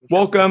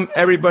Welcome,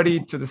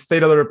 everybody, to the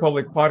State of the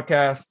Republic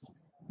podcast.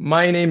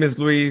 My name is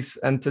Luis,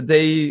 and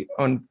today,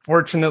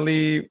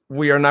 unfortunately,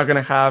 we are not going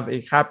to have a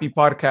happy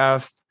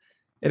podcast.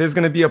 It is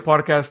going to be a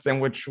podcast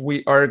in which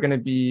we are going to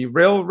be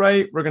real,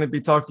 right? We're going to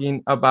be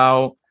talking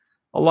about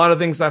a lot of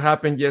things that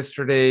happened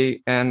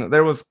yesterday, and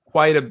there was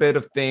quite a bit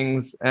of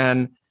things,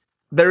 and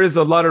there is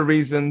a lot of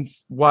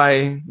reasons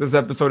why this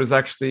episode is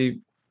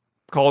actually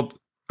called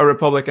A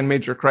Republic in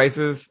Major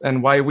Crisis,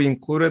 and why we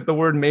included the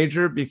word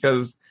major,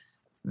 because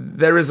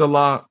there is a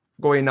lot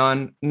going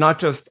on, not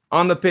just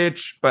on the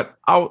pitch, but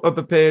out of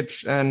the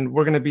pitch. And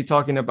we're going to be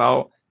talking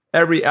about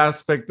every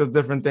aspect of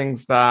different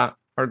things that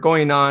are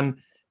going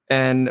on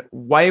and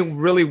why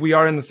really we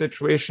are in the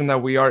situation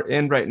that we are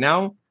in right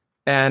now.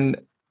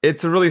 And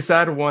it's a really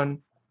sad one,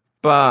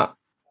 but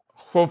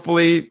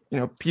hopefully,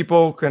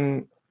 people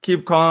can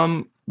keep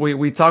calm.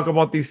 We talk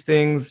about these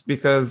things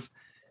because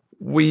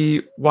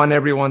we want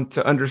everyone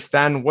to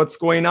understand what's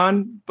going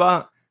on.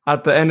 But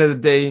at the end of the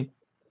day,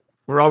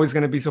 we're always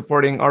going to be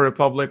supporting our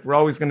republic. We're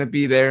always going to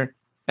be there.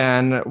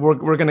 And we're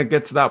going to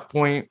get to that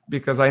point,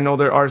 because I know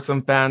there are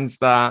some fans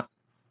that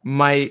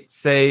might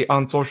say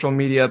on social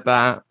media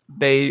that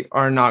they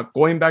are not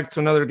going back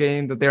to another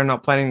game, that they're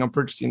not planning on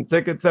purchasing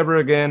tickets ever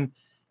again.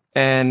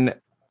 And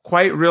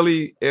quite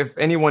really, if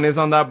anyone is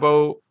on that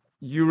boat,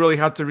 you really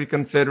have to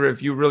reconsider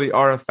if you really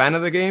are a fan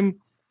of the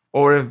game,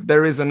 or if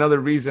there is another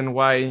reason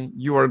why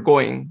you are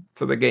going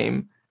to the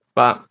game.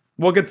 But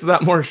we'll get to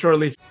that more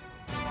shortly.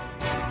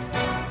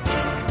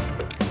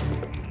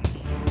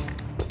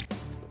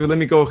 Let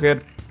me go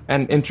ahead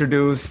and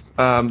introduce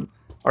our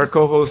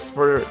co-host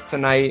for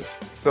tonight.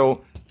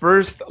 So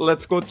first,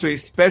 let's go to a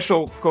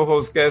special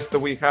co-host guest that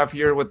we have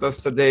here with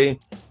us today.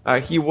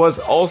 He was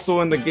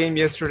also in the game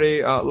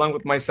yesterday, along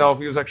with myself.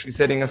 He was actually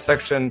sitting a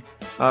section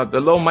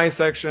below my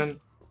section,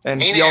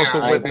 and he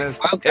also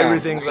witnessed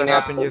everything that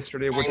happened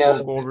yesterday, which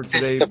we'll go over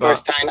today.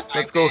 But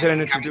let's go ahead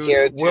and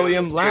introduce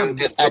William Lamb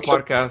to the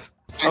podcast.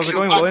 How's it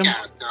going, William?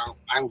 So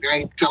I'm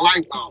very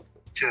delightful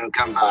to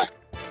come by.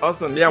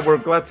 Awesome. Yeah, we're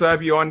glad to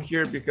have you on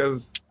here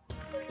because,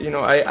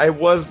 I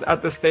was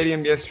at the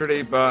stadium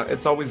yesterday, but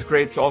it's always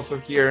great to also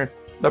hear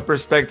the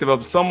perspective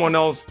of someone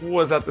else who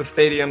was at the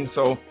stadium.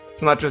 So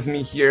it's not just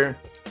me here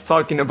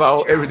talking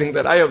about everything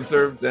that I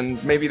observed,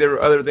 and maybe there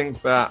were other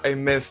things that I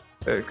missed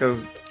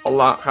because a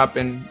lot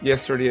happened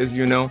yesterday, as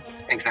you know.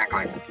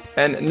 Exactly.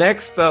 And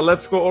next,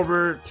 let's go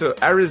over to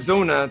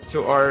Arizona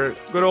to our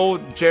good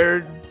old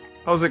Jared.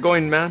 How's it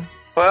going, man?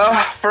 Well,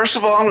 first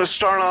of all, I'm going to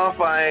start off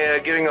by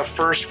giving a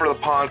first for the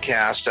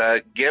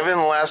podcast. Given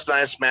last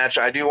night's match,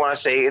 I do want to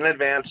say in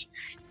advance,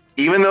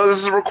 even though this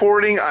is a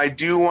recording, I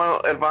do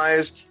want to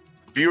advise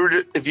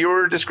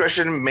viewer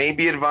discretion may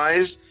be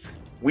advised.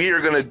 We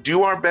are going to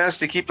do our best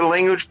to keep the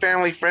language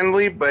family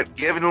friendly, but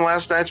given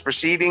last night's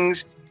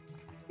proceedings,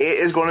 it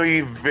is going to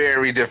be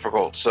very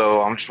difficult.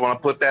 So I just want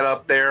to put that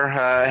up there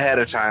ahead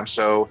of time.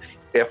 So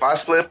if I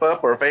slip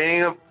up, or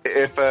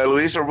if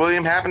Luis or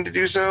William happen to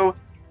do so,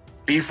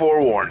 be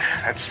forewarned.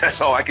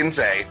 That's all I can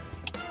say.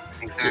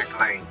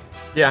 Exactly.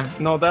 Yeah,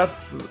 no,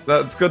 that's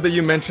good that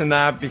you mentioned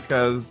that,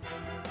 because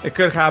it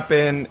could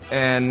happen,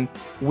 and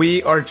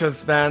we are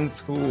just fans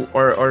who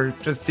are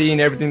just seeing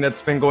everything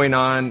that's been going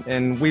on,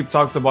 and we've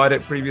talked about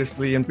it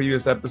previously in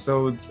previous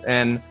episodes,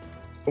 and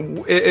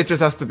it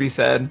just has to be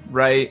said,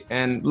 right?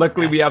 And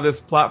luckily we have this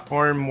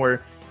platform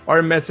where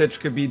our message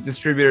could be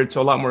distributed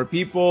to a lot more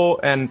people,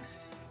 and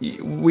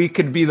we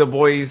could be the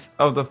voice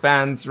of the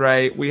fans,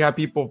 right? We have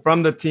people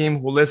from the team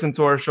who listen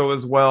to our show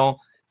as well.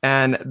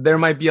 And there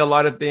might be a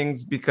lot of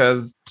things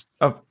because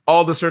of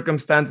all the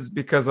circumstances,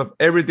 because of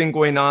everything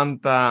going on,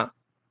 that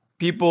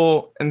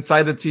people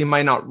inside the team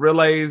might not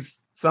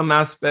realize some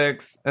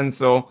aspects. And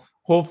so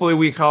hopefully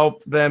we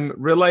help them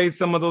realize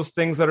some of those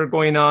things that are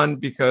going on,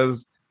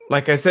 because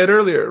like I said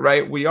earlier,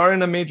 right, we are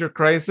in a major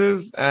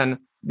crisis, and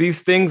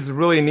these things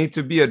really need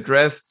to be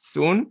addressed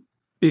soon,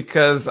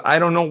 because I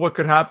don't know what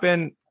could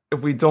happen if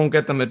we don't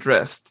get them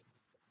addressed.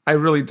 I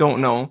really don't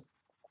know.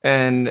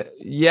 And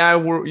yeah,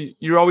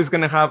 you're always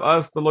going to have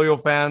us, the loyal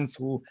fans,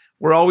 who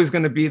we're always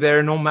going to be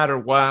there no matter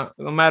what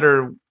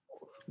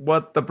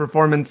the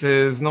performance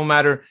is, no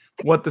matter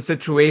what the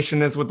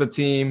situation is with the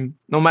team,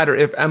 no matter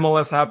if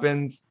MLS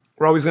happens,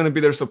 we're always going to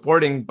be there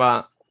supporting.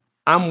 But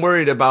I'm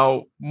worried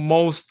about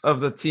most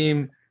of the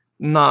team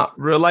not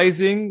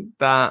realizing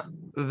that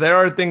there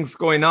are things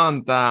going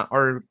on that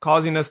are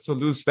causing us to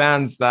lose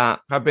fans that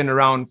have been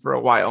around for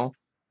a while.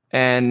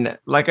 And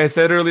like I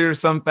said earlier,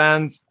 some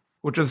fans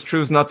who just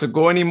choose not to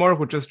go anymore,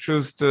 who just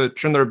choose to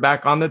turn their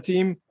back on the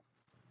team,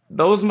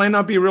 those might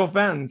not be real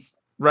fans,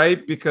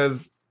 right?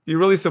 Because if you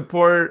really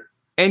support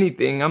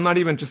anything, I'm not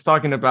even just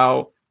talking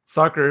about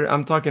soccer,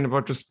 I'm talking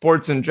about just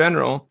sports in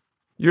general,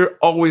 you're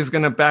always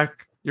going to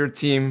back your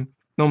team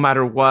no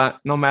matter what,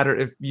 no matter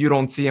if you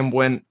don't see him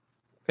win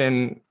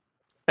in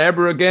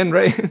ever again,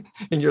 right?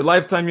 In your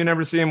lifetime, you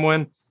never see him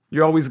win.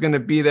 You're always going to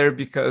be there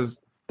because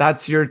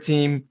that's your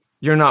team.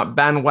 You're not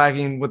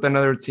bandwagoning with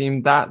another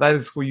team. That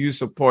is who you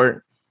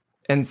support.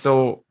 And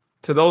so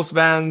to those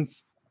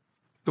fans,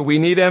 do we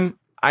need him?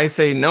 I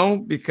say no,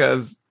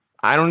 because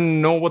I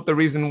don't know what the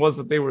reason was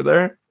that they were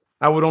there.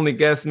 I would only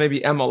guess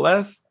maybe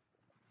MLS.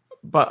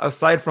 But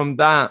aside from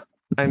that,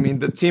 I mean,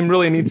 the team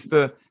really needs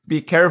to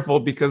be careful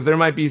because there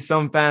might be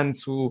some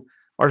fans who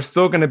are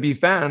still going to be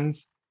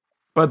fans,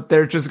 but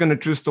they're just going to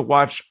choose to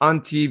watch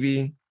on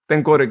TV,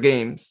 then go to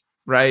games,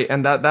 right?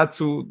 And that's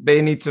who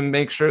they need to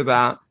make sure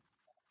that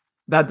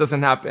that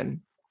doesn't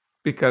happen,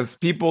 because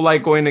people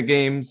like going to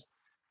games.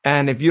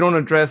 And if you don't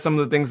address some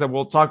of the things that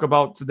we'll talk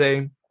about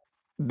today,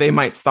 they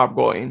might stop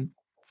going.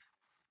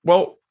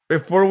 Well,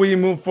 before we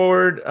move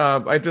forward,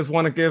 I just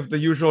want to give the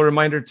usual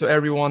reminder to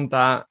everyone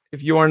that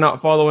if you are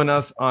not following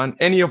us on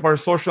any of our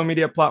social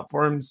media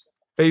platforms,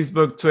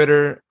 Facebook,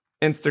 Twitter,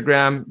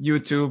 Instagram,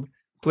 YouTube,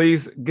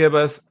 please give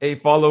us a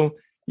follow.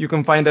 You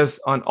can find us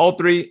on all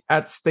three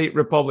at State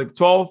Republic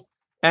 12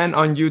 and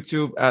on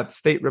YouTube at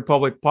State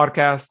Republic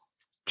Podcast.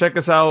 Check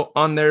us out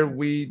on there.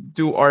 We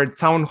do our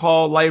town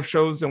hall live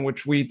shows in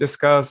which we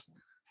discuss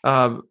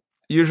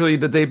usually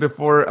the day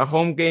before a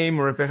home game,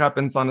 or if it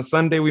happens on a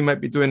Sunday, we might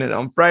be doing it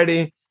on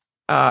Friday.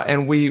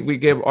 And we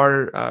give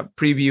our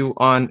preview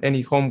on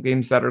any home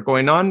games that are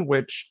going on,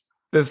 which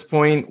this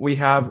point we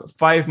have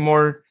 5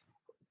 more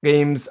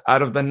games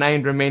out of the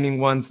 9 remaining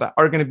ones that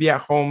are going to be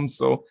at home.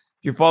 So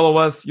if you follow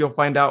us, you'll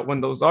find out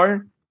when those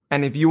are.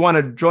 And if you want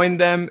to join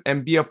them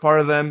and be a part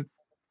of them,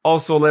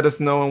 also let us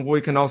know, and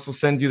we can also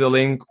send you the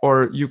link,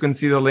 or you can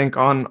see the link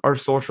on our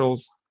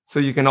socials. So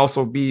you can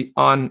also be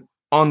on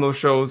those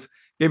shows,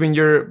 giving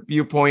your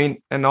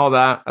viewpoint and all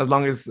that, as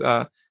long as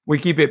we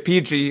keep it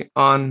PG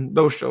on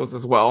those shows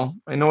as well.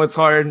 I know it's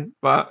hard,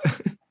 but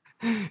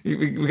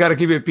we got to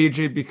keep it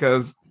PG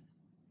because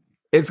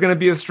it's going to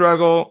be a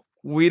struggle.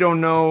 We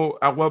don't know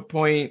at what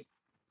point,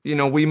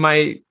 we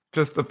might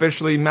just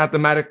officially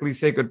mathematically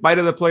say goodbye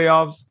to the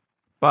playoffs,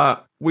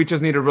 but we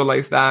just need to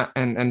realize that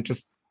and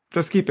just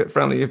keep it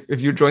friendly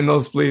if you join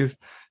those, please.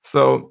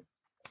 So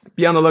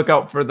be on the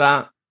lookout for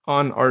that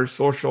on our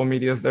social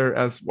medias there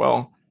as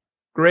well.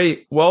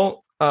 Great.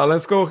 Well,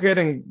 let's go ahead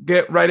and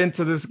get right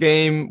into this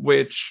game,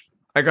 which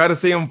I got to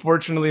say,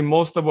 unfortunately,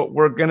 most of what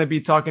we're going to be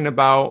talking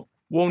about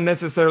won't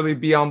necessarily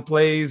be on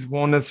plays,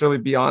 won't necessarily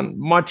be on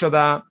much of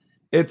that.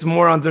 It's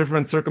more on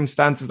different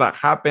circumstances that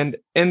happened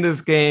in this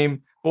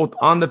game, both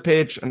on the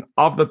pitch and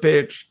off the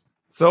pitch.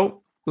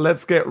 So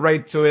let's get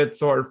right to it.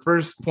 So our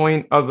first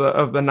point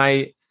of the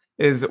night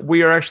is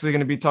we are actually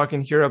going to be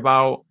talking here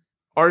about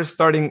our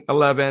starting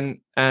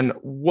 11, and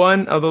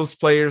one of those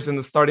players in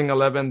the starting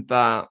 11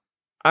 that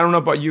I don't know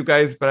about you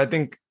guys, but I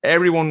think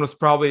everyone was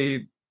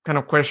probably kind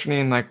of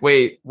questioning, like,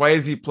 wait, why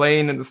is he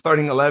playing in the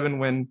starting 11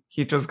 when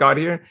he just got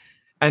here?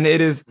 And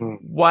it is,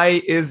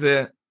 why is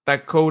it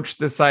that coach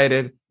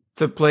decided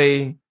to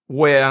play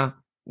Weah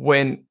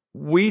when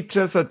we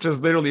just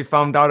literally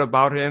found out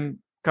about him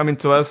coming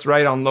to us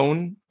right on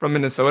loan from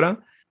Minnesota?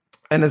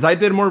 And as I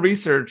did more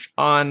research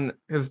on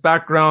his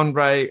background,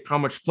 right, how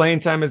much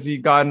playing time has he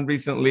gotten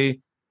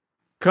recently,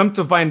 come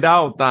to find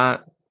out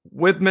that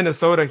with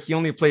Minnesota, he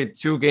only played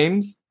 2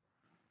 games.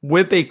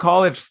 With a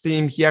college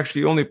team, he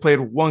actually only played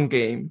 1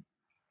 game.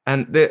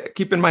 And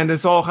keep in mind,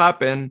 this all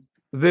happened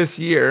this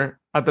year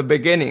at the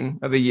beginning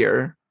of the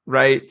year,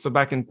 right? So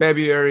back in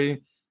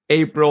February,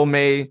 April,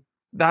 May,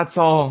 that's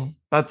all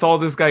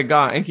this guy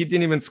got. And he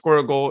didn't even score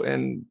a goal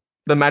in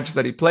the matches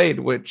that he played,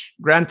 which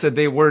granted,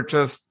 they were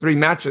just 3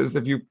 matches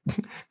if you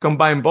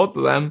combine both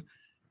of them.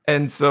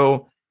 And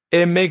so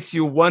it makes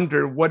you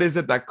wonder, what is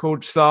it that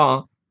coach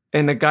saw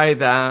in a guy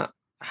that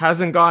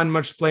hasn't gotten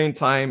much playing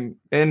time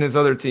in his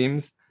other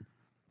teams?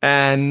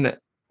 And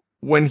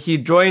when he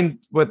joined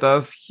with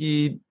us,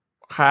 he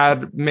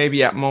had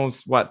maybe at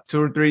most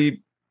 2 or 3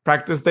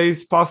 practice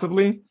days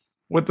possibly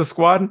with the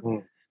squad.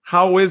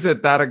 How is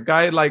it that a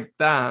guy like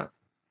that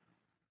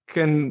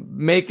can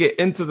make it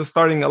into the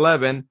starting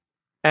 11,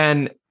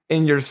 and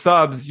in your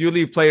subs you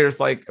leave players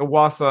like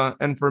Iwasa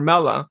and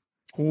Formella,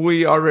 who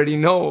we already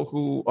know,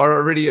 who are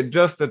already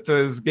adjusted to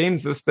his game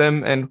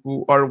system and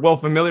who are well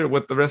familiar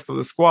with the rest of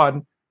the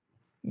squad?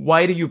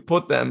 Why do you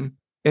put them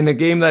in a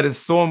game that is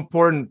so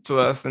important to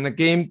us, in a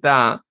game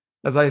that,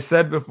 as I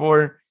said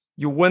before,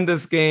 you win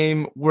this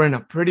game, we're in a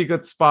pretty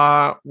good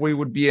spot, we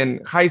would be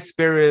in high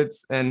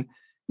spirits, and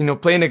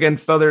playing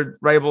against other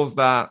rivals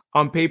that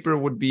on paper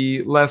would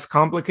be less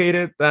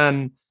complicated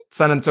than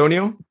San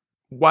Antonio?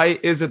 Why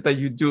is it that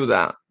you do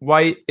that?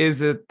 Why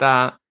is it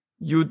that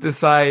you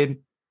decide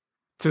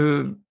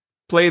to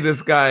play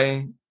this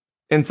guy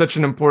in such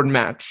an important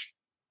match?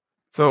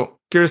 So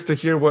curious to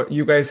hear what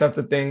you guys have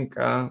to think.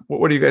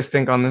 What do you guys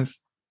think on this?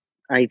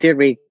 I did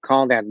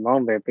recall that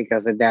moment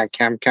because of that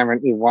Cameron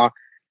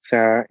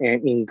Iwasa,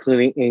 and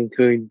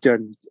including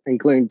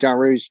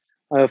Darush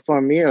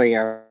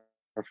Familia,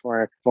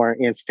 for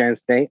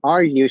instance, they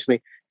are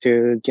usually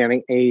to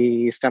getting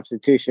a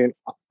substitution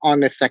on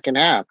the second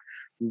half.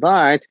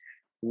 But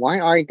why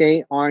are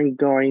they on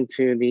going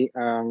to the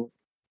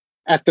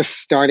at the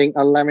starting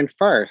 11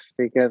 first?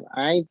 Because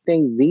I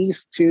think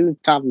these 2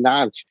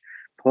 top-notch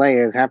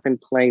players have been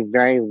playing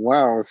very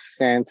well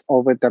since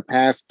over the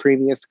past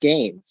previous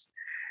games.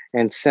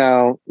 And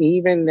so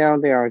even though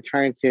they are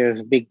trying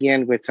to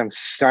begin with some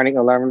starting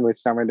 11 with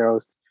some of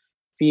those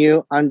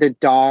few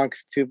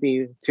underdogs to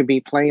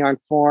be playing on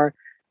for,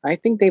 I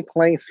think they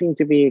play seem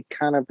to be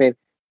kind of a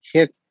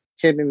hit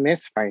and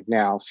miss right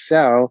now.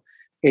 So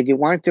if you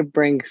want to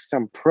bring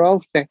some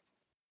pro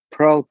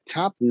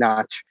top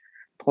notch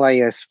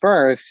players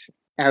first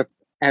at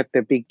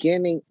the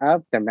beginning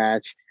of the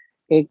match,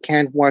 it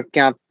can work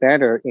out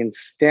better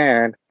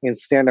instead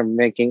of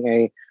making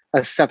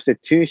a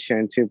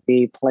substitution to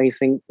be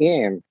placing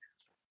in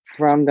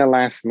from the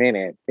last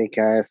minute,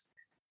 because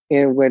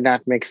it would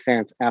not make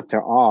sense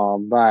after all.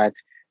 But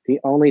the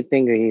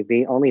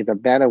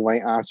better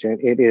way option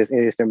it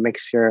is the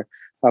mixture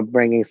of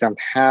bringing some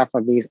half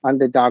of these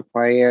underdog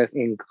players,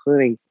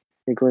 including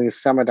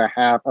some of the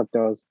half of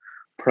those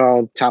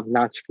pro top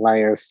notch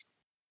players,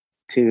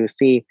 to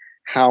see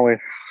how it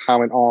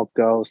all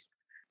goes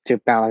to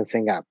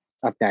balancing up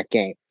of that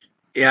game.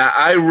 Yeah,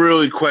 I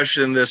really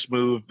question this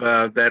move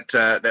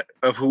that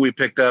of who we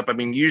picked up. I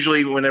mean,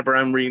 usually whenever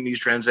I'm reading these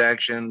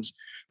transactions,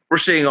 we're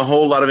seeing a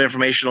whole lot of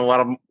information, a lot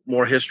of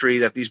more history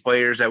that these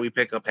players that we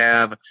pick up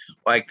have.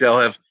 Like they'll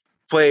have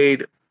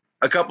played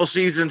a couple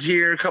seasons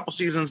here, a couple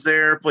seasons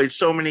there, played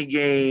so many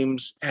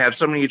games, have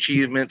so many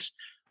achievements.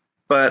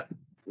 But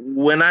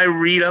when I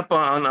read up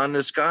on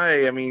this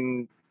guy, I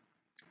mean,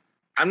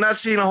 I'm not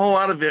seeing a whole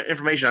lot of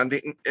information. I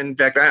think, in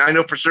fact, I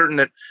know for certain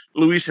that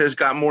Luis has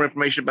got more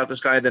information about this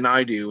guy than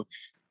I do,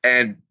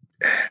 and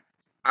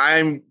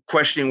I'm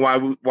questioning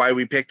why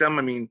we picked him.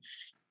 I mean,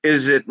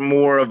 is it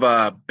more of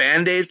a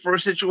Band-Aid for a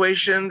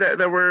situation that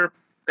we're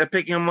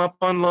picking him up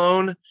on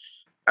loan?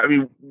 I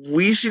mean,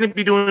 we seem to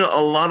be doing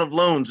a lot of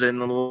loans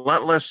and a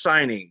lot less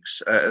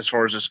signings as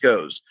far as this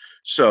goes.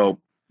 So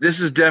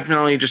this is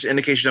definitely just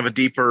indication of a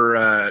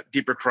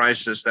deeper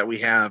crisis that we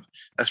have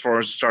as far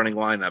as starting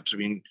lineups. I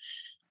mean,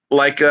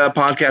 like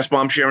podcast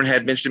mom Sharon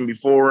had mentioned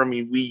before, I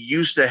mean, we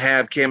used to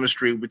have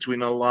chemistry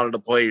between a lot of the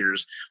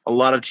players, a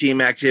lot of team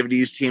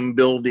activities, team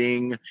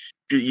building.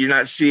 You're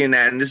not seeing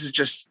that. And this is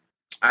just,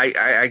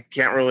 I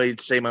can't really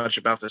say much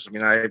about this. I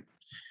mean,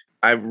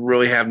 I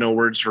really have no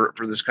words for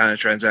this kind of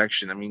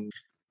transaction. I mean,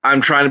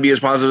 I'm trying to be as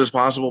positive as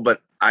possible,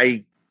 but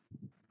I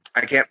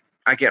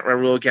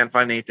really can't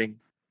find anything.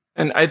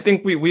 And I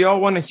think we all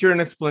want to hear an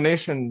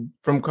explanation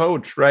from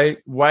coach, right?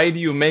 Why do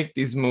you make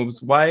these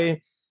moves?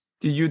 Why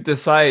do you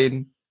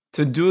decide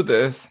to do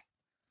this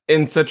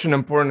in such an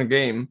important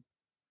game,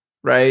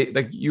 right?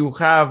 Like you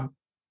have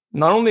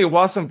not only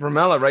Wasam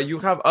Formella, right? You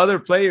have other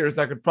players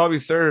that could probably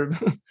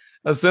serve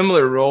a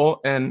similar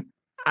role. And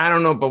I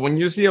don't know, but when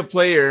you see a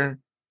player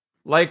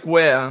like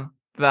Wea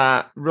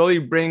that really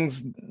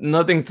brings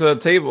nothing to the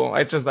table,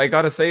 I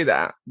got to say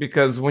that,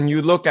 because when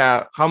you look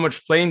at how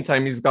much playing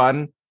time he's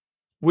gotten,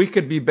 we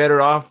could be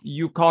better off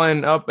you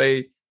calling up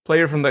a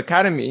player from the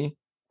academy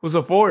who's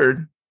a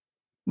forward,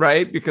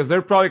 right? Because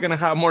they're probably going to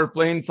have more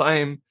playing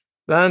time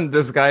than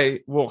this guy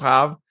will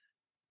have.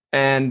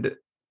 And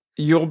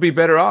you'll be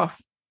better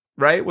off,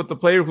 right? With the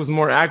player who's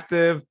more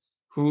active,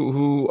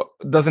 who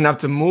doesn't have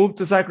to move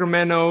to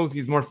Sacramento.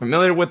 He's more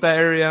familiar with that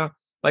area.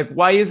 Like,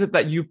 why is it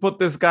that you put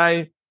this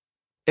guy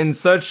in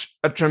such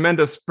a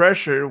tremendous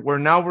pressure where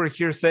now we're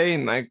here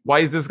saying, like, why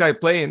is this guy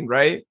playing,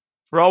 right?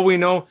 For all we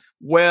know,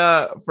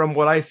 from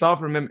what I saw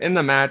from him in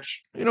the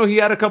match, he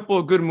had a couple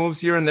of good moves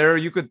here and there.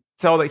 You could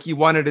tell that he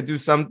wanted to do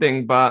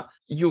something, but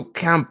you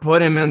can't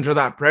put him under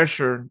that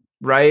pressure,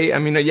 right? I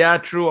mean, yeah,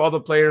 true, all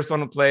the players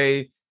want to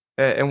play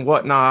and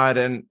whatnot,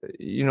 and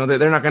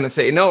they're not going to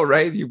say no,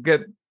 right? You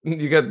get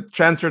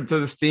transferred to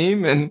this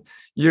team and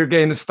you're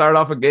getting to start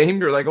off a game.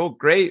 You're like, oh,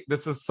 great,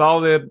 this is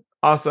solid,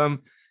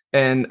 awesome.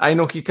 And I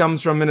know he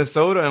comes from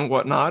Minnesota and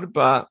whatnot,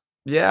 but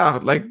yeah,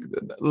 like,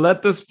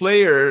 let this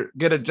player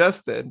get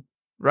adjusted,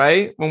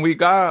 right? When we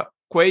got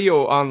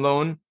Cuello on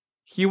loan,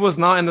 he was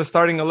not in the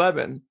starting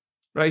 11,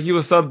 right? He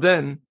was subbed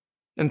in.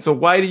 And so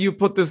why do you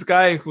put this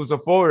guy who's a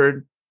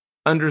forward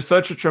under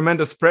such a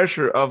tremendous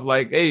pressure of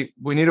like, hey,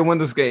 we need to win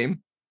this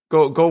game.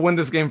 Go win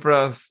this game for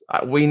us.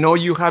 We know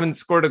you haven't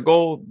scored a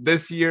goal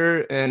this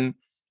year, and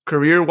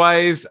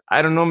career-wise,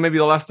 I don't know, maybe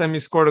the last time he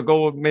scored a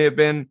goal may have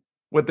been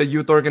with the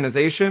youth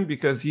organization,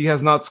 because he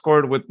has not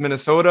scored with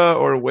Minnesota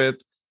or with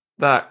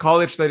that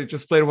college that he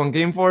just played one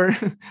game for.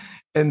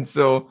 And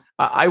so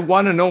I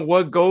want to know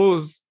what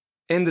goes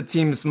in the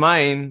team's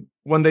mind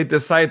when they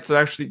decide to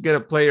actually get a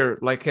player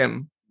like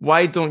him.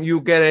 Why don't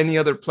you get any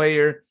other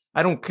player?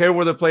 I don't care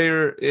where the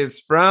player is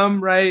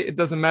from, right? It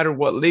doesn't matter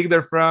what league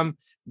they're from.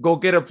 Go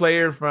get a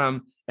player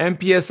from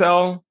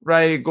MPSL,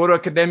 right? Go to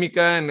Academica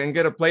and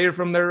get a player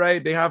from there,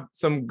 right? They have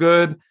some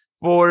good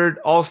forward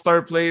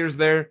all-star players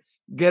there.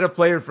 Get a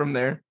player from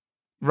there,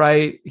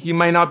 right? He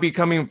might not be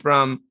coming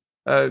from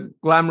a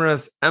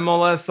glamorous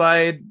MLS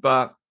side,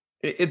 but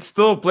it's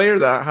still a player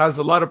that has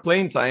a lot of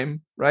playing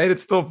time, right?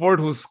 It's still a forward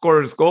who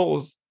scores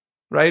goals,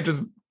 right?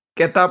 Just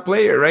get that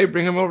player, right?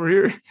 Bring him over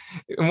here.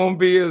 It won't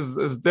be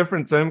as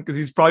different to him because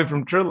he's probably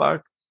from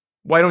Trilloc.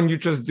 Why don't you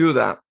just do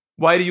that?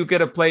 Why do you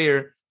get a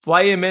player,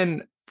 fly him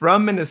in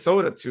from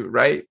Minnesota too,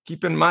 right?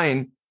 Keep in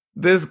mind,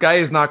 this guy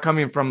is not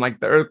coming from like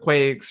the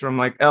earthquakes from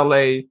like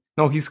LA.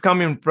 No, he's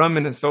coming from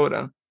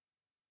Minnesota.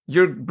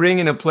 You're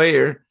bringing a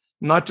player,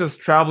 not just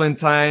traveling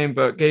time,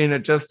 but getting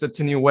adjusted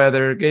to new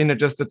weather, getting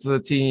adjusted to the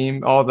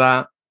team, all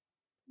that.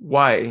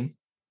 Why?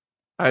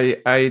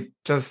 I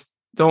just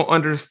don't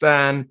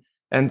understand.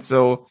 And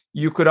so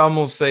you could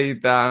almost say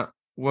that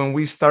when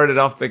we started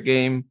off the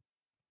game,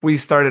 we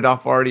started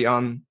off already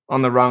on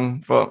the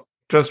wrong foot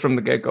just from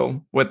the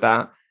get-go with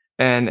that.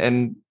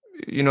 And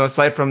you know,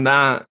 aside from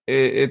that,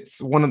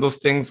 it's one of those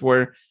things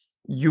where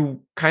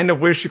you kind of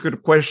wish you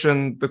could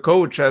question the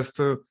coach as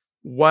to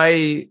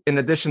why, in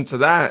addition to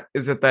that,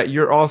 is it that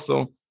you're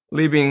also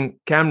leaving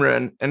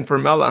Cameron and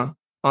Formella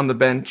on the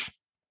bench?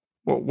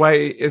 Well, why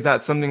is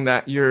that something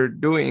that you're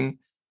doing?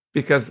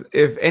 Because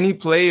if any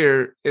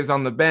player is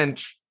on the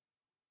bench,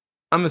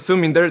 I'm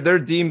assuming they're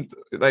deemed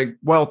like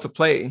well to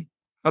play.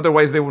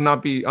 Otherwise, they will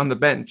not be on the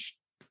bench,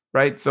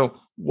 right? So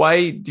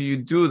why do you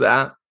do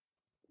that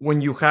when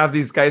you have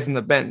these guys on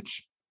the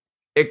bench?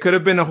 It could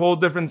have been a whole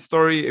different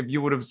story if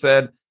you would have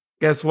said,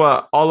 guess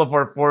what? All of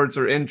our forwards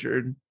are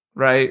injured,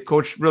 right?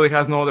 Coach really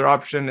has no other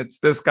option. It's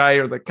this guy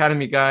or the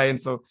academy guy.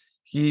 And so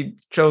he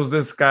chose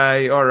this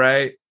guy. All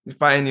right,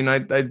 fine. You know,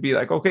 I'd be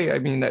like, okay, I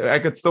mean, I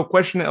could still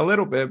question it a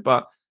little bit,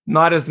 but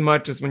not as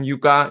much as when you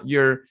got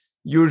your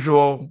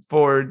usual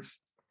forwards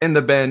in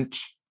the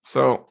bench.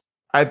 So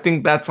I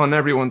think that's on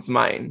everyone's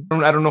mind.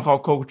 I don't know how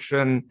coach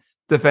can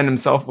defend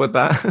himself with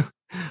that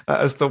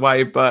as to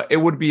why, but it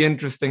would be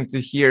interesting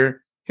to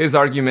hear his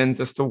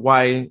arguments as to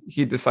why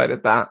he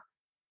decided that.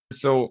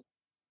 So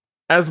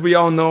as we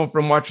all know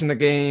from watching the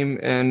game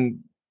and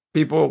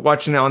people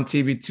watching it on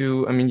TV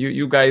too, I mean,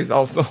 you guys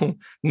also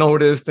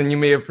noticed, and you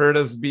may have heard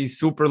us be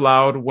super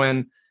loud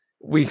when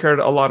we heard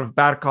a lot of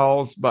bad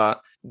calls,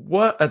 but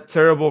what a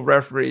terrible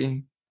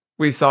referee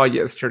we saw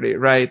yesterday,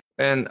 right?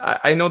 And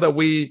I know that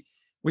we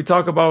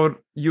talk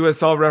about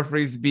USL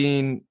referees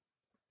being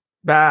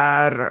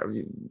bad,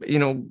 you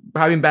know,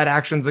 having bad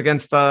actions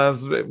against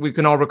us. We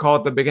can all recall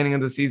at the beginning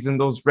of the season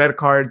those red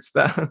cards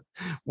that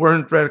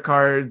weren't red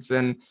cards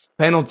and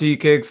penalty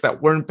kicks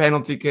that weren't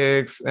penalty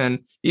kicks, and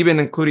even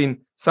including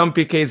some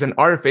PKs in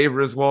our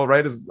favor as well,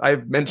 right? As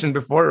I've mentioned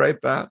before,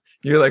 right? That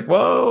you're like,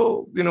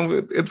 well, you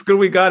know, it's good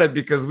we got it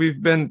because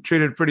we've been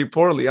treated pretty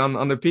poorly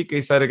on the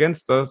PK side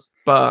against us.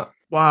 But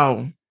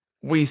wow,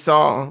 we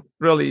saw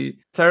really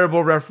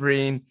terrible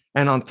refereeing.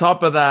 And on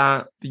top of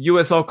that, the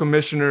USL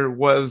commissioner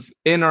was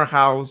in our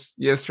house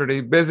yesterday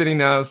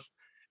visiting us.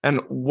 And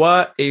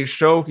what a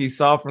show he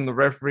saw from the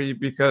referee,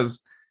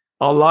 because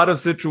a lot of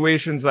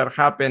situations that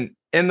happened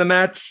in the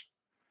match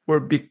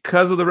were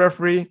because of the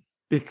referee,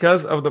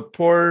 because of the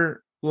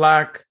poor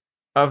lack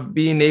of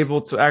being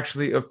able to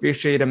actually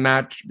officiate a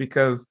match.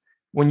 Because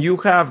when you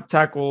have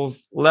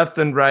tackles left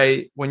and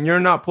right, when you're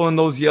not pulling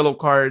those yellow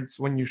cards,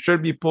 when you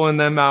should be pulling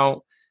them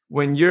out,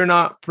 when you're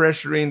not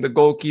pressuring the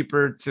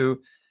goalkeeper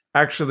to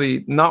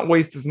actually not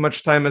waste as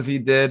much time as he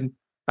did,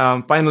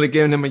 finally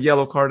giving him a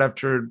yellow card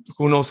after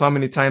who knows how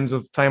many times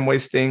of time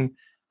wasting,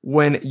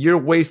 when you're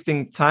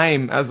wasting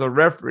time as a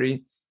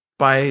referee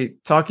by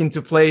talking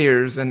to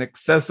players and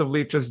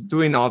excessively just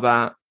doing all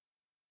that.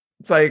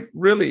 It's like,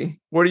 really,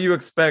 what do you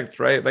expect,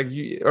 right? Like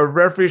a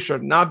referee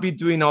should not be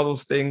doing all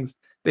those things.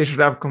 They should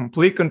have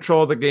complete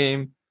control of the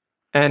game.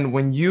 And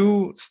when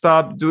you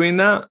stop doing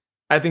that,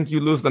 I think you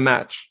lose the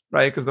match,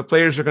 right? Because the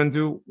players are going to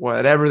do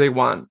whatever they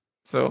want.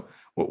 So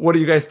what do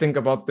you guys think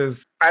about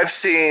this? I've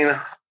seen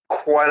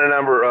quite a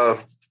number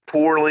of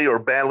poorly or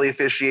badly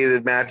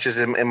officiated matches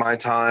in my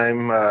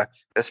time,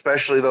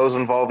 especially those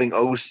involving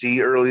OC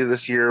earlier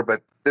this year.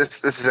 But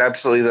this is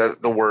absolutely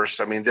the worst.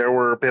 I mean, there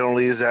were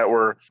penalties that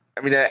were,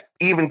 I mean,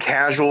 even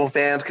casual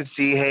fans could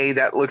see, hey,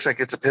 that looks like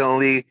it's a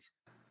penalty,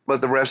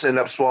 but the refs end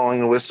up swallowing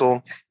the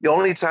whistle. The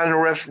only time the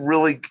refs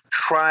really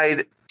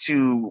tried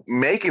to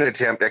make an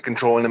attempt at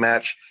controlling the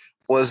match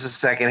was the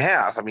second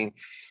half. I mean,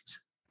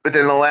 but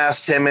then the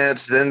last 10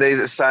 minutes, then they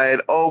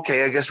decide,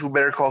 okay, I guess we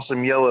better call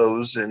some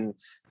yellows, and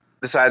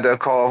decide to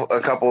call a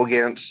couple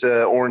against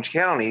Orange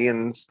County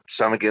and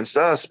some against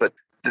us. But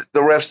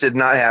the refs did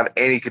not have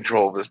any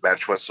control of this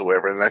match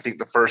whatsoever. And I think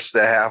the first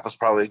half was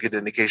probably a good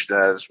indication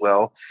of that as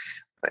well.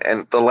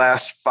 And the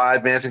last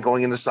 5 minutes and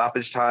going into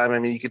stoppage time, I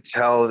mean, you could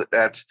tell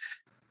that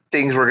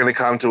things were going to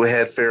come to a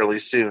head fairly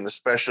soon,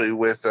 especially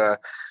with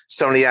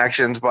some of the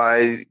actions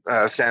by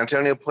San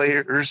Antonio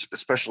players,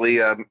 especially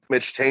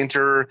Mitch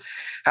Tainter,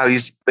 how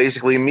he's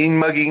basically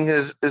mean-mugging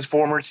his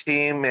former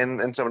team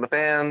and some of the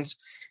fans.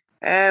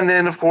 And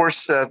then, of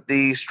course,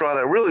 the straw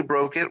that really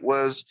broke it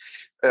was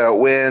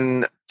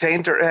when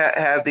Tainter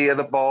had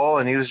the ball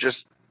and he was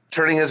just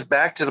turning his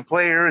back to the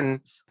player, and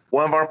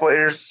one of our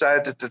players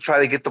decided to try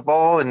to get the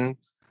ball, and,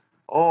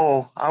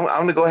 I'm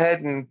going to go ahead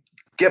and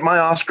get my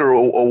Oscar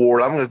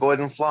award. I'm going to go ahead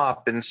and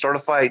flop and start a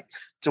fight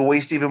to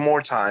waste even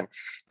more time.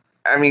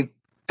 I mean,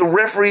 the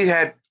referee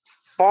had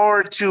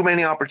far too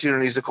many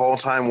opportunities to call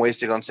time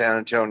wasting on San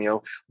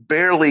Antonio,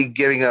 barely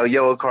giving a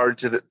yellow card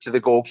to the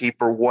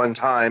goalkeeper one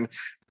time,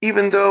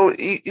 even though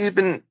he's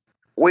been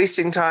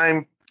wasting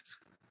time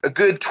a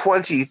good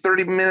 20,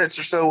 30 minutes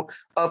or so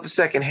of the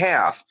second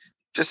half.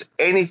 Just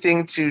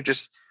anything to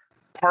just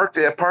park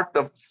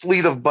the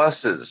fleet of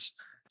buses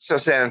so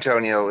San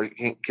Antonio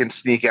can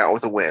sneak out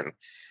with a win.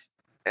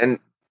 And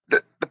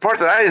the part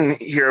that I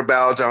didn't hear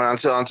about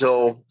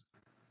until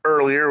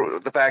earlier,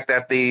 the fact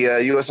that the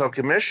USL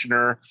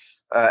commissioner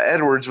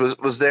Edwards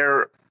was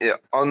there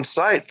on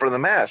site for the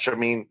match. I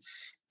mean,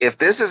 if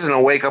this isn't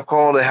a wake up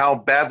call to how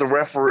bad the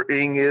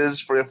refereeing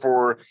is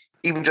for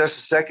even just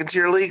a second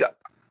tier league,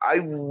 I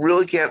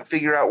really can't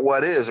figure out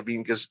what is. I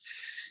mean, because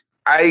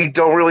I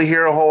don't really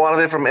hear a whole lot of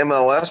it from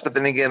MLS, but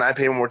then again, I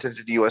pay more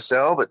attention to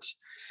USL. But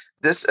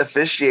this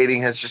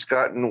officiating has just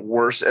gotten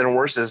worse and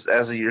worse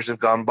as the years have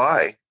gone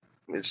by.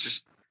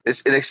 It's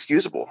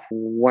inexcusable.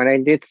 What I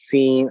did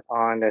see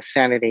on the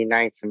Saturday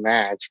night's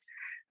match,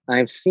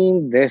 I've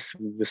seen this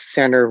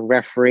center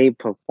referee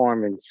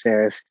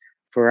performances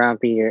throughout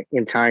the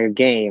entire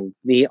game.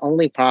 The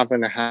only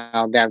problem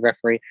how that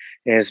referee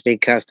is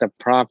because of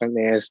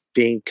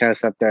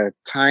the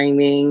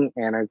timing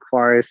and of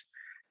course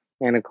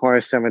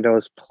some of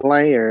those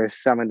players,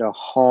 some of the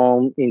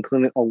home,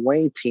 including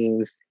away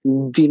teams,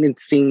 didn't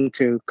seem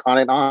to call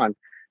it on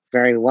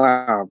very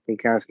well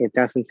because it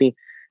doesn't seem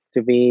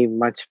to be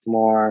much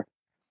more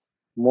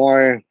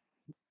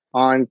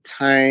on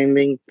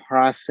timing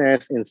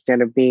process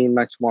instead of being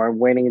much more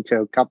waiting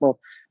until a couple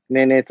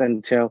minutes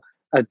until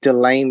a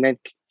delayment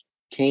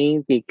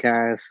came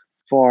because,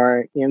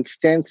 for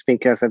instance,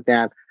 because of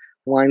that,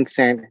 one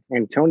San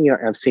Antonio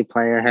FC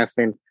player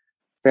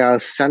fell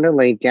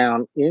suddenly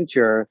down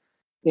injured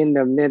in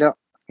the middle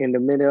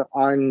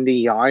on the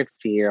yard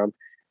field,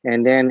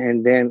 and then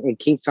it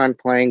keeps on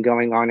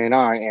going on and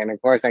on. And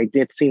of course, I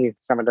did see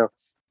some of the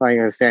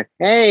players said,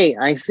 "Hey,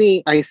 I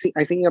see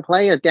a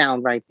player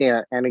down right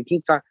there," and it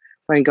keeps on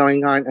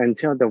going on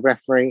until the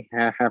referee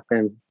have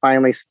been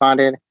finally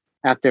spotted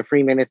after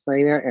 3 minutes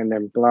later, and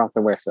then blow off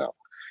the whistle,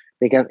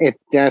 because it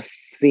does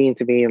seem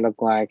to look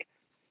like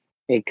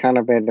a kind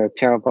of a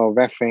terrible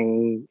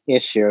refereeing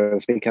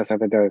issues because of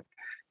the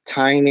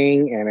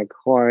timing and of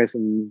course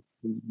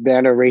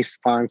better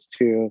response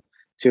to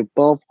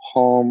both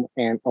home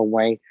and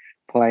away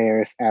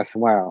players as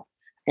well.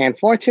 And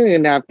fortunately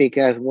enough,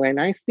 because when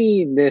I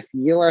see this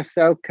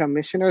USL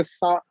commissioner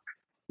saw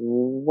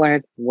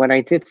what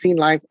I did see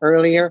live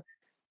earlier,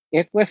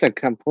 it was a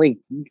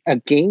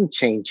game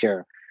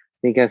changer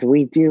because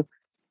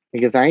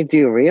I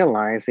do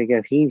realize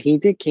because he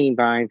did came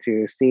by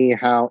to see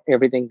how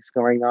everything's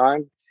going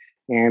on,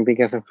 and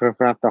because of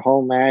throughout the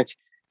whole match,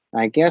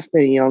 I guess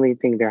the only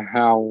thing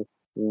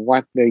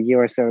what the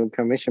USL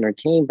commissioner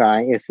came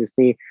by is to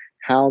see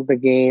how the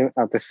game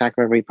of the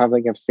Sacramento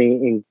Republic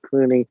FC,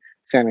 including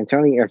San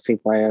Antonio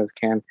FC players,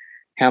 can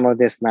handle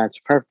this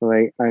match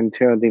perfectly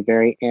until the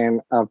very end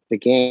of the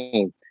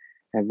game.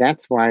 And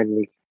that's why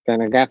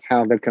that's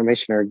how the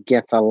commissioner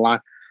gets a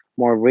lot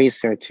more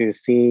research to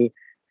see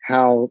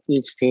how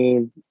each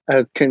team,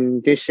 a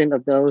condition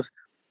of those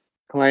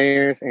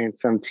players and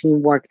some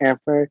teamwork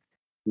effort.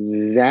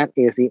 That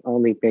is the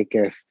only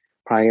biggest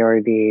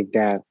priority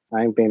that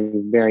I've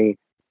been very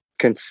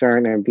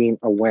concerned and being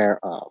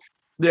aware of.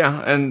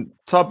 Yeah, and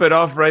top it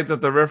off, right,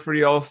 that the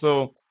referee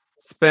also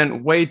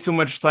spent way too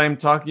much time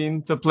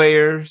talking to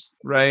players,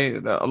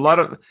 right? A lot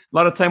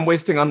of time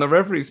wasting on the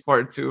referee's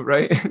part too,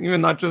 right?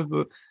 Even not just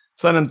the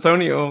San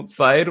Antonio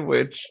side,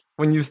 which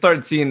when you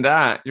start seeing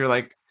that, you're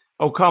like,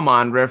 oh, come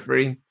on,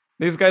 referee.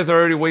 These guys are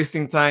already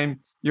wasting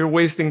time. You're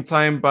wasting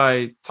time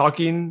by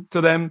talking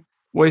to them,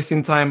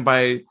 wasting time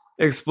by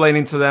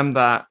explaining to them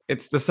that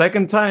it's the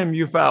second time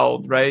you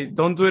fouled, right?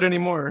 Don't do it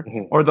anymore.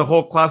 Mm-hmm. Or the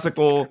whole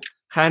classical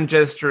hand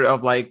gesture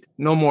of like,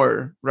 no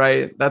more,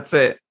 right? That's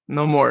it.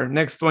 No more.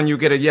 Next one, you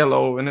get a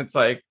yellow. And it's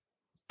like,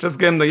 just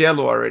give him the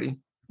yellow already.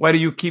 Why do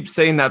you keep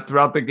saying that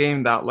throughout the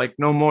game that like,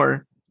 no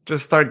more?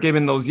 Just start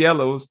giving those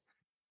yellows.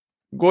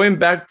 Going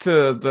back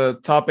to the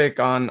topic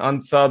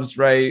on subs,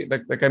 right?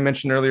 Like I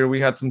mentioned earlier,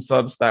 we had some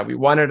subs that we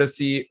wanted to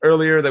see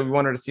earlier, that we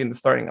wanted to see in the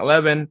starting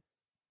 11.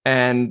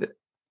 And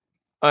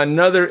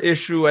another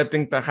issue I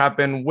think that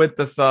happened with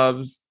the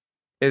subs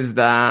is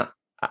that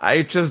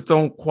I just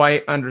don't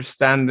quite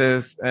understand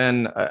this.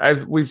 And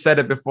we've said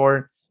it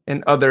before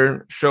in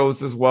other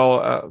shows as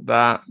well,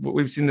 that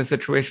we've seen the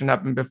situation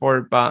happen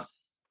before. But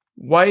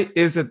why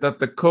is it that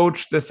the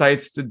coach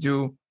decides to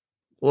do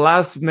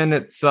last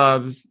minute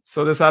subs?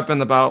 So this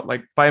happened about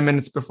like 5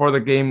 minutes before the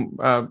game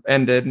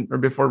ended, or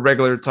before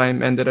regular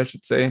time ended, I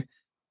should say.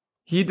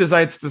 He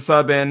decides to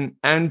sub in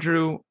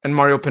Andrew and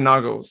Mario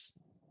Penagos.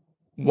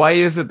 Why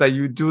is it that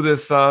you do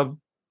this sub,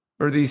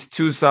 or these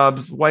two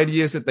subs? Why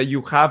is it that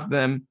you have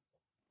them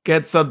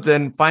get subbed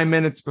in 5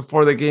 minutes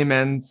before the game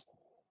ends,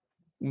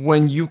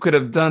 when you could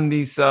have done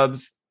these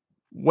subs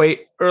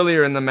way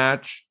earlier in the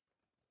match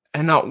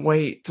and not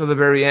wait till the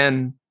very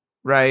end,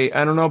 right?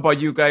 I don't know about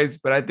you guys,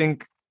 but I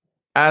think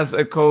as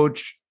a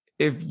coach,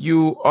 if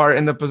you are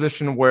in the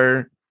position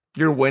where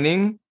you're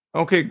winning,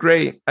 okay,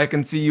 great. I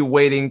can see you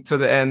waiting to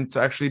the end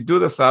to actually do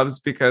the subs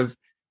because,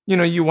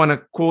 you want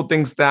to cool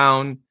things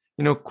down,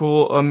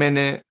 cool a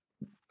minute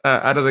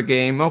out of the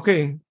game.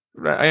 Okay,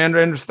 Right? I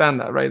understand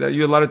that, right? That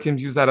a lot of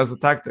teams use that as a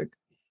tactic.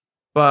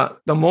 But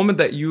the moment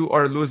that you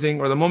are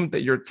losing or the moment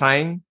that you're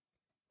tying,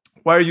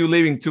 why are you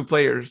leaving two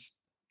players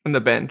on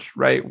the bench,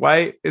 right?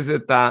 Why is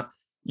it that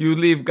you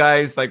leave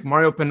guys like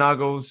Mario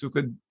Penagos who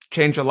could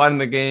change a lot in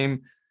the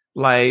game,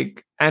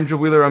 like Andrew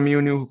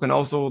Wheeler-Amunu who can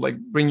also like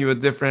bring you a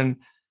different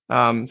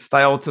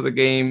style to the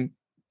game?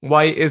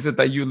 Why is it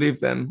that you leave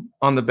them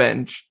on the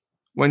bench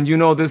when you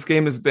know this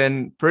game has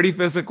been pretty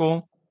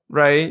physical,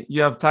 right?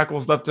 You have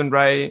tackles left and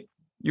right.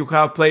 You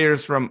have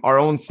players from our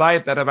own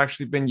side that have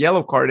actually been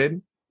yellow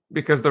carded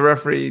because the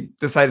referee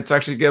decided to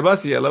actually give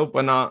us yellow,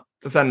 but not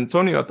to San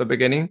Antonio at the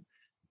beginning.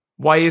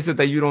 Why is it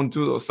that you don't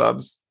do those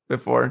subs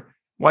before?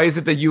 Why is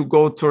it that you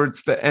go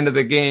towards the end of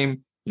the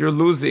game, you're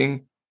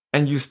losing,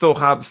 and you still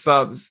have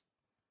subs,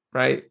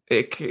 right?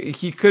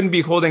 He couldn't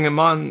be holding him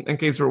on in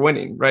case we're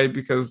winning, right?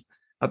 Because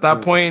at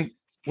that point,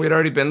 we'd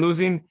already been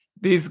losing.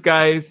 These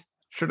guys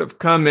should have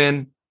come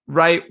in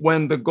right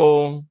when the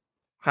goal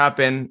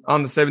happened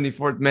on the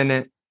 74th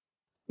minute.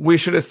 We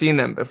should have seen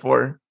them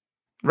before,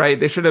 right?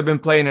 They should have been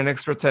playing an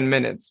extra 10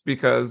 minutes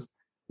because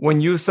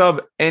when you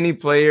sub any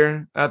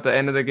player at the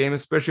end of the game,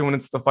 especially when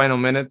it's the final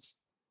minutes,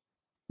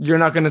 you're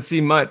not going to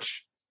see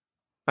much.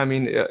 I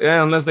mean,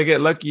 yeah, unless they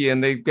get lucky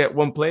and they get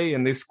one play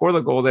and they score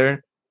the goal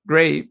there,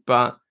 great.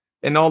 But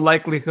in all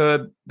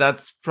likelihood,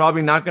 that's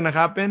probably not going to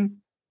happen.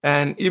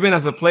 And even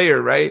as a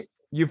player, right,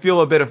 you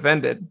feel a bit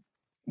offended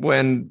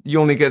when you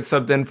only get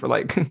subbed in for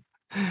like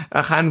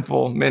a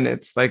handful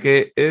minutes. Like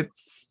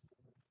it's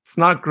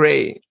not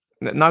great.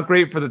 Not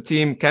great for the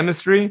team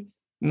chemistry,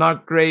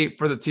 not great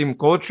for the team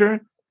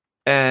culture,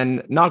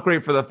 and not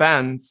great for the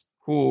fans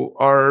who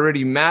are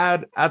already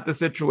mad at the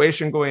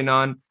situation going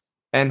on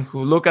and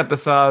who look at the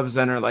subs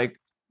and are like,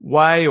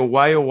 why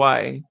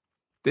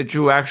did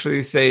you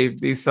actually save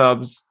these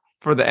subs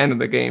for the end of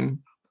the game?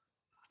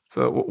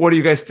 So what do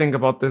you guys think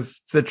about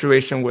this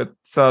situation with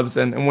subs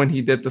and when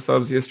he did the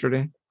subs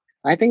yesterday?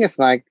 I think it's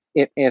like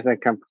it is a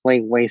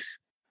complete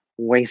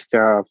waste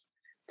of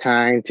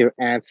time to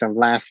add some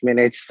last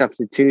minute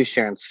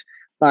substitutions.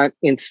 But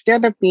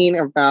instead of being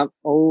about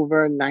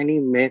over 90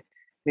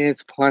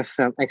 minutes plus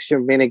some extra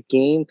minute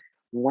game,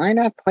 why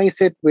not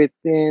place it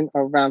within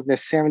around the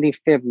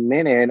 75th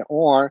minute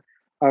or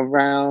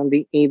around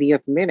the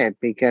 80th minute?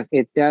 Because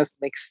it does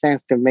make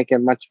sense to make it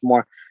much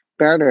more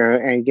better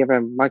and give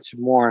a much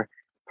more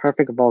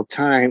perfectable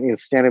time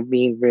instead of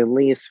being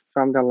released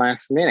from the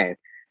last minute.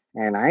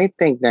 And I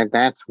think that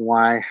that's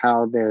why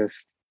how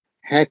this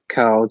head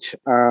coach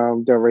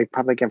of the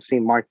Republic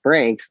FC, Mark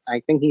Briggs,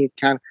 I think he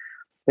kind of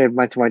did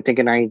much more take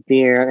an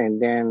idea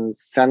and then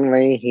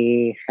suddenly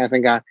he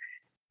hasn't got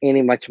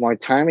any much more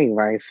timing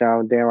right.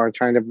 So they were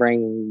trying to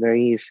bring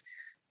these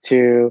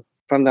to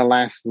from the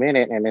last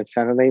minute and then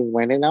suddenly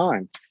went it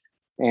on.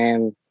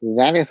 And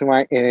that is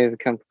why it is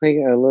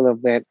completely a little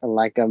bit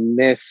like a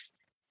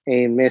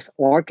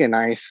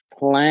misorganized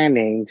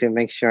planning to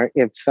make sure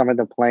if some of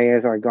the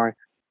players are going to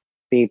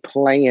be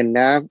playing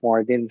enough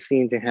or didn't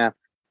seem to have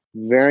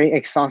very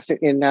exhausted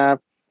enough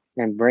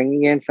and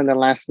bringing in from the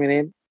last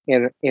minute,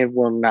 it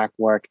will not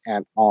work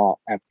at all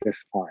at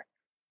this point.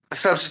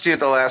 Substitute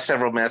the last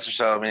several minutes or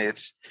so. I mean,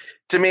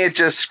 to me, it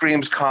just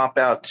screams cop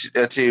out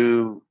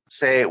to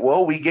say,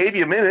 well, we gave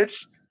you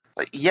minutes.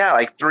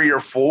 Like 3 or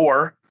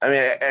 4. I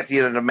mean, at the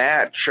end of the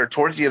match or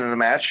towards the end of the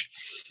match.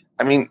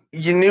 I mean,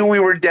 you knew we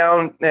were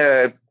down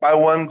by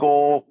 1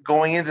 goal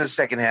going into the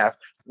second half.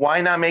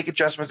 Why not make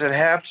adjustments at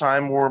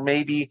halftime or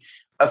maybe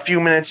a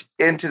few minutes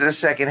into the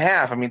second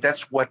half? I mean,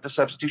 that's what the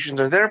substitutions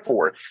are there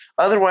for.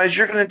 Otherwise,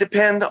 you're going to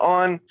depend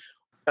on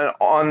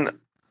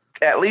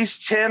at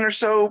least 10 or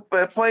so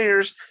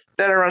players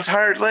that are on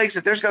tired legs,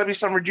 that there's got to be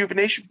some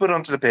rejuvenation put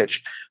onto the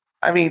pitch.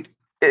 I mean,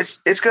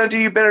 it's going to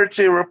do you better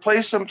to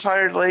replace some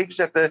tired legs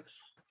at the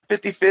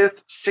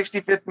 55th,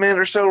 65th minute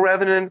or so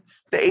rather than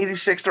the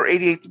 86th or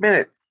 88th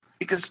minute.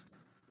 Because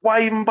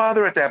why even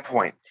bother at that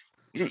point?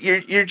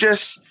 You're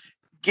just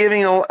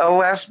giving a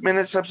last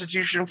minute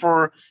substitution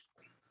for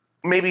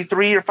maybe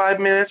 3 or 5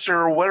 minutes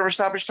or whatever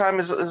stoppage time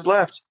is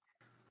left.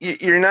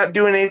 You're not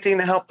doing anything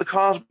to help the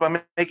cause by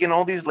making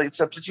all these late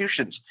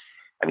substitutions.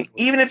 I mean,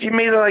 even if you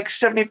made it like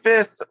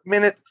 75th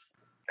minute,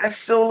 that's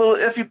still a little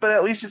iffy, but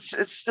at least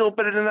it's still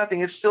better than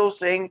nothing. It's still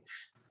saying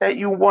that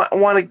you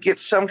want to get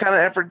some kind of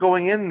effort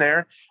going in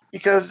there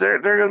because they're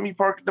going to be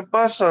parking the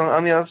bus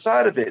on the other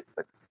side of it.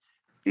 But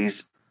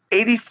these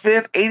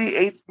 85th,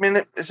 88th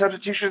minute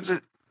substitutions,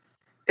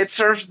 it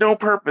serves no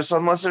purpose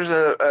unless there's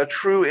a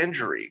true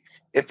injury.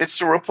 If it's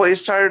to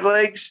replace tired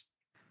legs,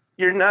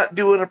 you're not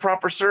doing a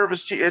proper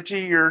service to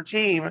your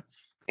team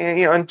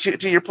and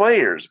to your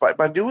players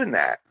by doing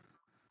that.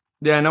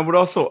 Yeah, and I would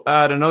also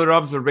add another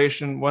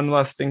observation. One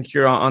last thing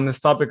here on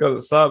this topic of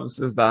the subs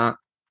is that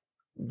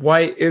why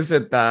is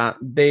it that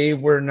they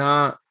were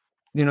not,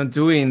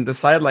 doing the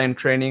sideline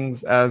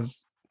trainings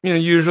as, you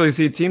usually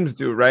see teams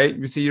do, right?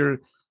 You see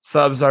your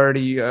subs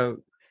already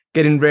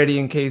getting ready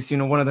in case,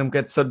 one of them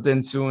gets subbed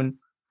in soon.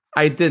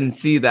 I didn't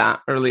see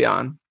that early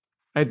on.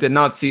 I did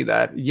not see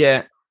that.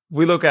 Yet,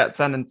 we look at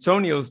San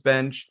Antonio's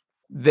bench,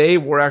 they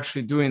were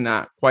actually doing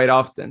that quite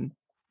often.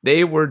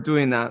 They were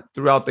doing that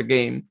throughout the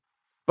game.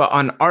 But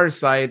on our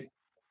side,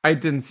 I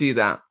didn't see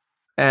that.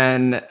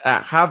 And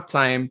at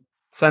halftime,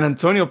 San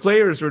Antonio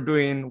players were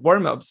doing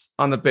warm-ups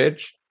on the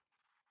pitch.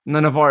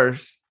 None of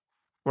ours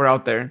were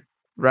out there,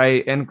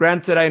 right? And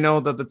granted, I know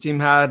that the team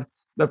had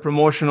the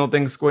promotional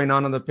things going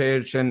on the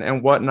pitch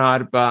and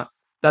whatnot, but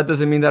that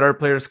doesn't mean that our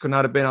players could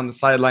not have been on the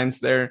sidelines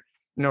there,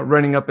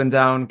 running up and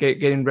down,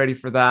 getting ready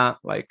for that.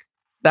 Like,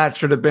 that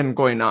should have been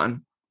going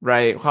on,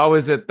 right? How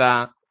is it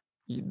that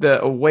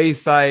the away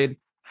side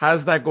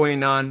has that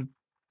going on,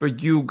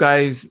 but you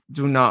guys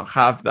do not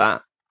have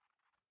that?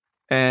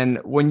 And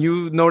when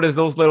you notice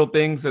those little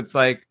things, it's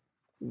like,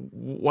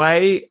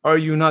 why are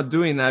you not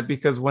doing that?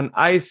 Because when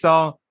I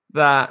saw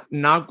that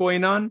not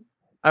going on,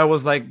 I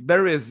was like,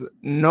 there is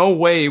no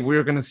way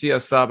we're going to see a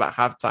sub at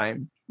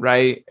halftime,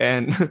 right?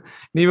 And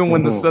even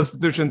when the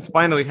substitutions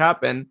finally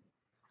happened,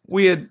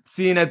 we had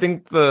seen, I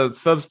think, the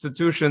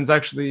substitutions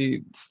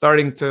actually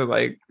starting to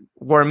like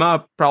warm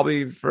up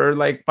probably for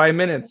like 5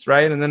 minutes,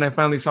 right? And then I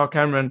finally saw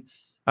Cameron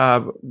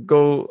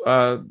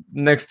go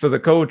next to the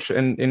coach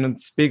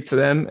and speak to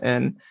them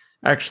and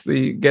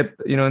actually get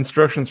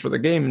instructions for the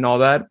game and all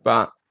that.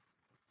 But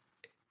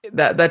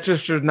that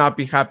just should not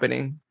be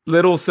happening.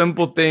 Little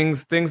simple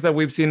things that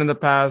we've seen in the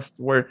past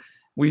where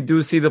we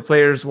do see the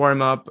players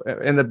warm up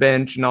in the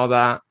bench and all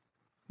that.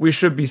 We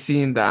should be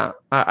seeing that.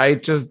 I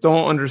just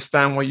don't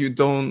understand why you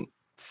don't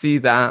see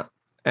that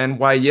and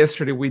why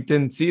yesterday we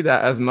didn't see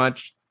that as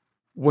much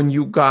when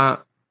you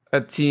got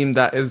a team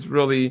that is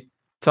really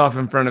tough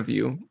in front of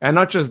you. And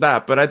not just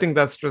that, but I think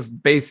that's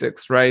just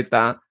basics, right?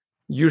 That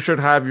you should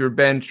have your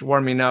bench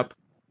warming up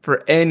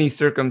for any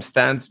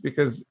circumstance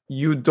because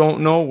you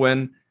don't know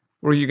when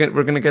we're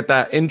going to get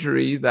that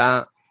injury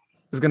that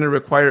is going to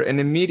require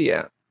an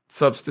immediate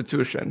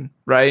substitution,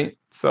 right?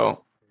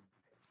 So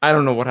I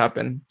don't know what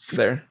happened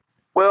there.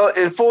 Well,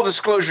 in full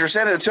disclosure,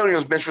 San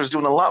Antonio's bench was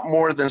doing a lot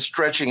more than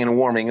stretching and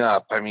warming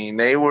up. I mean,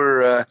 they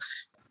were.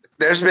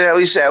 There's been at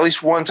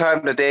least one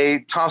time that they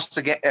tossed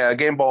the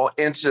game ball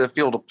into the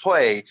field of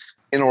play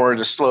in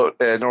order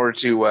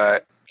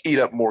to eat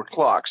up more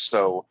clocks.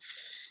 So,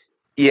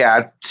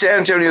 yeah, San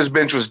Antonio's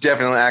bench was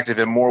definitely active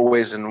in more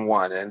ways than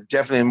one, and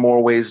definitely in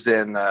more ways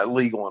than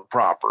legal and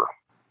proper.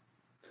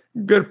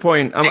 Good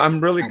point.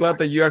 I'm really glad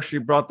that you actually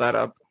brought that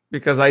up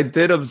because I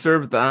did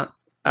observe that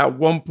at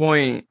one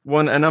point,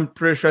 and I'm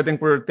pretty sure I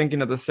think we're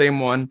thinking of the same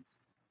one,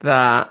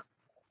 that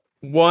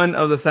one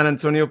of the San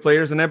Antonio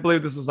players, and I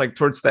believe this was like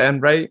towards the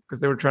end, right?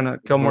 Because they were trying to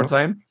kill more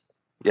time.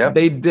 Yeah,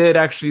 they did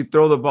actually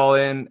throw the ball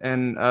in,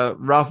 and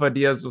Rafa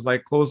Diaz was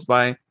like close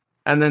by,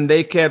 and then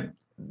they kept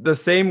the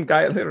same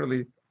guy,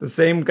 literally the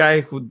same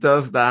guy who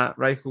does that,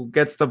 right? Who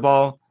gets the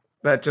ball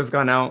that just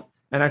gone out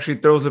and actually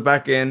throws it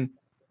back in,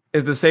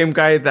 is the same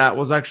guy that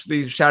was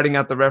actually shouting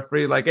at the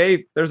referee, like,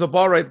 "Hey, there's a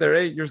ball right there.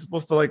 Hey, you're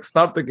supposed to like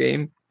stop the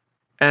game."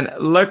 And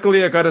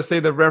luckily, I gotta say,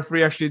 the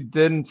referee actually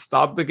didn't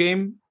stop the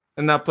game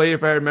in that play,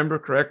 if I remember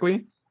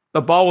correctly.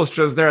 The ball was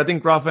just there. I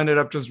think Rafa ended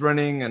up just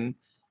running and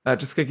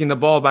just kicking the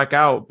ball back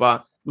out.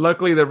 But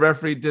luckily, the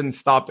referee didn't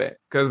stop it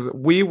because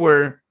we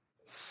were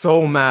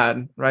so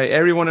mad, right?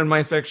 Everyone in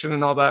my section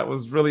and all that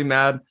was really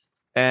mad.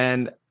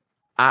 And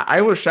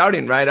I was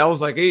shouting, right? I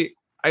was like, "Hey,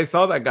 I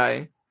saw that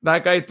guy.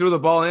 That guy threw the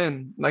ball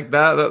in. Like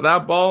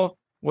that ball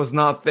was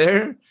not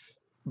there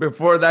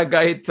before that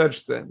guy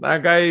touched it.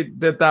 That guy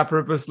did that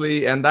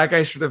purposely, and that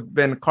guy should have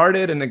been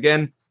carded." And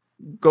again,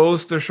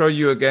 goes to show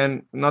you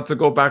again, not to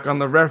go back on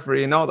the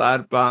referee and all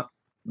that, but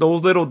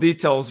those little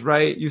details,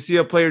 right? You see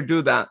a player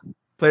do that.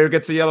 Player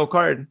gets a yellow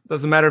card.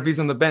 Doesn't matter if he's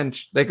on the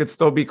bench. They could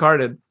still be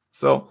carded.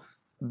 So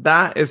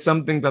that is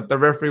something that the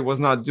referee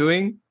was not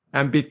doing.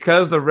 And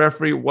because the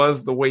referee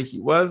was the way he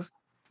was,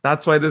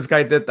 that's why this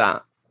guy did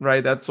that,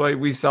 right? That's why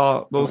we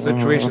saw those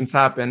situations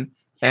happen.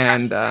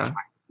 And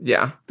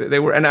yeah, they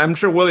were. And I'm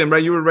sure, William,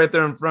 right? You were right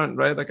there in front,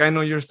 right? Like, I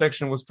know your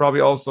section was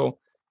probably also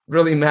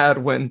really mad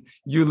when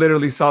you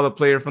literally saw the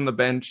player from the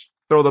bench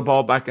throw the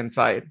ball back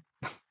inside.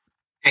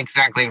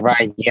 Exactly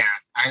right. Yes,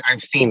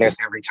 I've seen this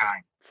every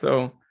time.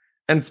 So,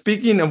 and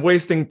speaking of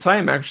wasting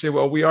time, actually,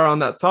 while we are on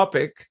that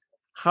topic,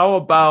 how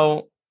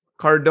about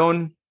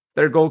Cardone,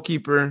 their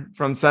goalkeeper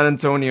from San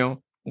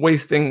Antonio,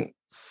 wasting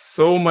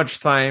so much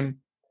time?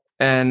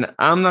 And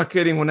I'm not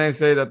kidding when I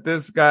say that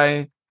this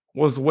guy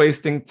was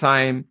wasting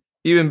time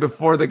even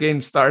before the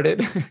game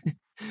started.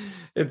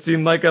 It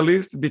seemed like, at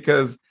least,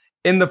 because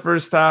in the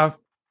first half,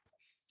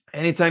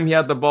 anytime he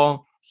had the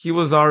ball, he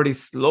was already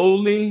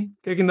slowly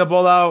kicking the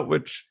ball out,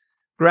 which,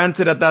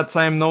 granted, at that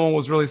time, no one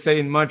was really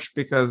saying much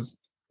because,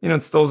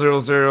 it's still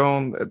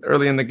 0-0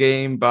 early in the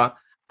game. But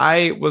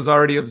I was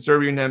already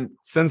observing him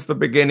since the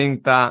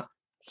beginning that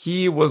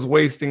he was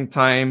wasting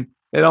time.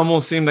 It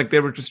almost seemed like they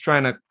were just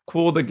trying to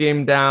cool the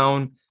game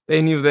down.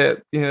 They knew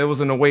that, it was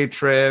an away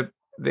trip.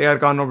 They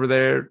had gone over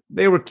there.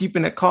 They were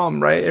keeping it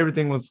calm, right?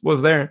 Everything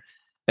was there.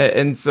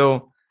 And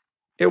so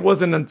it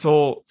wasn't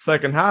until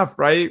second half,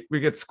 right,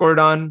 we get scored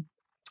on,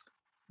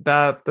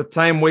 that the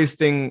time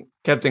wasting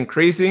kept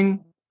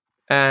increasing.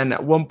 And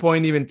at one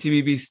point, even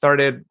TBB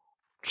started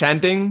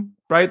chanting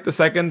right? The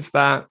seconds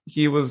that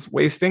he was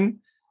wasting.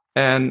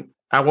 And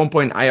at one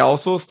point, I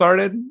also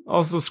started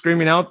also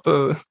screaming out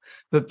the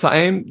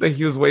time that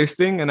he was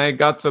wasting, and I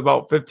got to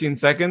about 15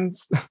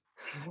 seconds.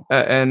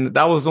 And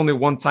that was only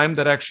one time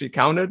that actually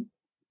counted.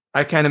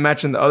 I can't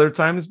imagine the other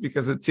times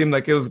because it seemed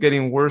like it was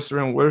getting worse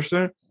and worse.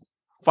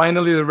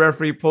 Finally, the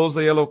referee pulls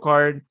the yellow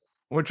card,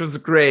 which was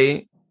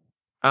great.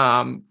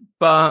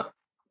 But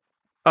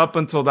up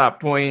until that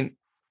point,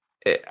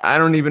 I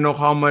don't even know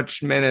how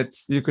much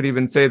minutes you could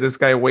even say this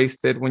guy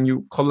wasted when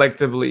you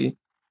collectively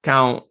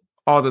count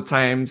all the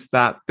times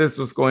that this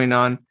was going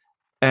on.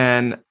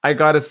 And I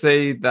got to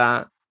say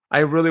that I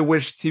really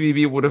wish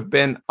TBV would have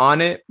been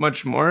on it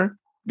much more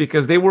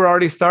because they were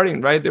already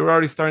starting, right? They were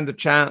already starting to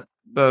chant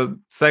the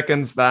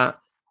seconds that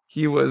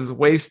he was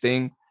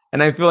wasting.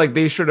 And I feel like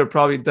they should have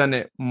probably done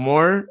it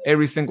more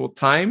every single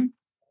time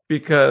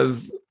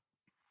because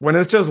when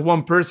it's just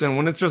one person,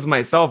 when it's just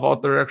myself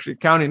out there actually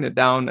counting it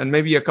down and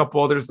maybe a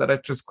couple others that I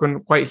just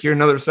couldn't quite hear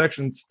in other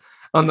sections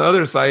on the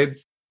other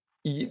sides,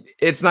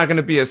 it's not going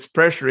to be as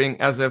pressuring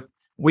as if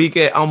we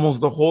get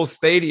almost the whole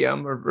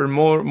stadium or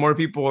more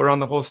people around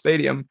the whole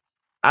stadium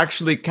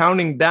actually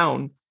counting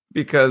down,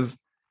 because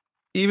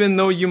even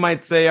though you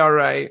might say, all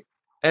right,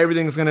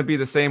 everything's going to be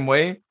the same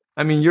way,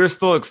 I mean, you're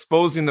still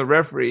exposing the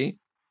referee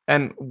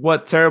and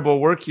what terrible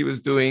work he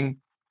was doing,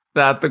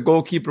 that the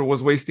goalkeeper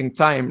was wasting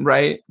time,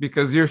 right?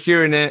 Because you're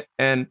hearing it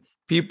and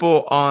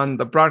people on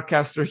the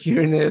broadcast are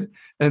hearing it.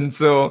 And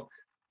so,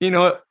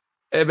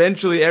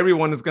 eventually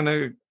everyone is going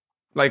to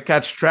like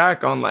catch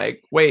track on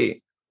like,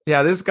 wait,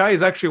 yeah, this guy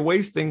is actually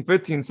wasting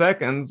 15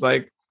 seconds.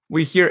 Like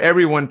we hear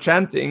everyone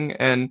chanting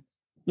and,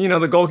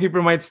 the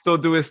goalkeeper might still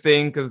do his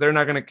thing because they're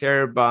not going to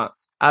care, but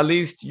at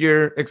least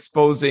you're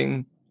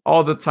exposing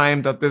all the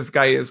time that this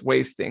guy is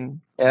wasting.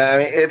 Yeah, I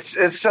mean,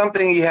 it's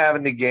something you have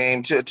in the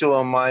game to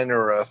a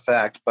minor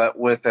effect, but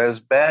with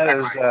as bad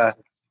as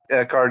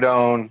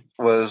Cardone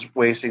was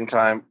wasting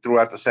time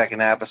throughout the second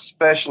half,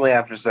 especially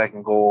after the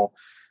second goal,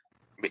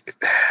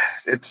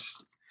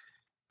 it's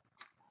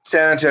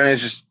San Antonio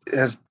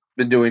has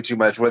been doing too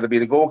much, whether it be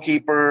the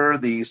goalkeeper,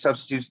 the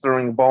substitutes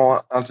throwing the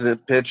ball onto the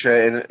pitch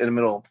in the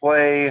middle of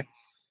play,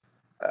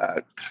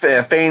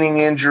 feigning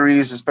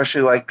injuries,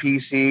 especially like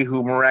PC,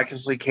 who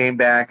miraculously came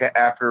back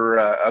after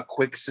a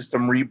quick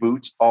system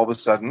reboot all of a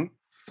sudden.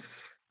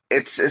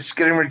 It's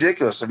getting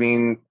ridiculous. I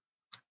mean,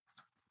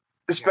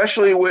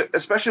 especially with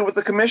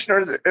the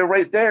commissioner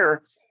right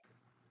there.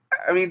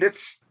 I mean,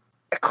 it's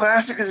a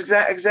classic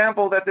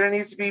example that there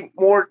needs to be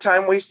more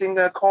time wasting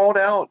called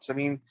out. I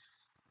mean,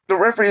 the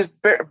referees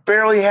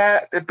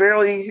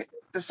barely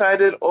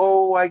decided,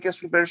 oh, I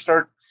guess we better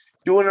start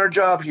doing our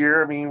job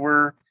here. I mean,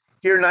 we're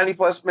here 90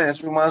 plus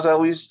minutes. We might as well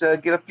at least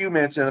get a few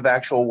minutes in of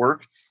actual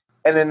work,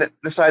 and then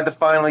decide to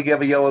finally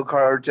give a yellow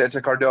card to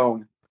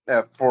Cardone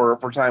for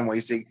time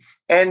wasting.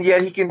 And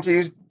yet he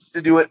continues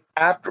to do it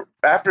after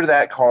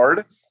that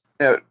card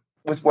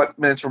with what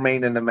minutes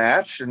remain in the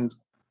match. And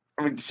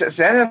I mean,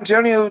 San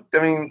Antonio, I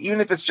mean,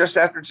 even if it's just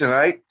after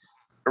tonight,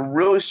 are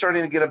really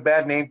starting to get a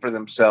bad name for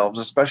themselves,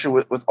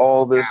 especially with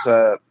all this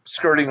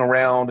skirting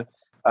around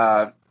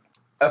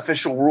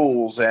official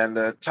rules and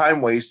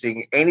time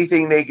wasting.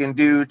 Anything they can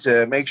do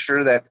to make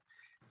sure that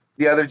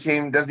the other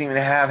team doesn't even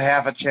have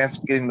half a chance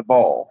of getting the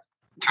ball.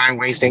 Time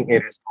wasting,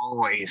 it is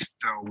always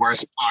the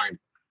worst part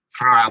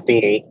throughout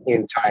the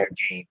entire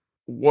game.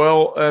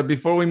 Well,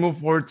 before we move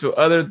forward to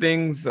other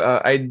things,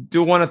 I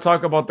do want to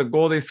talk about the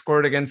goal they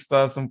scored against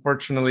us,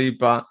 unfortunately,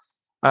 but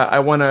I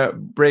want to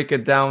break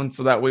it down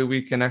so that way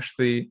we can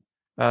actually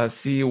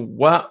see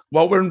what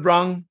went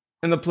wrong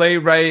in the play,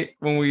 right?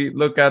 When we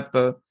look at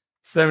the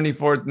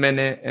 74th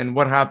minute and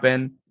what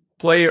happened,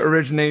 play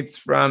originates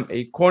from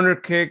a corner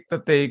kick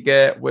that they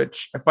get,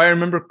 which, if I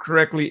remember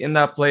correctly, in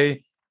that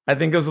play, I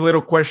think it was a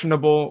little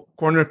questionable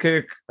corner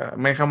kick. I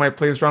might have my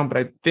plays wrong, but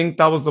I think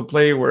that was the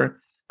play where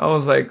I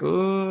was like,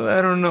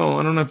 I don't know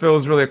if it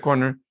was really a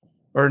corner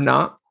or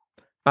not.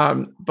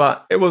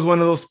 But it was one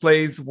of those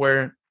plays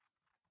where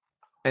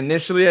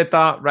initially I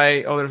thought,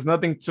 right, oh, there's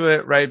nothing to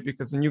it, right?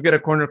 Because when you get a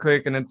corner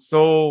kick and it's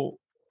so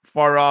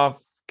far off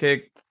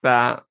kick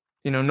that,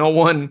 no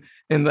one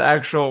in the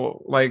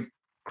actual like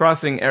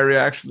crossing area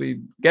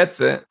actually gets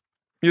it,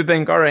 you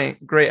think, all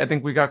right, great, I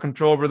think we got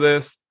control over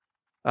this.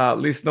 At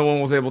least no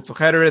one was able to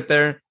header it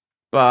there.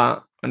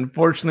 But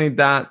unfortunately,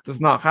 that does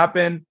not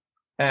happen.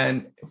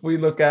 And if we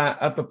look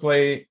at the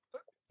play,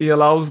 he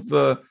allows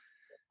the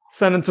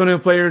San Antonio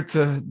player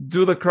to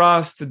do the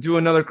cross, to do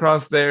another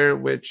cross there,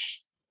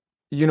 which,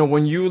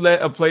 when you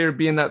let a player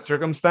be in that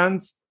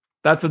circumstance,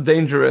 that's a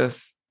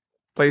dangerous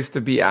place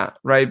to be at,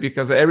 right?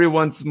 Because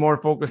everyone's more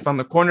focused on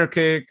the corner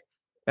kick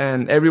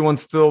and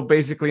everyone's still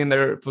basically in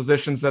their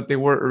positions that they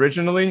were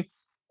originally.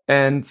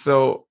 And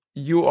so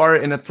you are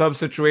in a tough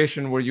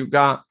situation where you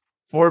got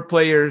 4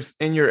 players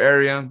in your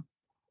area,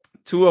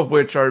 2 of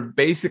which are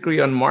basically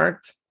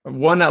unmarked.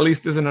 One at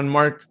least isn't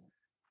unmarked.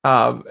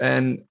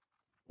 And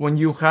when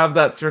you have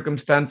that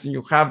circumstance and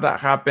you have that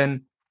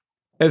happen,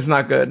 it's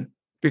not good.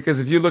 Because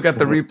if you look at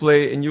the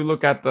replay and you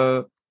look at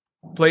the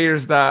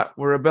players that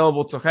were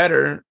available to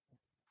header,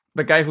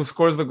 the guy who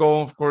scores the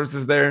goal, of course,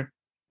 is there.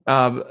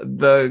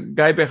 The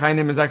guy behind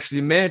him is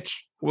actually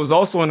Mitch, who was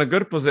also in a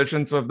good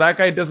position. So if that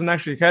guy doesn't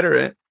actually header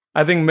it,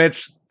 I think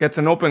Mitch gets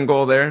an open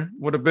goal there.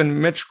 Would have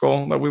been Mitch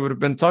goal that we would have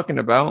been talking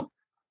about.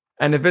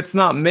 And if it's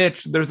not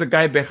Mitch, there's a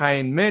guy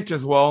behind Mitch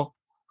as well,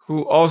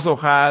 who also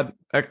had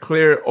a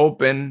clear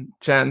open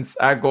chance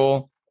at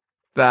goal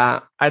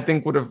that I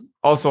think would have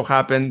also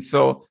happened.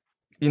 So,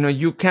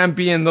 you can't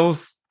be in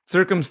those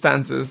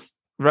circumstances,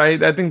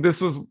 right? I think this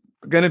was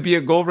going to be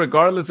a goal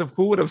regardless of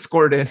who would have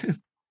scored it.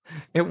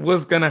 It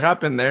was going to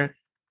happen there.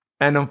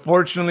 And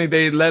unfortunately,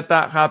 they let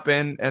that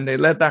happen, and they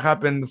let that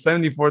happen the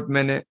 74th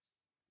minute.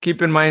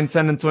 Keep in mind,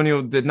 San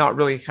Antonio did not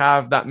really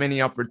have that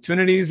many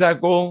opportunities at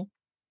goal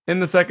in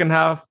the second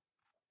half.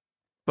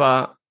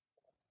 But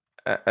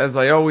as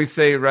I always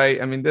say,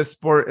 right, I mean, this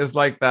sport is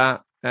like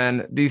that,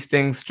 and these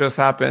things just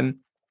happen.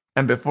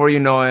 And before you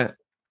know it,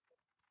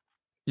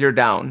 you're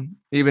down.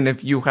 Even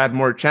if you had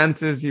more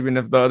chances, even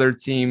if the other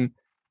team,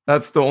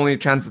 that's the only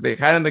chance that they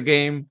had in the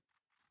game,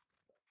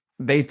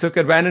 they took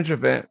advantage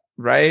of it,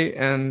 right?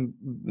 And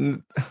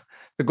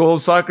the goal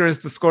of soccer is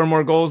to score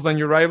more goals than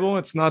your rival.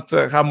 It's not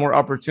to have more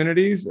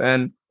opportunities.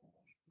 And,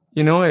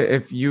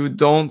 if you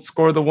don't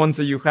score the ones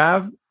that you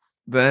have,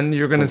 then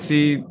you're going to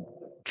see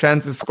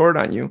chances scored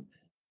on you.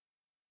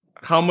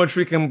 How much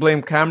we can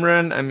blame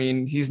Cameron? I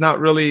mean, he's not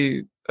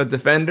really a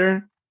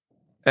defender.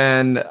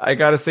 And I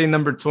got to say,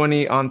 number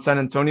 20 on San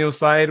Antonio's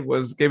side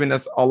was giving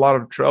us a lot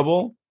of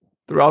trouble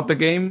throughout the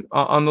game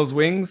on those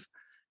wings.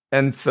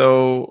 And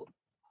so,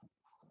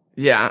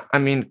 yeah, I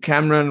mean,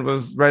 Cameron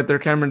was right there.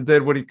 Cameron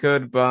did what he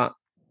could. But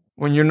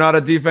when you're not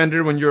a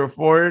defender, when you're a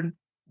forward,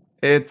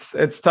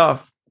 it's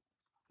tough,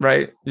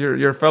 right?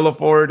 Your fellow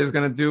forward is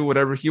going to do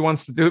whatever he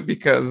wants to do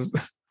because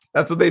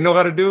that's what they know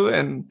how to do.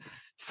 And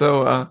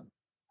so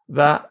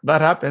that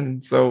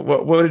happened. So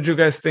what did you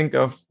guys think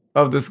of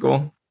this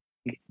goal?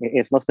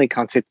 It's mostly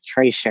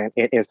concentration.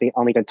 It is the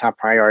top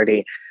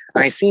priority.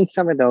 I've seen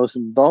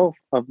both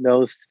of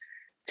those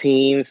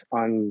teams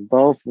on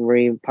both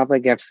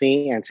Republic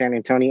FC and San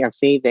Antonio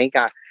FC. They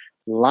got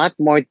a lot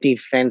more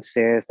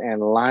defenses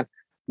and a lot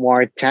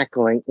more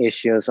tackling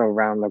issues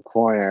around the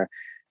corner.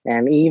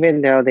 And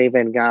even though they've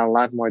got a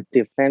lot more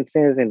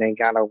defenses and they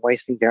got to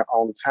wasting their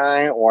own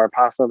time, or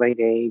possibly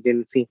they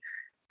didn't see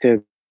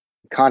to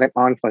caught it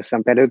on for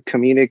some better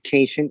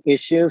communication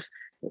issues,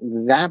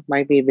 that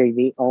might be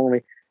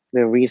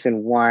the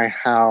reason why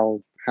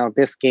how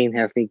this game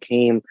has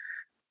become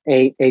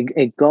a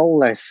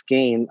goalless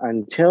game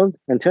until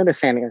the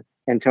San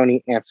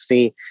Antonio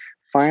FC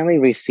finally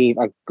received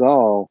a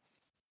goal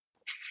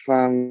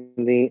from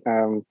the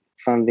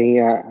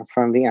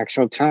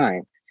actual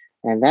time.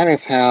 And that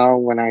is how,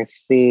 when I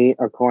see,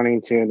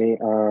 according to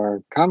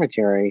the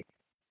commentary,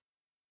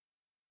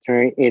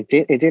 it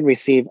did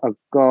receive a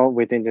goal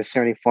within the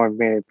 74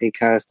 minutes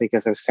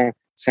because of San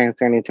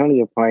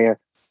Antonio player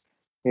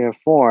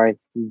Ford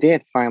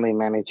did finally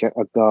manage a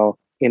goal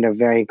in a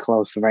very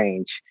close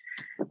range.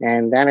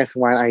 And that is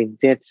why I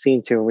did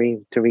seem to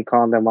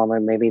recall the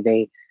moment. Maybe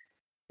they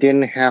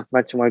didn't have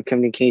much more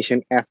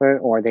communication effort,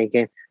 or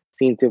they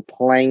seem to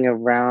playing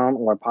around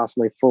or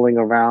possibly fooling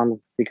around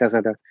because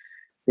of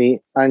the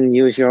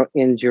unusual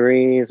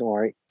injuries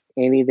or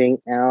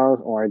anything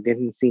else, or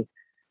didn't seem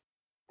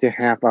to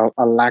have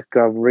a lack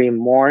of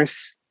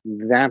remorse.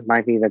 That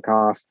might be the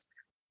cause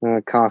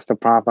the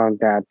problem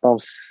that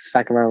both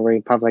Sacramento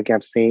Republic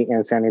FC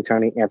and San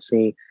Antonio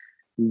FC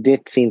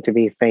did seem to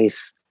be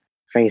face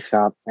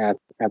up at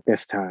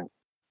this time.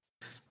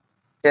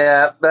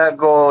 Yeah, that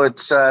goal, it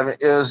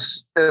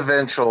was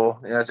eventual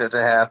to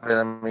happen.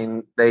 I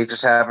mean, they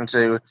just happened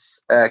to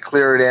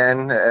clear it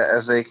in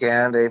as they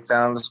can. They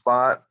found the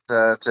spot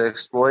to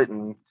exploit,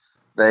 and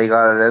they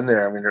got it in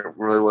there. I mean, there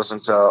really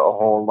wasn't a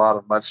whole lot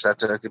of much that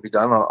could be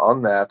done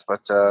on that.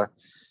 But,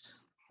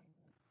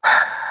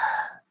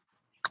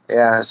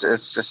 yeah, it's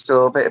just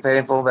still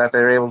painful that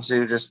they're able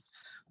to just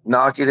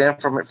knock it in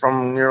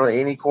from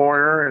nearly any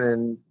corner,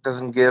 and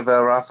doesn't give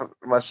Rafa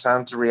much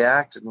time to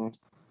react. And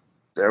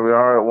there we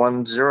are at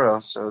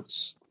 1-0. So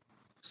it's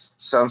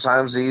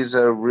sometimes these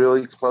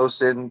really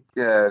close-in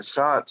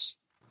shots,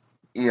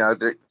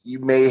 you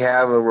may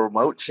have a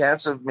remote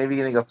chance of maybe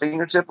getting a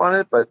fingertip on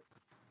it, but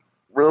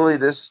really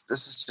this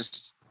is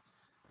just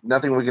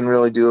nothing we can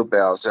really do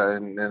about.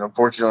 And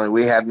unfortunately,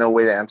 we had no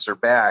way to answer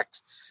back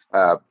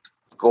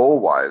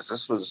goal-wise.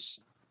 This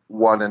was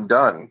one and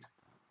done.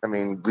 I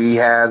mean, we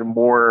had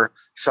more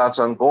shots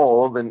on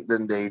goal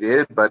than they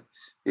did, but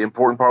the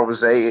important part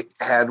was they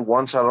had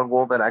one shot on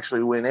goal that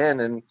actually went in,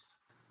 and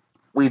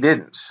we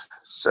didn't.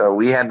 So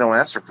we had no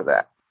answer for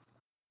that.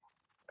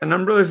 And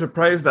I'm really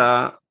surprised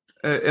that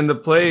in the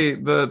play,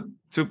 the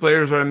two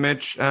players, right,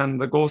 Mitch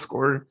and the goal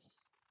scorer,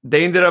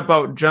 they ended up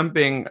out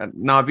jumping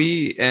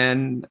Nabi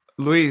and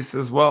Luis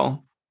as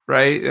well,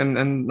 right? And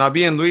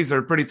Nabi and Luis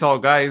are pretty tall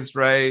guys,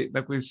 right?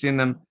 Like, we've seen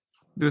them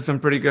do some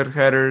pretty good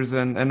headers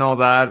and all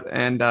that.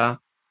 And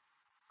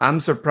I'm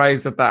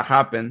surprised that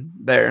happened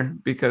there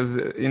because,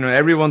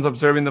 everyone's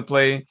observing the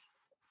play,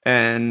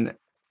 and,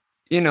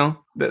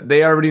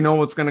 they already know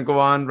what's going to go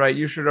on, right?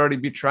 You should already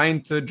be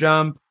trying to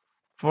jump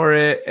for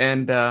it.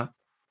 And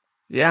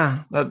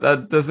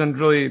that doesn't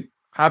really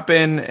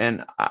happen.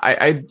 And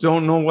I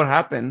don't know what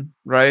happened,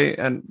 right?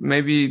 And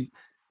maybe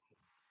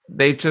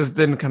they just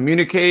didn't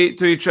communicate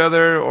to each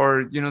other,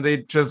 or they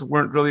just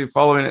weren't really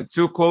following it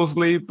too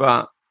closely.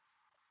 But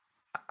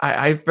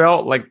I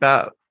felt like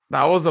that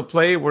was a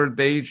play where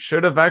they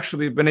should have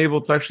actually been able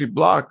to actually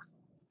block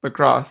the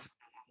cross,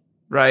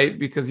 right?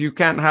 Because you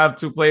can't have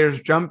two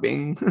players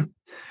jumping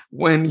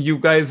when you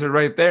guys are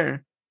right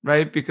there,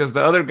 right? Because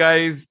the other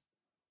guys,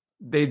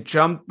 they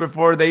jumped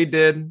before they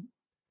did.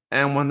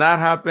 And when that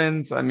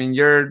happens, I mean,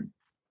 you're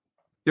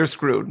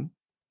screwed,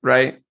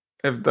 right?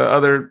 If the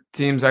other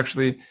teams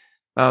actually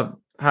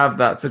have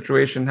that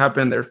situation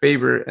happen in their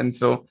favor. And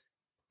so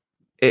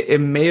it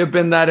may have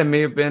been that, it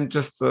may have been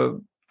just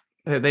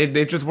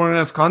they just weren't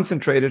as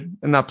concentrated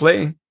in that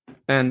play.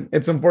 And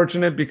it's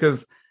unfortunate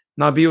because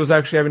Nabi was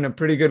actually having a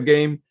pretty good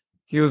game.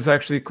 He was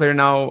actually clearing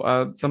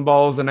out some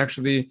balls and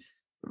actually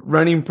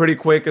running pretty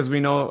quick, as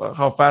we know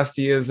how fast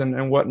he is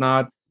and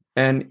whatnot.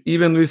 And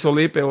even Luis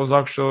Felipe was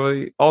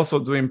actually also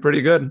doing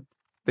pretty good.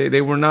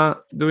 They were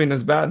not doing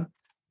as bad.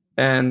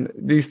 And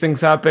these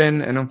things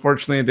happen, and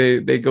unfortunately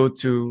they go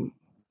to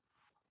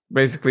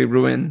basically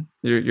ruin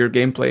your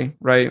gameplay,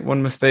 right?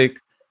 One mistake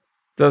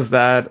does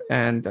that,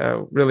 and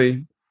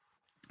really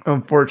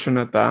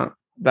unfortunate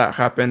that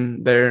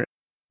happened there.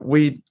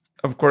 We,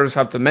 of course,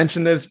 have to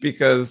mention this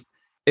because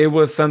it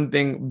was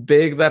something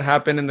big that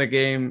happened in the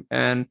game.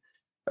 And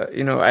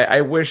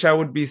I wish I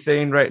would be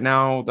saying right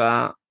now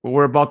that what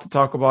we're about to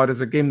talk about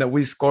is a game that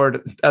we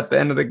scored at the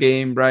end of the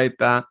game, right?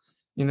 That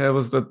it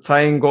was the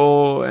tying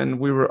goal, and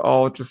we were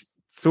all just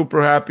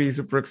super happy,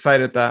 super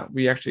excited that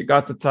we actually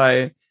got the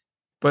tie.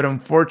 But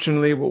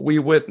unfortunately, what we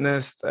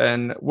witnessed,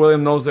 and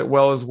William knows it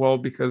well as well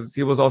because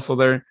he was also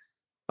there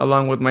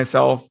along with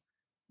myself,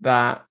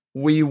 that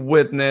we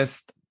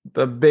witnessed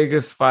the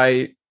biggest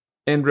fight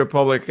in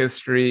Republic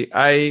history.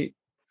 I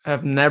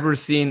have never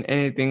seen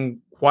anything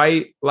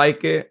quite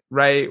like it,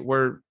 right?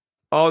 Where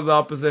all the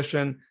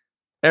opposition,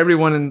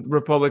 everyone in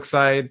Republic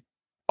side,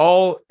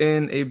 all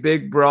in a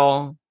big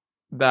brawl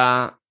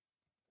that,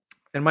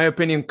 in my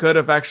opinion, could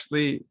have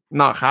actually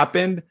not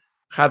happened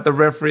had the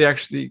referee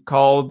actually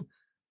called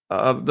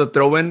the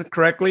throw-in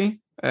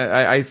correctly.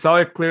 I saw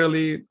it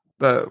clearly.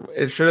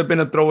 It should have been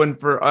a throw-in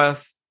for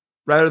us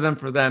rather than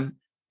for them.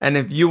 And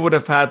if you would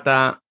have had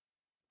that,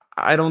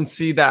 I don't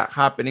see that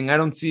happening. I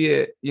don't see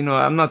it.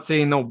 I'm not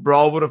saying no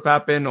brawl would have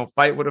happened, no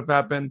fight would have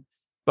happened.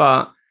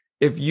 But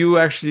if you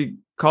actually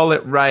call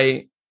it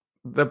right,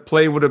 the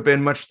play would have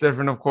been much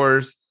different, of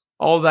course.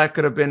 All that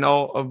could have been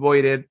all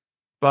avoided.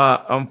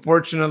 But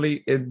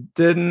unfortunately, it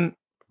didn't.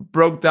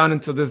 Broke down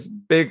into this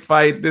big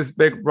fight, this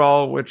big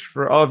brawl, which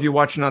for all of you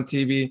watching on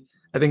TV,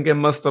 I think it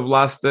must have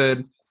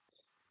lasted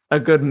a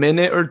good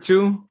minute or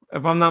two,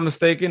 if I'm not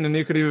mistaken. And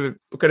it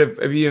could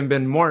have even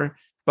been more,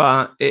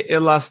 but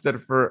it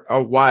lasted for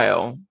a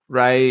while,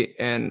 right?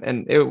 And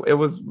it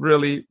was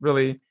really,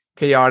 really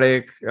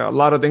chaotic. A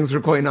lot of things were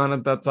going on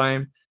at that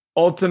time.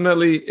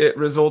 Ultimately, it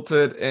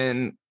resulted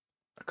in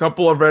a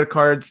couple of red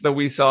cards that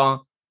we saw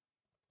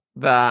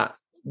that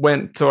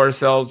went to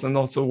ourselves and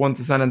also one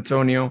to San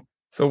Antonio.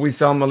 So we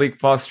saw Malik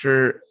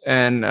Foster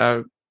and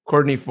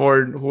Courtney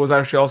Ford, who was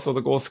actually also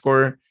the goal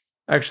scorer,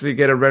 actually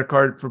get a red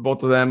card for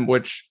both of them,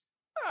 which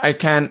I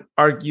can't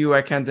argue,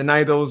 I can't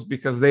deny those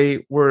because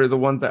they were the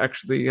ones that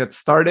actually had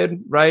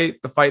started, right?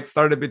 The fight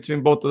started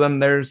between both of them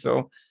there.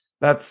 So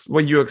that's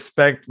what you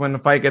expect when the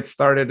fight gets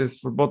started, is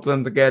for both of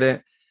them to get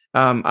it.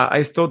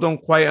 I still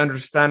don't quite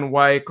understand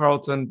why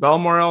Carlton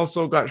Belmore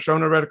also got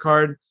shown a red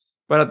card,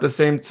 but at the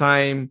same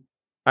time,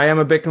 I am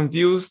a bit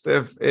confused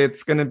if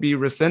it's going to be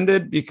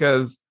rescinded,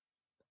 because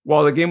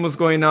while the game was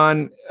going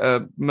on,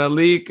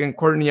 Malik and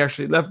Courtney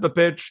actually left the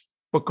pitch,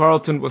 but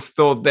Carlton was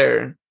still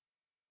there.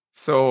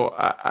 So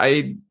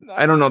I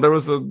don't know. There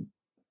was a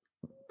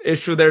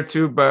issue there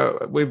too,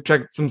 but we've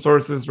checked some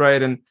sources,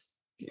 right? And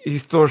he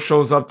still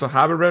shows up to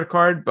have a red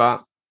card,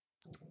 but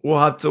we'll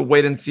have to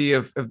wait and see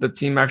if the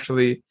team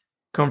actually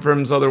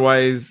confirms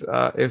otherwise,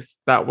 if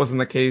that wasn't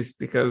the case,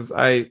 because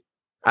I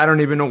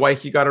don't even know why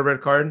he got a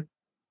red card.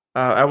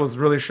 I was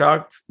really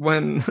shocked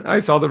when I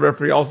saw the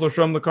referee also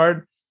show him the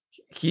card.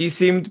 He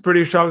seemed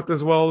pretty shocked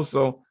as well.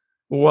 So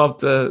we'll have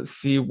to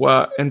see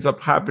what ends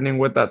up happening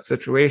with that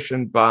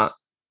situation. But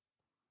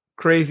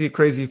crazy,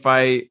 crazy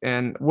fight.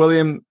 And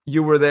William,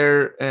 you were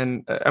there,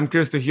 and I'm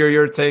curious to hear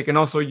your take, and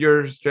also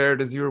yours,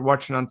 Jared, as you were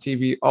watching on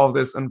TV all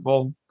this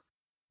unfold.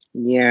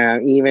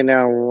 Yeah, even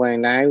though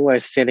when I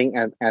was sitting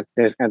at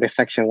the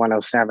section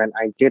 107,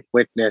 I did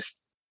witness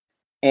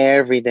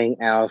everything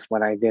else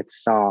what I did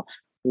saw.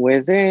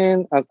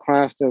 Within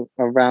across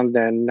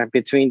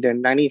between the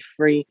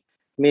 93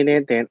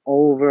 minute and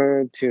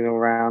over to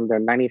around the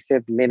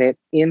 95th minute,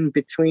 in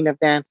between of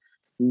that,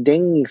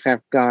 things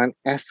have gone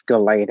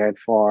escalated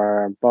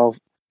for both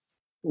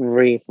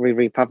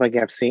Republic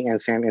FC and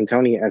San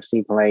Antonio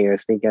FC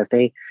players, because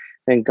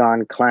they've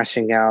gone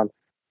clashing out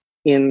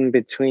in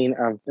between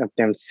of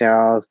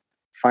themselves,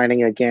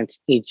 fighting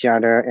against each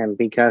other, and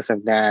because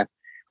of that,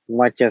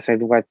 what you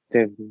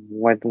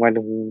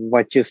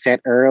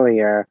said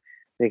earlier,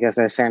 because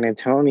the San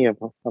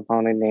Antonio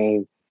opponent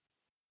name,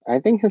 I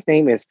think his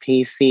name is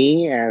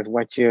PC, as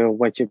what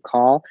you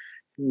call.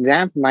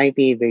 That might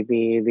be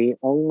the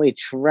only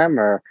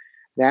tremor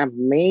that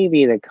may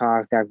be the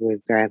cause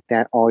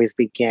that always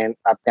begin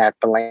up that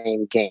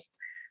blame game,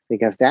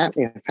 because that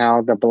is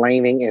how the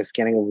blaming is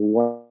getting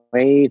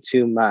way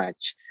too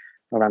much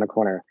around the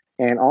corner.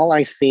 And all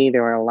I see,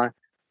 there are a lot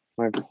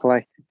more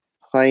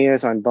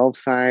players on both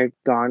sides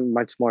gone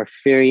much more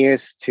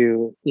furious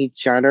to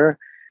each other,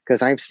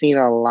 because I've seen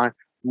a lot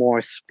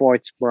more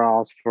sports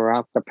brawls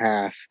throughout the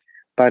past,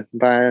 but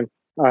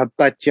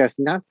just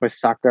not for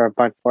soccer,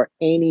 but for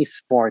any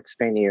sports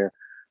venue,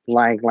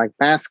 like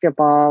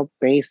basketball,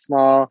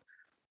 baseball,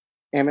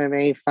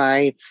 MMA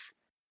fights,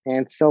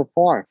 and so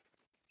forth,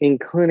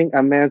 including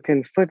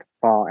American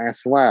football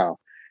as well.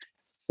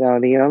 So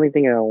the only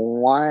thing of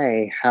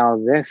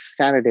how this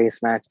Saturday's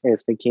match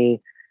is became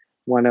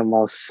one of the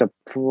most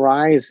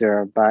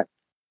surpriser but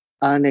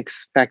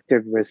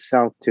unexpected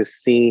result to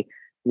see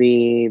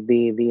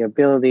the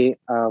ability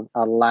of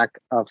a lack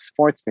of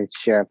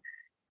sportsmanship.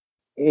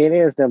 It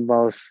is the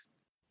most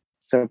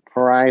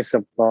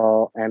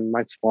surprisable and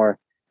much more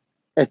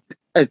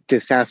a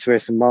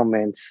disastrous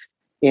moments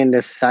in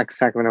the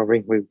Sacramento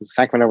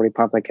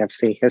Republic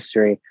FC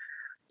history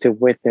to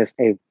witness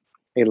a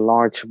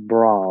large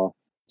brawl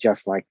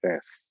just like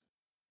this.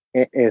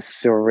 It is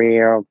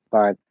surreal,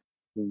 but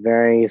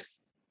very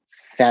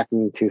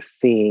saddening to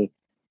see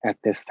at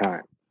this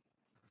time.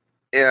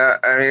 Yeah,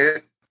 I mean,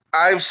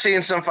 I've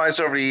seen some fights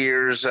over the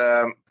years,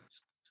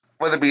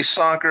 whether it be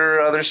soccer,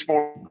 other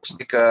sports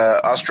like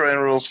Australian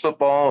rules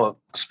football,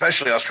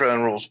 especially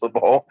Australian rules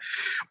football.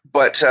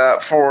 But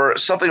for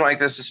something like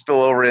this to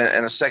spill over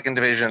in a second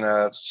division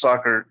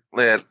soccer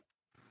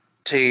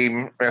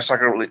team,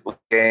 soccer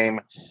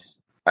game,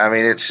 I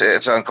mean,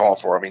 it's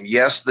uncalled for. I mean,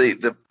 yes,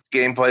 the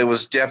gameplay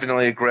was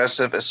definitely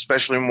aggressive,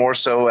 especially more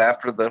so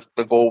after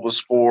the goal was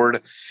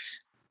scored.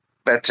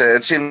 But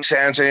it seemed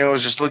San Antonio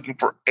was just looking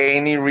for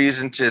any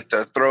reason to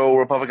throw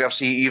Republic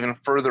FC even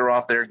further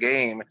off their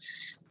game,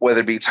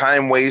 whether it be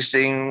time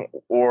wasting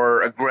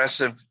or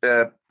aggressive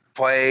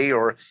play,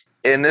 or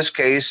in this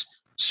case,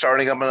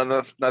 starting up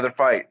another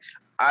fight.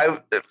 I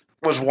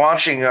was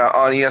watching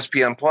on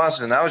ESPN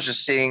Plus, and I was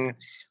just seeing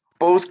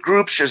both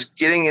groups just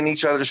getting in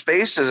each other's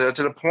faces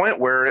to the point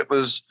where it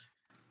was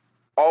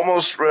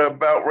almost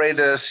about ready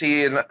to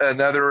see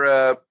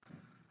another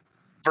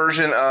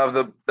version of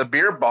the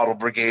beer bottle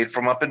brigade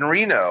from up in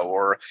Reno,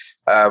 or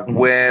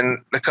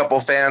when a couple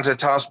of fans had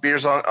tossed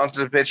beers onto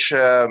the pitch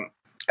at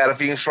a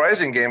Phoenix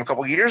Rising game a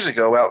couple of years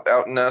ago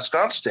out in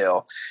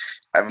Scottsdale.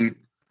 I mean,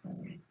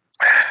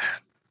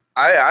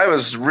 I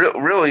was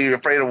really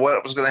afraid of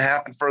what was going to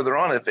happen further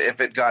on if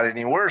it got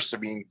any worse. I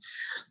mean,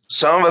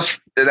 some of us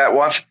that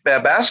watch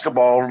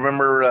basketball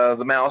remember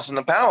the Malice in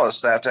the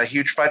Palace, that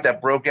huge fight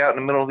that broke out in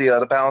the middle of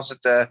the Palace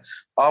at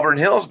Auburn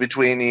Hills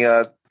between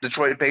the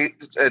Detroit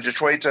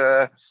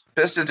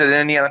Pistons and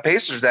Indiana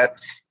Pacers, that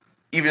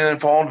even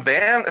involved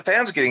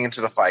fans getting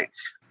into the fight.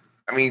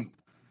 I mean,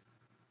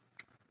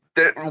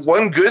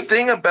 one good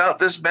thing about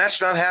this match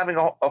not having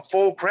a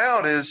full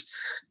crowd is,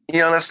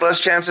 that's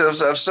less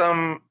chances of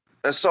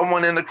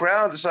someone in the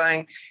crowd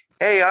deciding,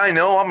 hey, I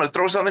know I'm going to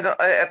throw something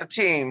at the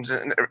teams,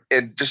 and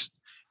it just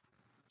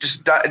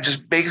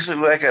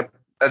basically like a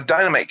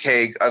dynamite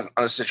keg on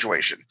a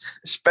situation,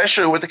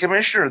 especially with the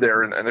commissioner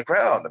there in the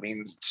crowd. I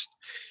mean,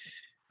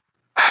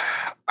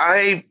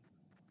 I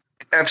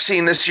have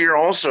seen this year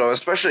also,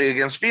 especially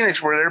against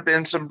Phoenix, where there have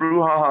been some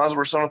brouhahas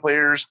where some of the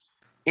players,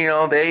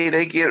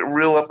 they get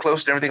real up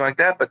close and everything like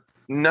that, but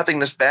nothing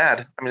this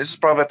bad. I mean, this is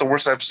probably about the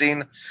worst I've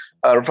seen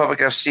Republic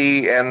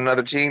FC and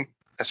another team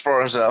as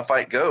far as a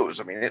fight goes.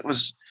 I mean, it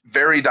was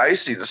very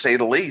dicey, to say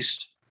the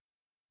least.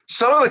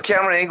 Some of the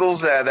camera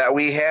angles that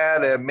we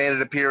had made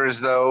it appear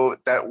as though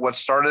that what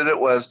started it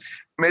was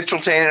Mitchell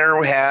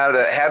Taylor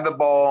had the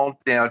ball,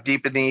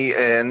 deep in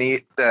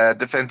the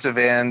defensive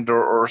end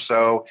or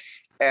so,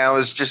 and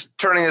was just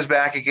turning his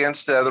back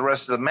against the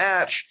rest of the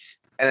match.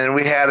 And then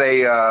we had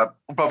a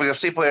Republic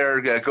FC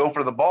player go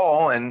for the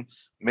ball, and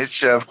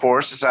Mitch, of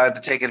course, decided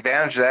to take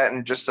advantage of that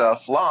and just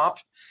flop.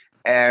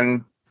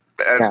 And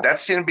that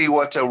seemed to be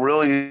what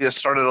really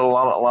started a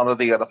lot of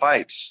the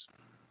fights.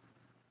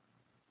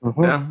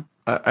 Mm-hmm. Yeah,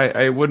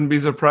 I wouldn't be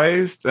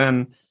surprised.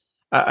 And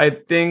I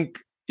think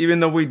even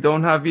though we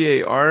don't have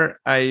VAR,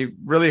 I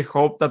really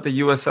hope that the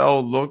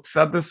USL looks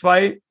at this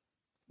fight,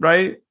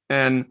 right?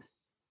 And,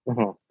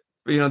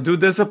 do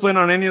discipline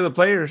on any of the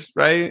players,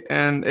 right?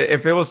 And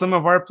if it was some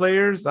of our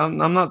players, I'm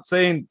not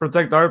saying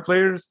protect our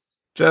players,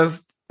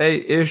 just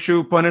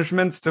issue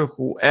punishments to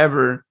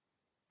whoever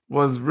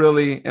was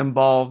really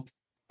involved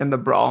in the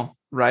brawl,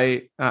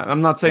 right?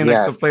 I'm not saying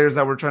like the players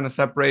that were trying to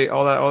separate,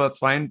 all that's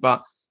fine,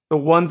 but the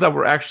ones that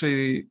were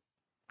actually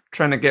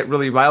trying to get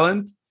really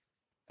violent,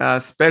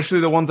 especially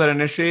the ones that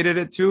initiated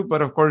it too.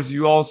 But of course,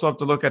 you also have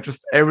to look at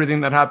just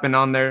everything that happened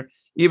on there.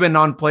 even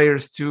on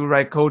players too,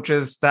 right?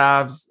 Coaches,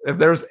 staffs, if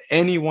there's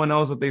anyone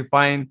else that they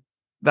find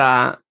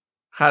that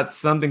had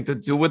something to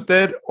do with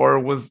it or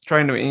was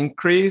trying to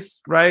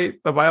increase, right,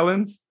 the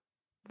violence,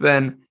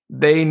 then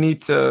they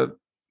need to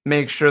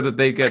make sure that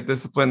they get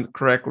disciplined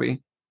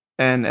correctly.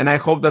 And I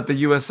hope that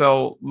the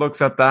USL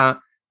looks at that,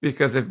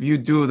 because if you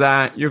do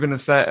that, you're going to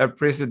set a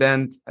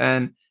precedent.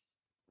 And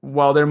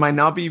while there might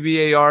not be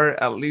VAR,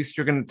 at least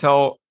you're going to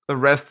tell the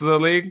rest of the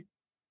league,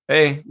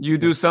 hey, you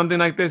do something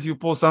like this, you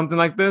pull something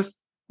like this,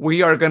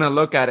 we are going to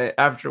look at it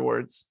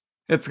afterwards.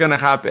 It's going to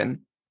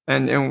happen.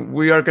 And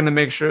we are going to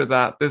make sure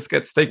that this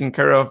gets taken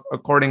care of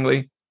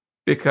accordingly,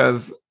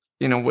 because,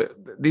 you know,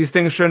 these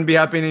things shouldn't be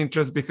happening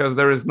just because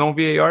there is no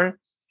VAR.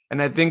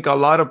 And I think a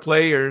lot of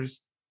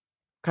players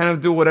kind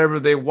of do whatever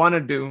they want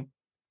to do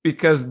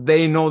because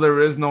they know there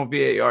is no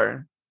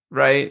VAR,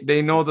 right?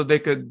 They know that they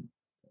could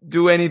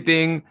do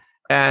anything.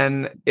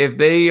 And if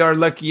they are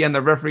lucky and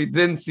the referee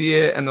didn't see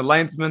it and the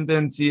linesman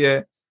didn't see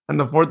it and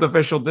the fourth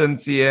official didn't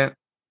see it,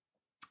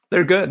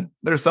 they're good.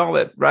 They're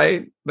solid,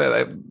 right?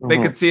 They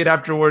could see it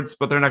afterwards,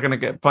 but they're not going to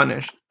get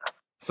punished.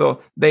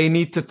 So they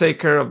need to take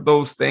care of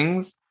those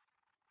things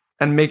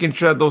and making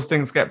sure that those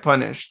things get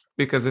punished.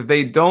 Because if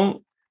they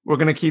don't, we're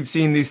going to keep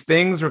seeing these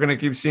things. We're going to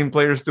keep seeing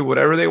players do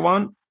whatever they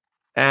want.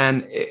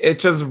 And it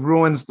just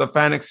ruins the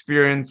fan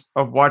experience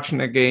of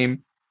watching a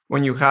game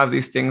when you have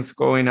these things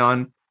going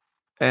on.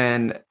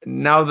 And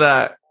now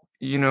that,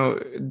 you know,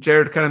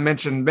 Jared kind of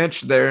mentioned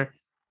Mitch there,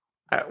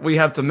 we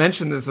have to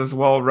mention this as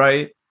well,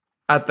 right?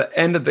 At the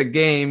end of the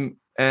game,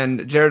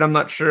 and Jared, I'm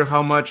not sure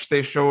how much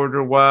they showed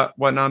or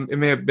whatnot. It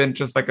may have been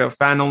just like a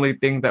fan-only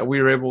thing that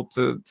we were able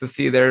to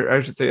see there.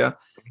 I should say,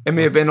 it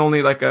may have been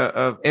only like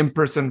a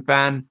in-person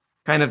fan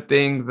kind of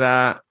thing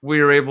that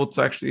we were able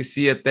to actually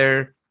see it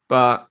there.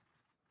 But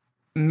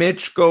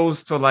Mitch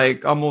goes to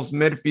like almost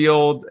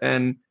midfield,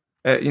 and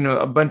you know,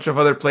 a bunch of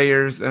other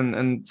players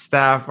and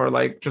staff are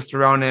like just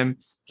around him.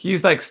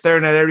 He's like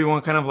staring at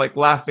everyone, kind of like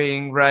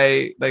laughing,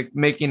 right? Like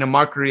making a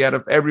mockery out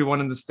of everyone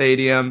in the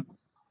stadium,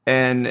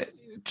 and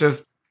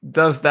just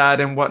does that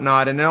and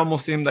whatnot. And it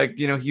almost seemed like,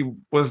 you know, he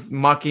was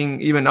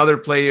mocking even other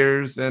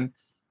players and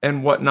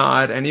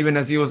whatnot. And even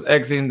as he was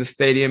exiting the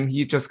stadium,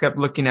 he just kept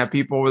looking at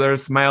people over there,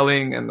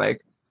 smiling and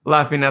like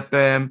laughing at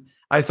them.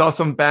 I saw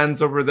some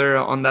fans over there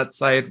on that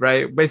side,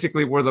 right?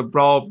 Basically where the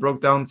brawl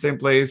broke down, same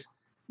place.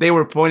 They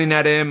were pointing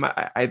at him.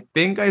 I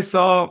think I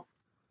saw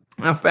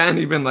a fan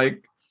even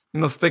like, you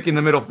know, sticking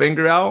the middle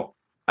finger out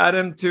at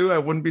him too. I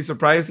wouldn't be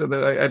surprised.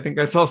 I think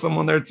I saw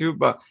someone there too,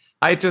 but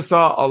I just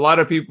saw a lot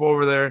of people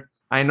over there.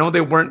 I know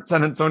they weren't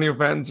San Antonio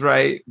fans,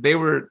 right? They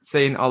were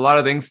saying a lot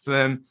of things to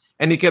him,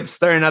 and he kept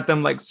staring at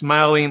them, like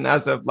smiling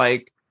as if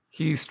like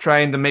he's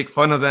trying to make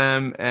fun of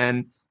them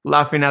and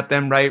laughing at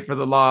them, right, for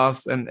the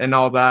loss and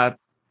all that.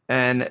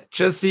 And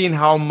just seeing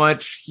how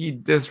much he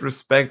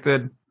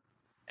disrespected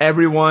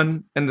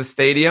everyone in the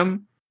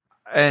stadium,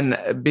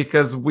 and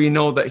because we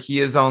know that he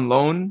is on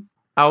loan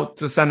out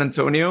to San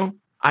Antonio,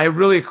 I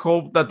really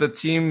hope that the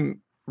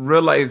team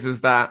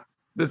realizes that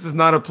this is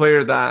not a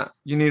player that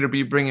you need to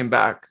be bringing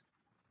back.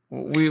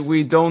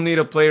 We don't need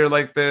a player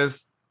like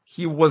this.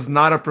 He was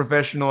not a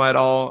professional at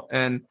all.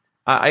 And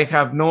I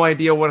have no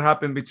idea what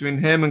happened between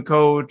him and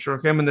coach or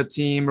him and the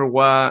team or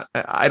what.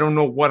 I don't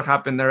know what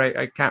happened there.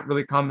 I can't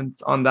really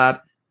comment on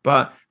that.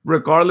 But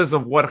regardless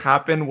of what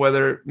happened,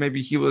 whether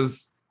maybe he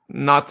was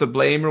not to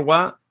blame or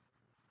what,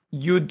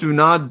 you do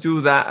not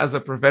do that as a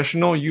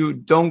professional. You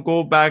don't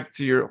go back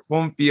to your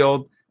home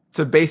field,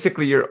 to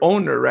basically your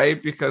owner,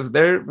 right? Because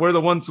we're the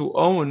ones who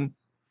own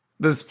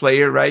this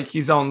player, right?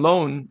 He's on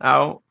loan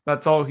out.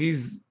 That's all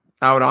he's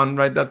out on,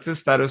 right? That's his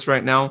status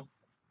right now.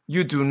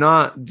 You do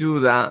not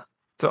do that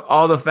to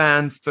all the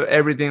fans, to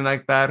everything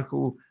like that,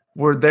 who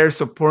were there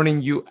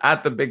supporting you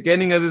at the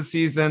beginning of the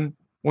season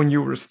when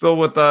you were still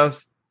with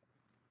us.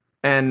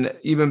 And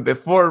even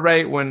before,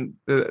 right? When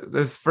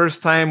this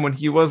first time when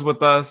he was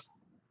with us,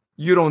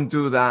 you don't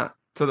do that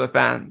to the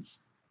fans.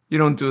 You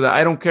don't do that.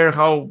 I don't care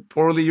how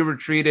poorly you were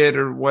treated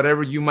or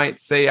whatever you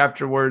might say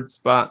afterwards,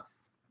 but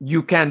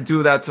you can't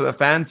do that to the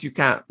fans. You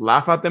can't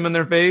laugh at them in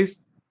their face,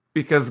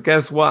 because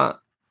guess what?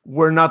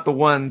 We're not the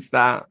ones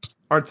that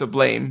are to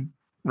blame,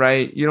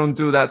 right? You don't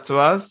do that to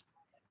us.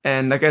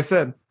 And like I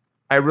said,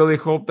 I really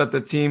hope that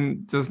the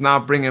team does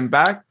not bring him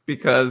back,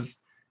 because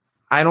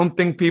I don't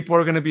think people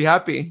are going to be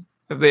happy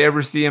if they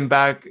ever see him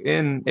back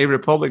in a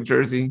Republic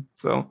jersey.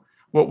 So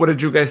what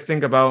did you guys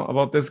think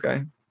about this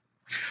guy?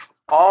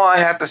 All I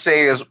have to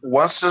say is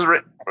once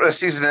the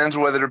season ends,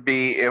 whether it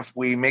be if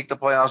we make the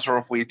playoffs or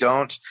if we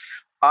don't,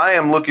 I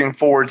am looking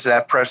forward to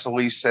that press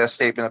release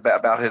statement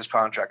about his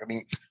contract. I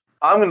mean,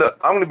 I'm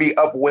gonna be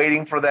up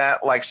waiting for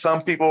that. Like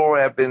some people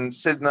have been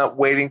sitting up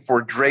waiting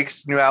for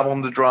Drake's new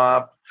album to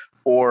drop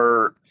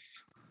or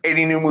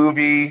any new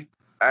movie.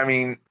 I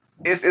mean,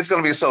 it's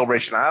going to be a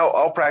celebration.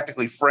 I'll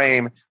practically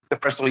frame the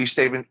press release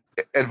statement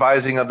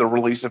advising of the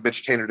release of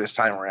Mitch Taintor this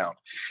time around.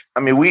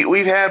 I mean,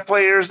 we've had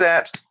players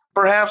that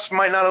perhaps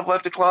might not have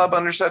left the club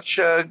under such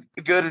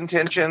good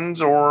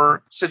intentions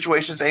or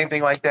situations,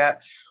 anything like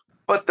that.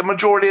 but the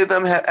majority of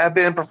them have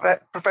been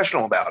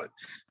professional about it.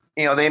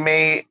 You know, they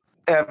may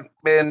have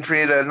been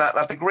treated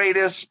not the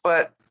greatest,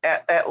 but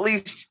at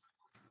least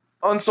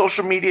on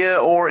social media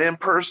or in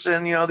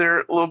person, you know,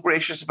 they're a little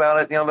gracious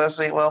about it. You know, they'll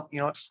say, well, you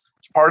know, it's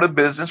part of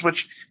business,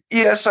 which,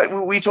 yes,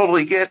 we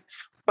totally get.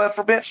 But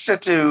for Mitch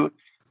to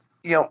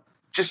you know,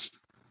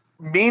 just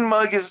mean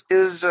mug his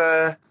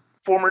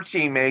former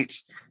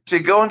teammates, to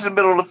go into the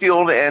middle of the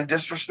field and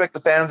disrespect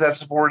the fans that have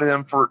supported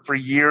him for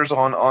years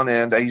on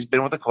end. He's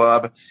been with the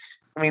club.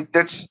 I mean,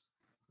 that's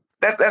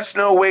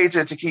no way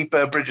to keep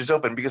bridges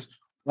open, because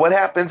what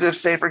happens if,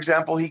 say, for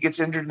example, he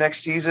gets injured next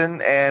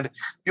season and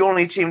the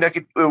only team that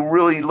could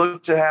really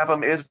look to have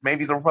him is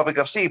maybe the Republic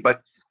FC,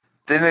 but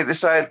then they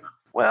decide,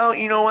 well,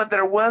 you know what,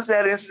 there was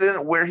that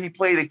incident where he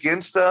played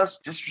against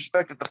us,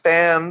 disrespected the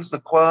fans, the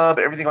club,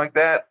 everything like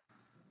that.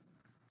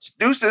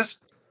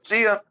 Deuces,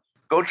 see ya.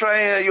 Go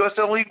try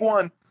USL League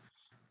One.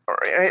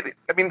 I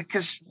mean,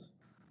 because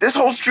this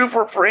holds true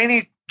for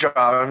any job.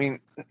 I mean,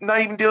 not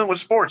even dealing with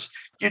sports.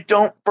 You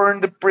don't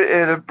burn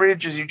the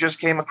bridges you just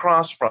came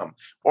across from,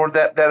 or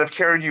that have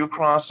carried you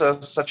across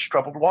such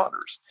troubled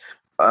waters.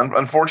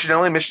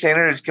 Unfortunately, Mitch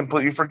Taintor had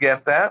completely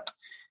forget that.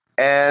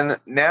 And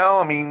now,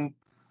 I mean,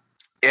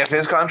 if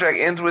his contract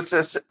ends with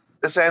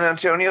San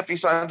Antonio, if he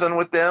signs on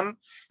with them,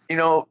 you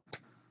know,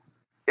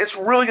 it's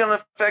really going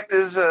to affect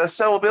his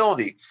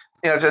sellability,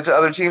 you know, to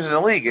other teams in the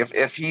league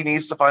if he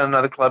needs to find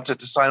another club to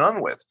sign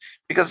on with,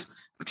 because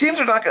the teams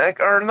are not going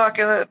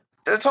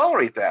to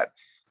tolerate that.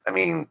 I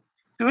mean,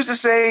 who's to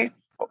say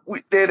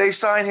they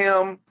sign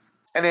him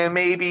and then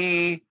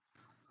maybe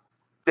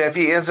that if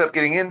he ends up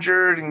getting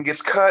injured and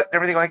gets cut and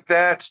everything like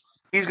that,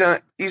 he's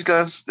gonna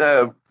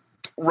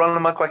run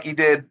amok like he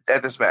did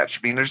at this match.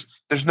 I mean,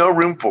 there's no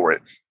room for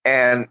it,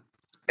 and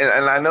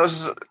I know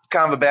this is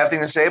kind of a bad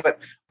thing to say, but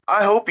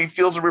I hope he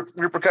feels the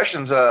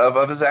repercussions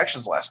of his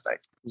actions last night.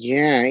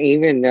 Yeah,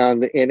 even though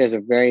it is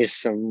very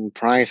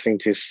surprising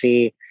to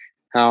see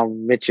how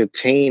Mitchell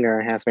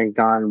Taintor has been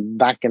gone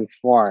back and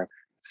forth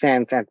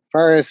since at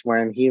first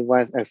when he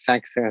was a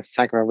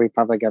Sacramento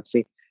Republic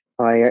FC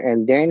player,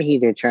 and then he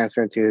did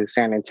transfer to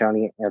San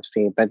Antonio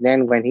FC. But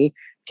then when he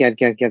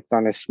gets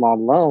on a small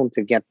loan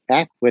to get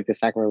back with the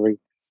Sacramento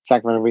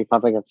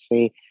Republic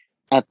FC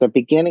at the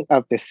beginning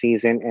of the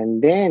season,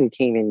 and then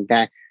came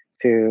back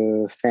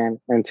to San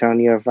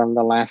Antonio from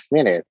the last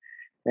minute.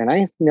 And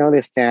I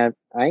noticed that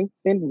I've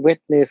been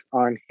witness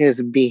on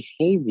his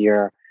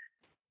behavior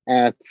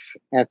at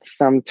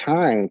some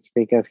times,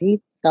 because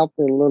he felt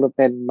a little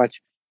bit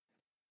much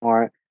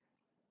more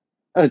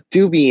a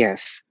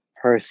dubious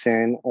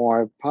person,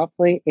 or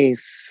probably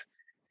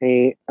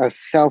a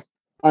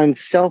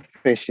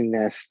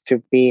unselfishness to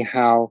be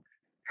how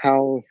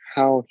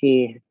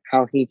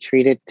he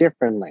treated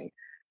differently.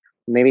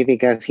 Maybe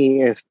because he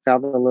is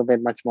felt a little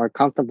bit much more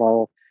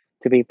comfortable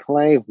to be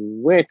played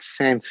with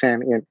San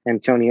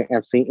Antonio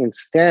FC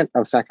instead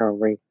of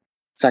Sacramento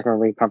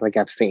Republic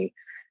FC.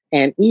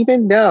 And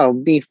even though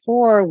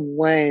before,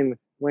 when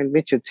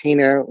Mitchell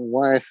Taintor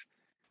was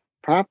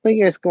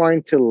probably is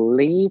going to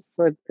leave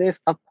for this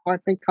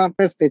apartment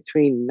complex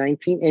between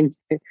 19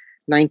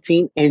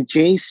 and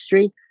J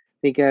Street,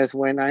 because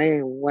when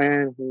I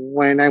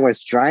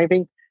was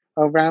driving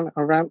around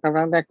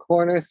that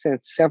corner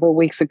since several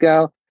weeks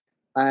ago,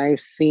 I've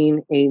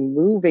seen a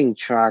moving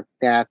truck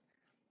that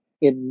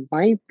it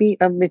might be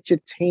a Mitchell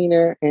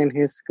Taintor and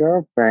his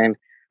girlfriend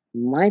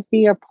might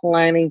be a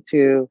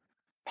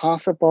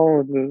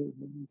possible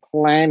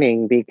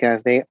planning,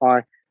 because they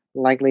are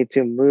likely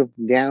to move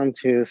down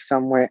to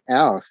somewhere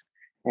else.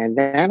 And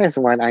that is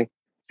what I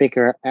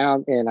figure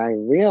out, and I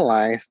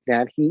realized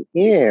that he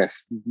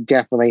is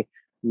definitely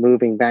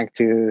moving back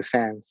to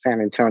San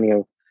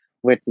Antonio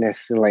with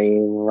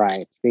Nestle,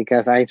 right?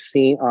 Because I've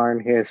seen on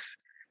his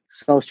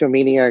social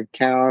media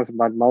accounts,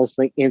 but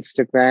mostly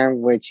Instagram,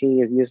 which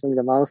he is using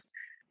the most.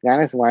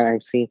 That is why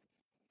I've seen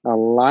a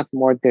lot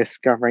more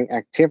discovering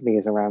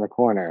activities around the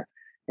corner.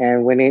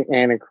 And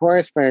of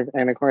course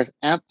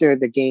after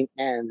the game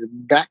ends,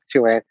 back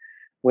to it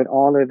with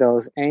all of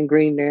those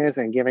angriness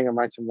and giving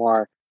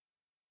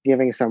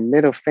some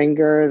middle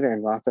fingers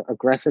and lots of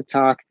aggressive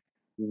talk.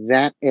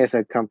 That is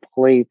a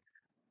complete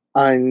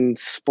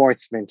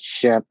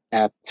unsportsmanship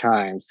at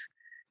times.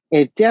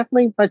 It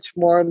definitely much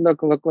more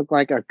look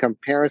like a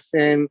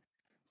comparison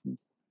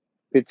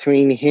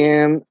between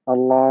him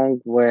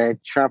along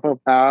with Trevor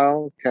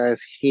Bauer,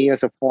 because he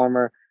is a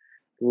former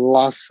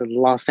Los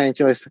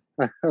Angeles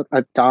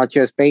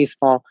Dodgers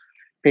baseball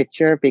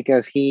pitcher,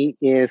 because he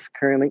is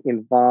currently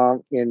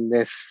involved in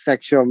this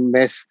sexual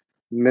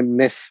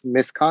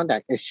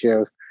misconduct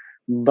issues.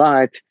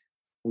 But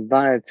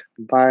Mitchell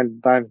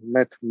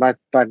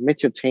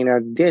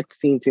Taintor did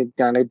seem to have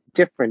done it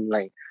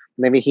differently.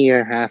 Maybe he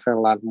has a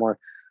lot more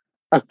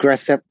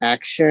aggressive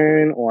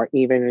action, or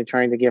even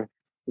trying to give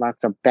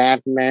lots of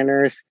bad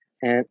manners,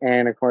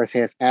 and of course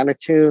his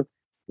attitude.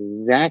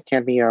 That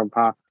can be a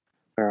problem,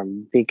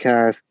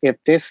 because if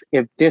this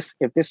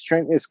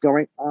trend is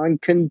going on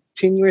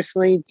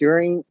continuously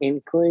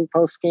including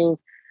post game,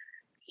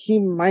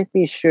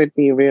 he should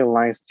be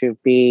realized to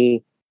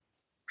be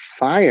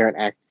fired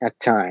at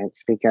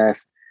times,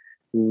 because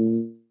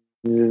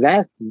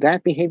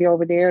that behavior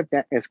over there,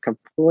 that is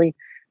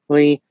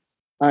completely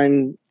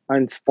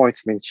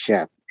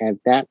unsportsmanship, and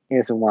that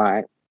is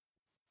why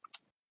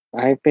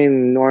I've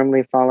been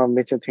normally following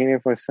Mitchell Taylor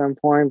for some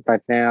point,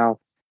 but now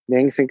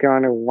things are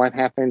going to what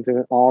happened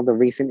to all the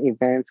recent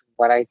events,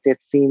 what I did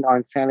see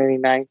on Saturday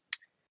night.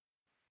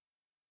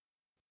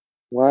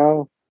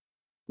 Well,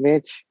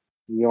 Mitch,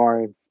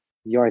 your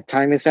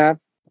time is up,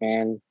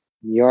 and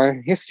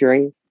your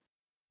history.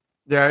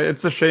 Yeah,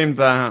 it's a shame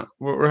that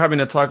we're having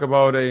to talk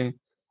about a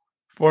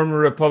former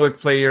Republic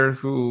player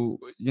who,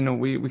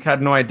 we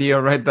had no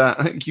idea, right,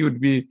 that he would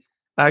be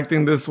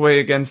acting this way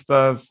against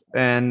us.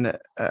 And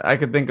I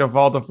could think of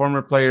all the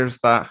former players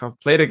that have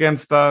played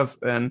against us,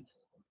 and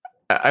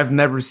I've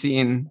never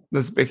seen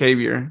this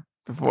behavior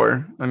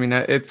before. I mean,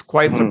 it's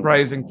quite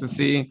surprising to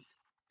see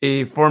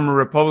a former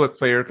Republic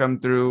player come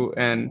through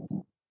and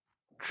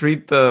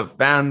treat the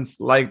fans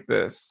like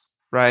this,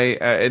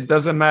 right? It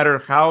doesn't matter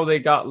how they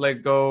got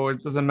let go.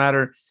 It doesn't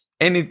matter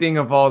anything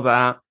of all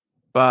that,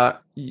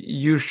 but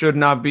you should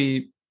not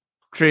be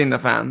treating the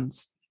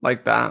fans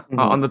like that.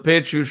 On the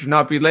pitch. You should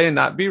not be letting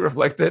that be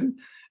reflected.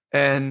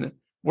 And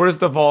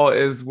worst of all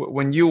is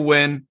when you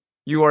win,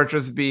 you are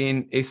just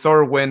being a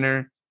sore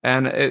winner.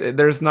 And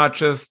there's not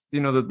just,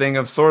 the thing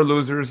of sore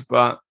losers,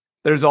 but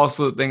there's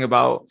also the thing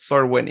about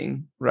sore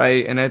winning,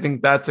 right? And I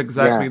think that's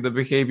exactly the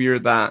behavior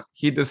that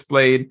he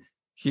displayed.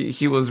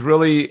 He was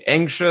really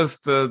anxious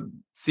to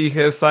see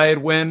his side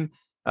win,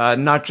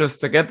 not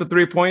just to get the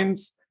 3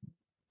 points,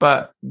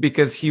 but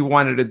because he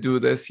wanted to do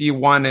this. He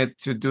wanted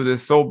to do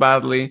this so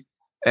badly.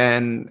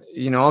 And,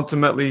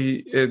 ultimately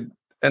it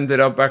ended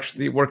up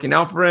actually working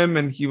out for him,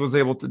 and he was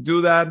able to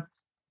do that.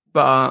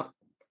 But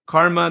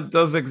karma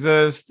does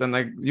exist. And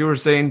like you were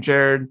saying,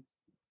 Jared,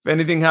 if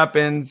anything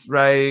happens,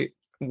 right,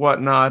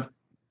 whatnot,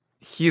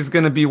 he's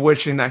going to be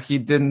wishing that he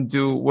didn't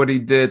do what he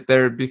did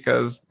there,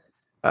 because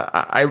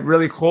I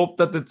really hope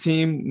that the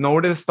team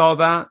noticed all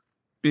that,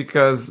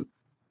 because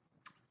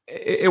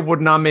it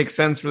would not make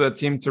sense for the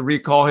team to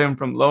recall him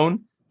from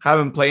loan, have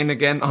him playing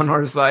again on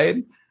our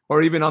side,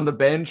 or even on the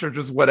bench, or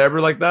just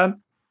whatever like that,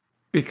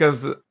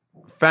 because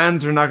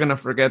fans are not going to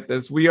forget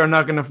this. We are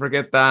not going to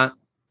forget that.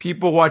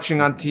 People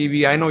watching on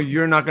TV, I know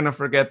you're not going to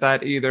forget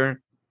that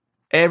either.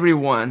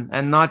 Everyone,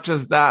 and not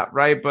just that,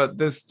 right? But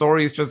this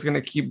story is just going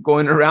to keep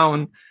going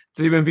around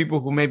to even people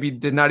who maybe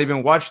did not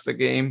even watch the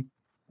game.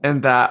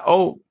 And that,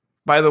 oh,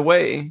 by the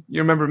way,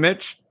 you remember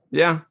Mitch?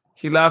 Yeah,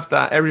 he laughed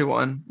at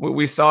everyone.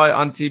 We saw it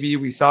on TV.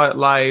 We saw it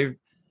live.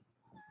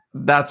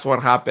 That's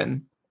what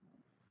happened.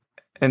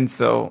 And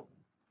so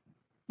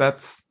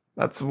that's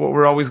what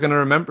we're always going to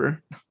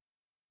remember.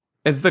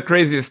 It's the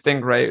craziest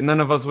thing, right?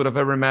 None of us would have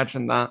ever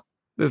imagined that.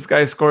 This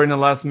guy scoring a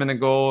last-minute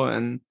goal,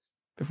 and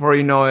before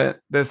you know it,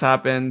 this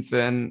happens.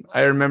 And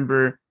I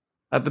remember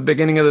at the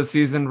beginning of the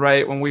season,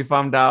 right, when we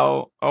found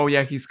out, oh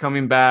yeah, he's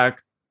coming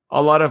back,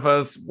 a lot of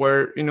us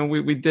were,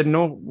 we didn't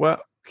know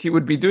what he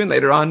would be doing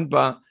later on,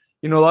 but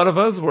a lot of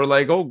us were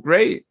like, oh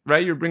great,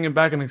 right, you're bringing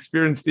back an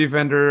experienced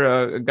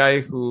defender, a guy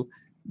who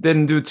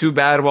didn't do too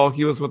bad while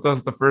he was with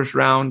us the first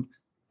round.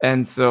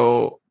 And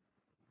so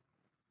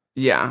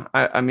yeah,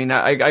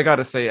 I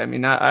gotta say,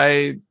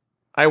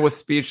 I was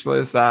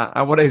speechless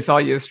at what I saw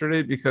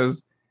yesterday,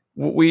 because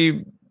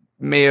we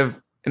may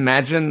have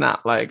imagined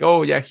that, like,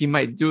 oh yeah, he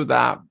might do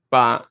that,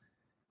 but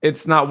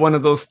it's not one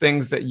of those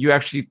things that you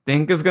actually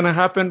think is going to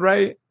happen,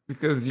 right?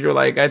 Because you're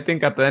like, I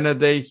think at the end of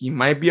the day, he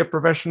might be a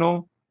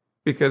professional,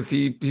 because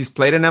he's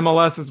played in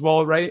MLS as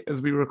well, right,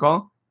 as we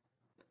recall.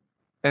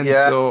 And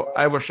so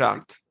I was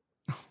shocked.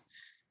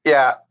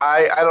 Yeah,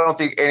 I don't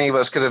think any of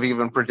us could have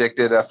even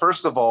predicted,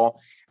 first of all,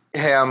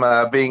 him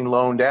being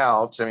loaned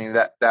out. I mean,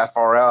 that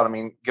far out. I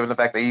mean, given the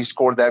fact that he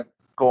scored that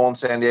goal in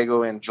San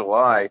Diego in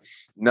July,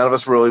 none of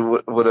us really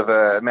would have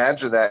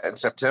imagined that in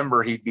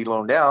September he'd be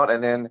loaned out.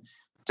 And then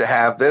to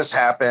have this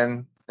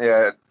happen,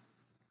 at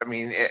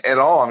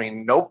all,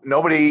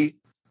 nobody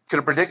could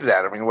have predicted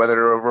that. I mean,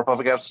 whether a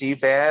Republic FC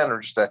fan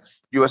or just a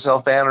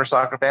USL fan or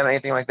soccer fan or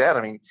anything like that.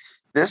 I mean,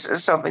 this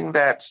is something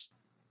that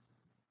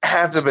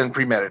hasn't been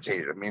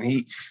premeditated. I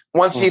mean,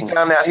 once he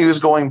found out he was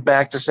going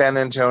back to San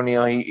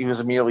Antonio, he was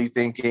immediately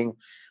thinking,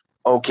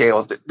 okay,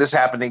 well, this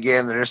happened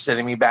again. They're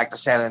sending me back to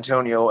San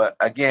Antonio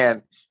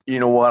again. You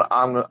know what?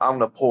 I'm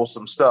gonna pull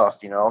some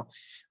stuff.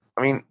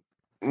 I mean,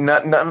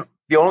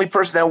 the only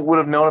person that would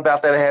have known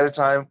about that ahead of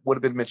time would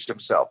have been Mitch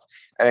himself.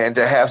 And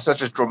to have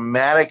such a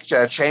dramatic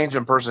change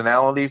in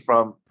personality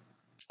from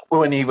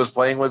when he was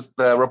playing with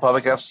the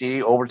Republic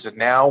FC over to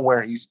now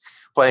where he's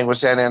playing with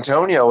San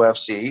Antonio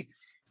FC,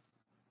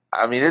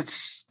 I mean,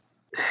 it's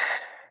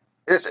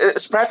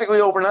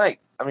practically overnight.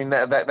 I mean,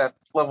 that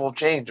level of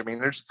change. I mean,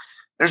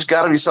 there's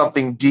got to be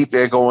something deep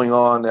there going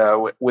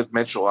on with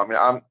Mitchell. I mean,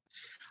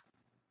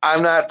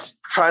 I'm not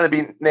trying to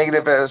be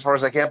negative as far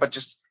as I can, but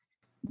just,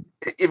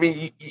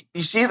 you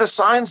see the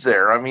signs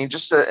there. I mean,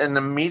 just an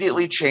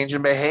immediately change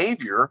in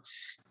behavior.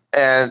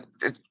 and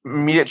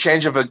immediate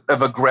change of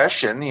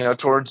aggression,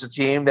 towards the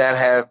team that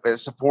have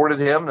supported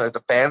him,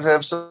 the fans that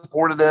have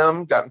supported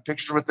him, gotten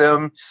pictures with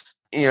him,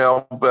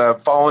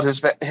 followed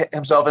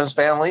himself and his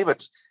family.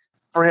 But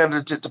for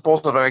him to pull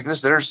something like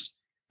this, there's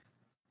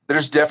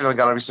definitely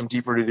got to be some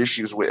deep-rooted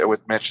issues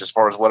with Mitch as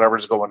far as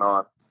whatever's going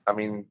on. I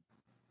mean,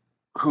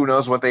 who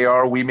knows what they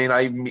are? We may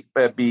not even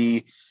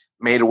be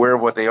made aware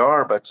of what they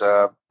are, but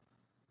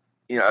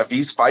if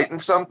he's fighting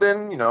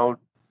something,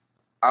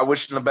 I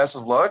wish him the best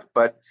of luck.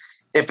 But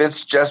if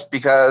it's just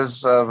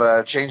because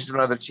of change to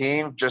another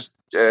team, just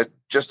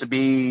to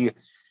be,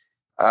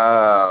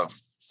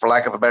 for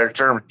lack of a better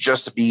term,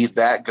 just to be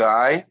that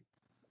guy,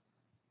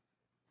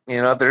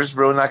 there's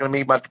really not going to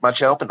be much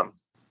helping him.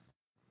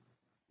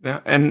 Yeah,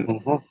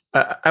 and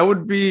I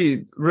would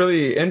be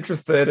really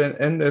interested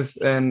in this.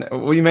 And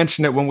we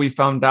mentioned it when we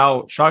found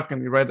out,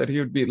 shockingly, right, that he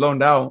would be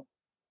loaned out.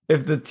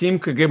 If the team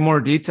could give more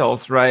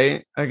details,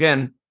 right?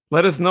 Again,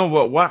 let us know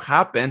what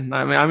happened.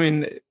 I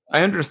mean,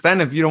 I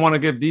understand if you don't want to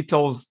give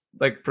details,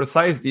 like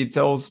precise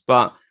details,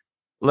 but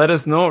let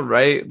us know,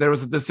 right? There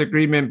was a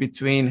disagreement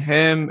between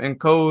him and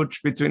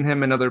coach, between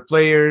him and other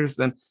players,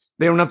 and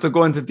they don't have to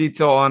go into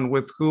detail on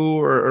with who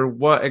or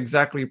what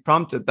exactly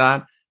prompted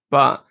that,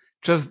 but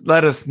just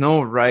let us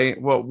know, right?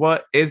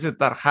 What is it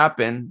that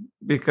happened?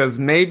 Because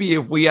maybe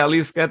if we at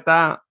least get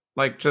that,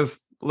 like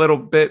just a little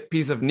bit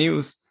piece of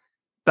news,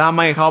 that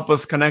might help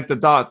us connect the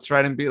dots,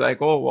 right? And be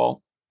like, oh,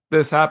 well,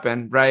 this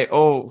happened, right?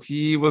 Oh,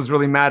 he was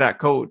really mad at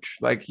coach.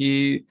 Like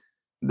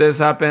this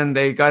happened.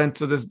 They got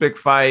into this big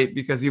fight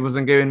because he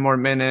wasn't giving more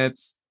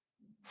minutes.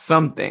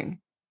 Something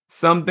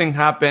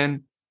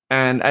happened.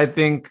 And I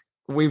think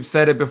we've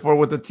said it before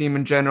with the team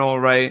in general,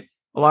 right?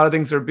 A lot of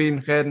things are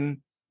being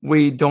hidden.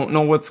 We don't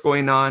know what's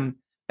going on.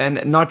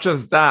 And not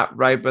just that,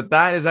 right? But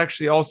that is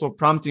actually also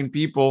prompting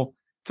people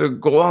to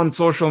go on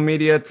social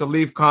media, to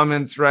leave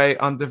comments, right,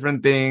 on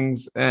different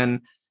things.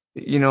 And,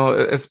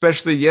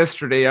 especially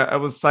yesterday, I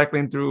was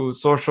cycling through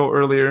social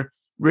earlier,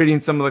 reading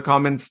some of the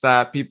comments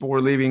that people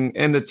were leaving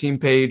in the team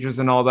pages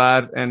and all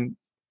that. And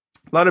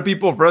a lot of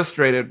people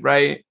frustrated,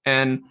 right?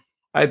 And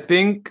I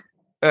think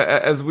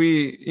as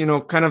we,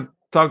 kind of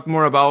talked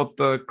more about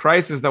the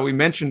crisis that we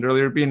mentioned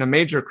earlier being a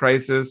major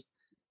crisis,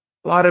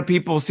 a lot of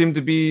people seem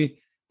to be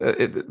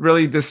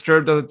really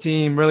disturbed of the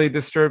team, really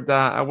disturbed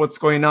at what's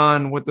going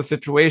on with the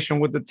situation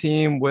with the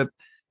team, with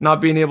not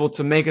being able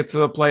to make it to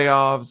the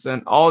playoffs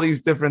and all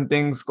these different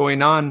things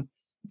going on,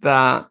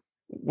 that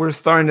we're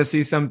starting to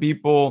see some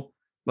people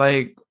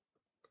like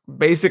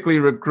basically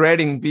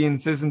regretting being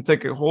season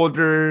ticket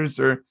holders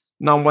or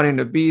not wanting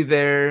to be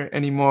there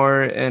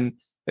anymore. And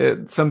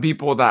some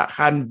people that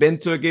hadn't been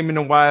to a game in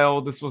a while,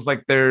 this was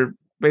like their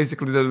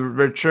basically the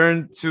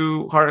return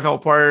to Hart Hill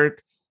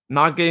Park,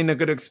 not getting a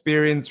good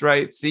experience,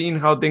 right? Seeing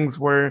how things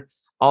were,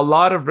 a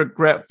lot of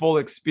regretful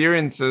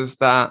experiences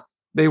that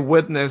they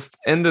witnessed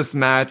in this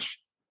match.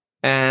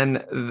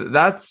 And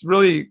that's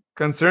really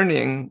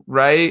concerning,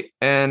 right?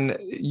 And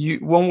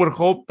one would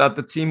hope that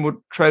the team would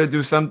try to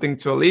do something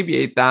to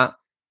alleviate that,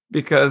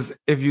 because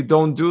if you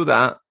don't do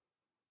that,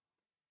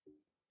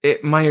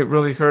 it might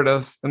really hurt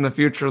us in the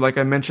future, like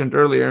I mentioned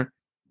earlier.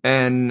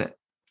 And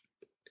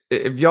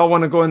if y'all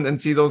want to go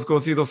and see those, go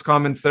see those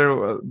comments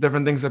there,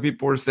 different things that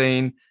people were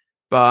saying.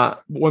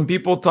 But when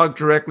people talk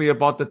directly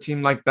about the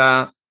team like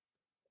that,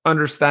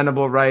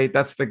 understandable, right?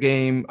 That's the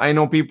game. I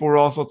know people were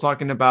also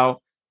talking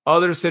about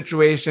other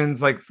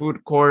situations like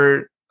food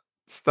court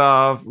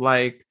stuff,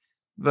 like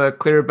the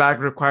clear back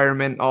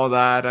requirement, all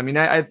that. I mean,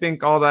 I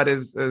think all that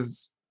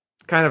is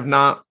kind of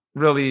not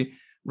really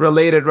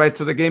related, right,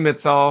 to the game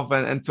itself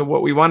and to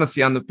what we want to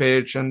see on the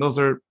pitch. And those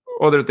are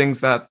other things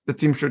that the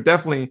team should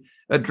definitely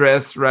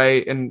address,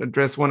 right, and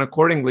address one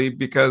accordingly,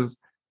 because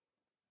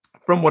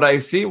from what I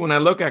see, when I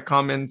look at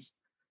comments,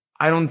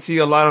 I don't see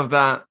a lot of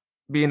that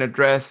being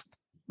addressed,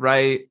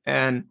 right?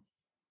 And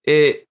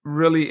it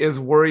really is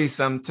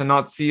worrisome to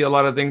not see a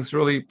lot of things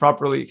really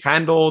properly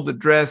handled,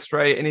 addressed,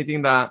 right?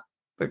 Anything that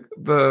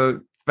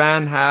the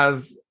fan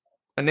has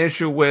an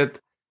issue with,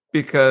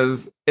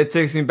 because it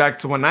takes me back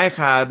to when I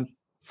had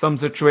some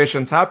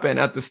situations happen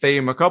at the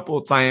stadium a couple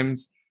of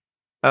times.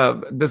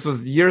 This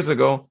was years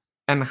ago,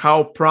 and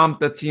how prompt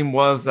the team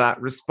was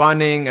at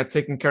responding, at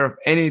taking care of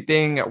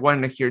anything, at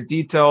wanting to hear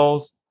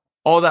details.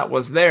 All that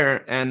was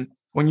there. And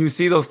when you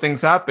see those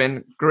things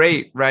happen,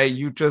 great, right?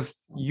 You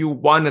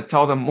want to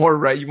tell them more,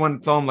 right? You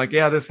want to tell them like,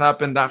 yeah, this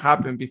happened, that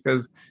happened,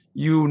 because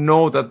you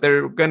know that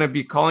they're going to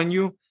be calling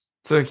you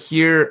to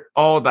hear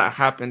all that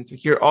happened, to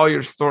hear all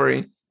your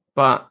story.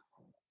 But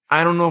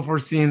I don't know if we're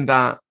seeing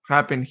that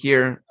happen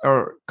here,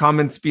 or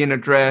comments being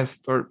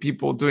addressed, or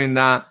people doing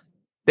that.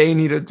 They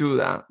need to do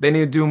that. They need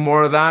to do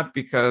more of that,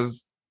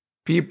 because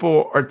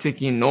people are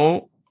taking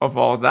note of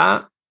all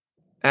that.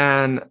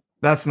 And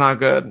that's not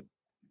good.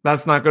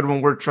 That's not good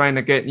when we're trying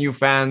to get new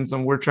fans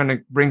and we're trying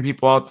to bring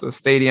people out to the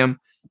stadium,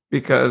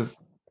 because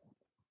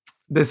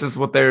this is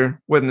what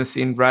they're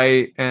witnessing,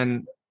 right?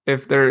 And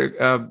if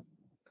they're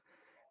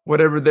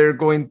whatever they're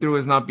going through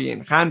is not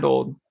being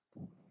handled,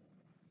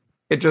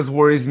 it just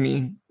worries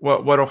me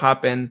what'll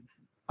happen.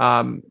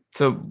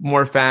 to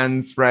more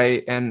fans,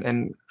 right?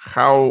 And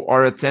how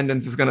our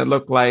attendance is going to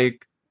look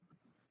like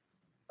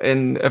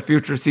in a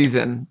future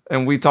season.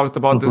 And we talked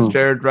about this,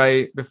 Jared,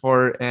 right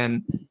before,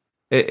 and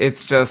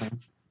it's just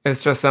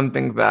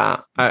something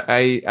that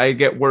I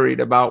get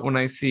worried about when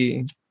I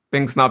see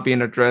things not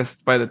being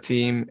addressed by the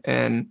team,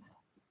 and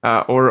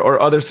or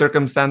other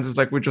circumstances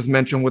like we just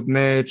mentioned with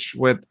Mitch,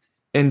 with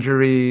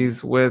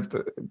injuries, with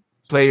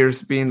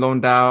players being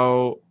loaned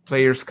out,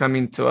 players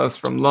coming to us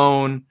from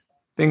loan,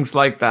 things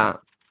like that.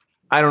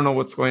 I don't know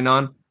what's going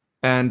on.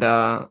 And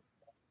it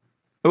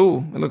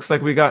looks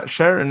like we got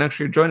Sharon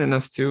actually joining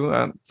us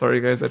too.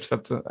 Sorry guys, I just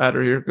have to add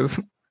her here because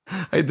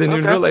I didn't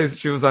even realize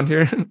she was on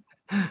here.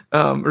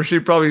 Or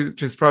she's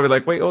probably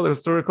like, wait, they're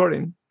still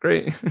recording.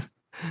 Great.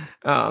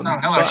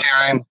 Hello,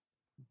 Sharon.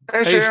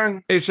 Hey,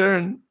 Sharon. Hey,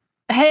 Sharon.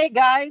 Hey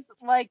guys,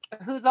 like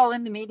who's all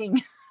in the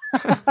meeting?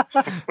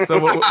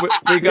 So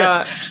we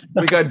got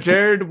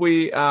Jared.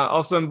 We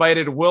also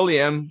invited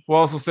William, who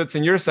also sits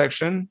in your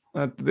section.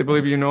 They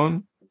believe you know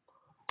him.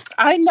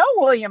 I know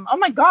William. Oh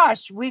my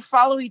gosh, we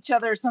follow each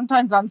other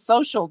sometimes on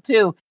social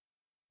too.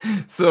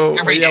 So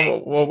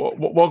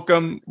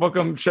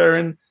welcome,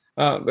 Sharon.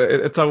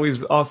 It's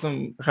always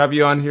awesome to have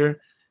you on here.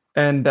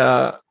 And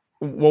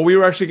we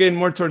were actually getting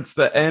more towards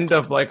the end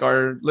of like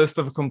our list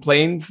of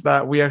complaints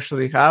that we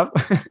actually have,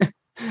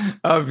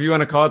 if you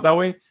want to call it that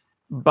way.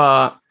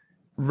 But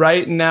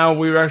right now,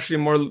 we're actually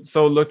more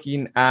so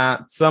looking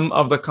at some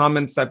of the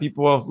comments that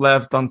people have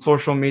left on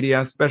social media,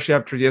 especially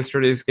after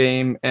yesterday's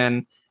game,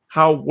 and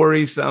how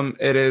worrisome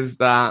it is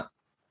that,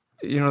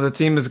 the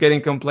team is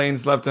getting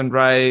complaints left and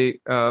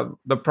right.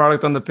 The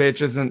product on the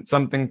pitch isn't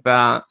something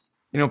that,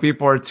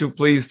 people are too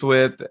pleased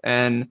with.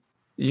 And,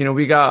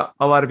 we got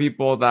a lot of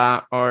people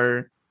that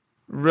are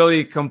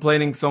really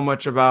complaining so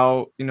much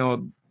about,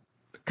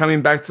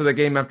 coming back to the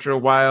game after a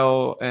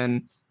while,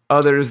 and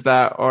others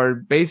that are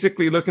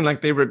basically looking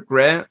like they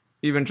regret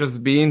even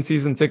just being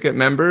season ticket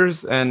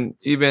members, and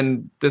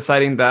even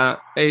deciding that,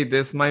 hey,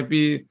 this might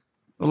be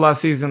the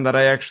last season that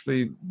I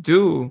actually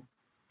do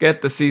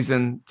get the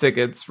season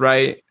tickets,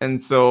 right?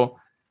 And so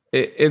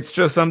it's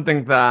just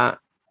something that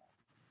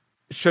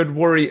should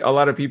worry a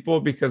lot of people,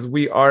 because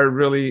we are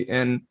really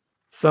in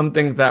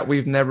something that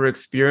we've never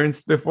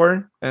experienced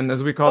before. And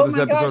as we call this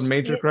episode,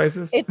 Major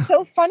Crisis. It's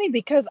so funny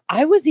because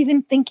I was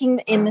even thinking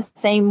the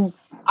same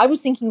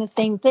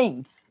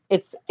thing.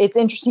 It's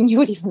interesting you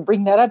would even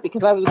bring that up,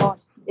 because I was going,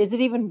 is it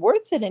even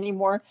worth it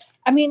anymore?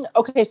 I mean,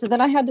 okay, so then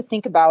I had to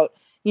think about,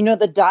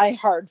 the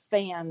diehard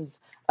fans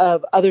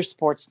of other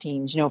sports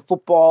teams,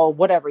 football,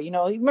 whatever, you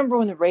remember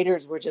when the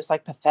Raiders were just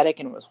like pathetic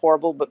and it was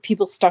horrible, but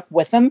people stuck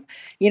with them,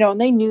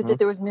 and they knew that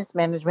there was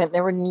mismanagement.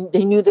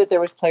 They knew that there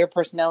was player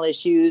personnel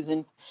issues,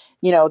 and,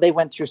 they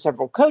went through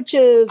several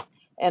coaches,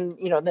 and,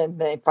 then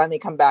they finally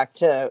come back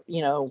to,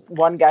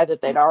 one guy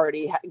that they'd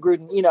already had,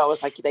 Gruden,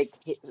 it's like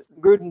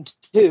Gruden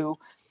too.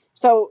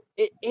 So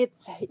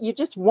it's, you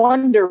just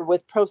wonder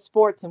with pro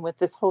sports and with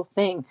this whole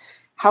thing,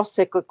 how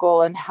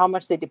cyclical and how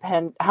much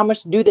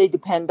do they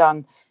depend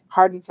on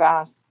hard and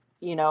fast,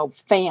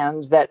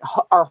 fans that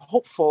are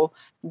hopeful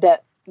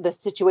that the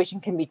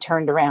situation can be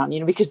turned around,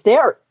 because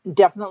they're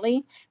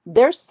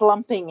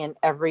slumping in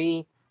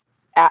every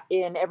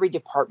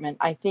department.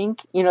 I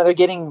think, they're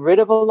getting rid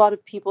of a lot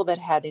of people that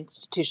had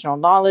institutional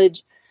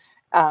knowledge.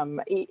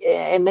 And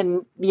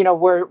then,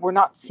 we're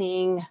not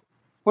seeing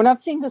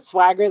the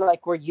swagger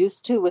like we're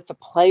used to with the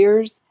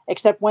players,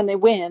 except when they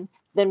win,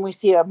 then we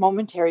see a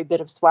momentary bit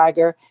of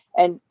swagger,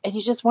 and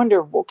you just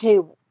wonder, okay,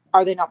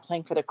 are they not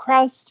playing for the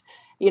crest?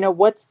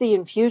 What's the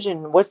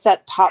infusion? What's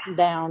that top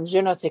down,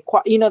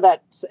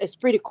 that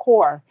esprit de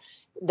corps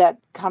that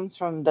comes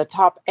from the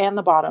top and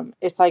the bottom?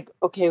 It's like,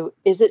 okay,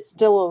 is it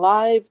still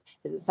alive?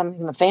 Is it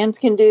something the fans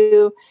can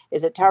do?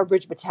 Is it Tower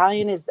Bridge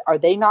Battalion? Are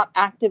they not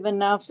active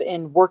enough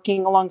in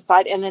working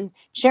alongside and then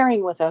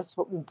sharing with us,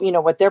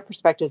 what their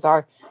perspectives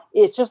are?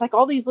 It's just like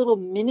all these little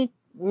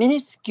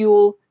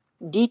minuscule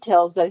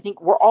details that I think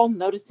we're all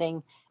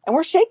noticing, and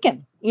we're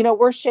shaken.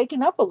 We're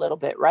shaken up a little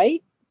bit,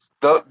 right?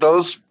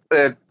 Those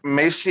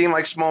may seem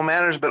like small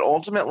matters, but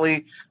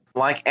ultimately,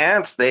 like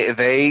ants,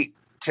 they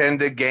tend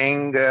to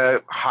gang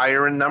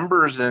higher in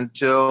numbers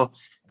until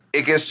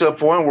it gets to a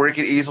point where it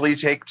could easily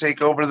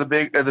take over the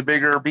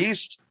bigger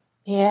beast.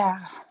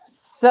 Yeah.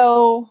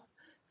 So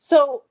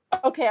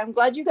okay, I'm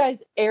glad you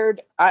guys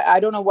aired. I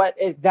don't know what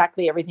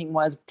exactly everything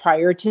was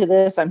prior to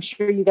this. I'm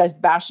sure you guys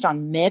bashed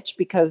on Mitch,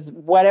 because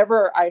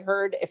whatever I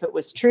heard, if it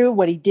was true,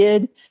 what he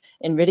did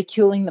in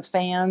ridiculing the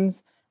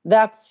fans,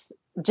 that's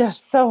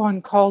just so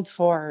uncalled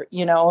for,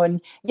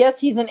 and yes,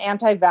 he's an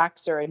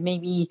anti-vaxxer, and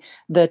maybe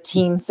the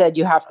team said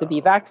you have to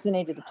be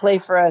vaccinated to play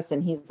for us.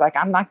 And he's like,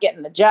 I'm not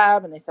getting the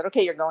jab. And they said,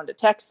 okay, you're going to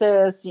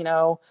Texas,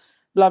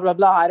 blah, blah,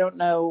 blah. I don't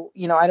know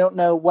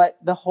what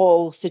the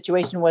whole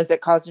situation was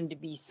that caused him to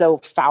be so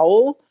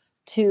foul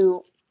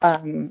to,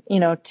 to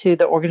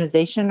the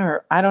organization,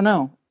 or I don't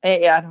know.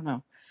 I don't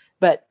know.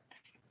 But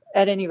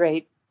at any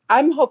rate,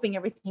 I'm hoping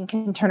everything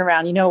can turn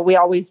around.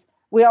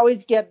 We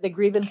always get the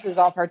grievances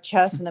off our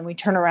chest, and then we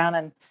turn around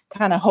and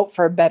kind of hope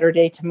for a better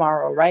day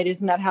tomorrow, right?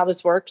 Isn't that how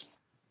this works?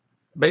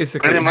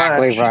 Basically.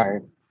 Exactly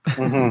right.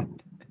 Mm-hmm.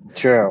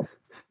 True.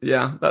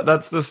 Yeah,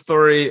 that's the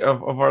story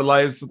of our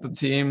lives with the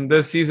team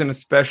this season,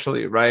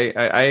 especially, right?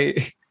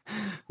 I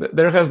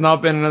there has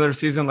not been another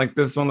season like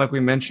this one, like we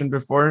mentioned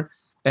before.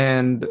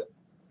 And,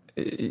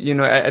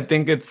 I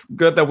think it's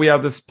good that we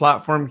have this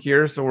platform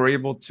here, so we're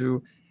able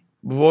to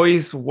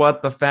voice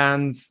what the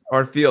fans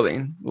are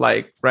feeling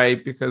like,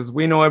 right? Because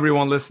we know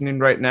everyone listening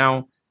right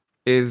now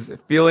is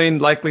feeling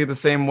likely the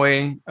same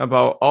way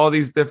about all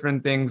these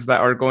different things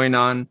that are going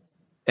on.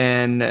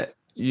 And,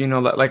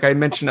 like I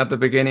mentioned at the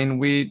beginning,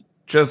 we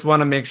just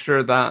want to make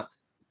sure that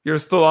you're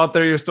still out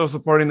there, you're still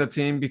supporting the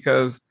team,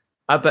 because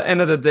at the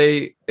end of the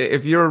day,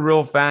 if you're a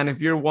real fan, if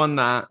you're one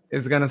that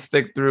is going to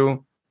stick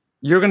through,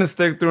 you're going to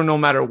stick through no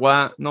matter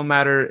what, no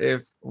matter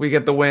if we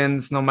get the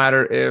wins, no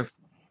matter if,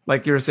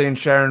 like you were saying,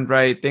 Sharon,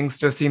 right, things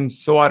just seem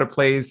so out of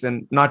place,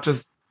 and not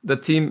just the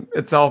team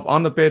itself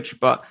on the pitch,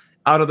 but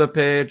out of the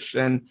pitch,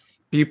 and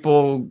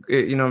people,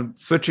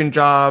 switching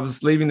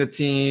jobs, leaving the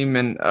team,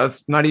 and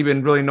us not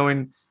even really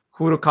knowing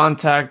who to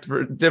contact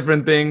for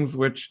different things,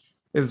 which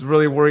is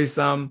really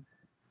worrisome.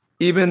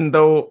 Even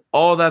though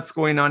all that's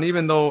going on,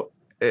 even though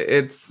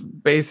it's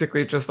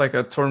basically just like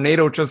a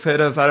tornado just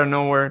hit us out of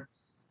nowhere,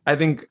 I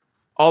think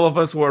all of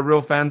us who are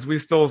real fans, we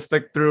still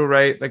stick through,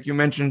 right? Like you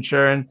mentioned,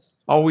 Sharon,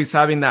 always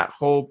having that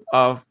hope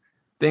of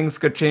things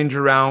could change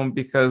around,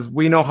 because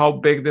we know how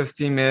big this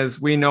team is.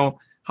 We know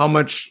how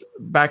much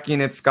backing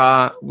it's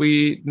got.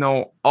 We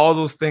know all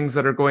those things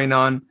that are going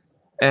on.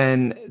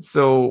 And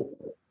so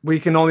we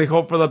can only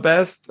hope for the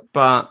best,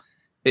 but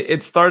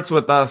it starts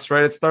with us,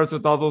 right? It starts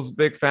with all those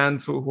big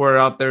fans who are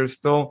out there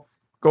still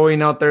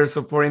going out there,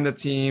 supporting the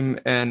team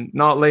and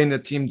not laying the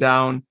team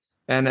down.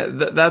 And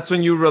that's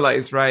when you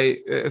realize, right?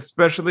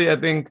 Especially, I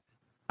think,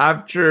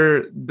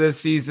 after this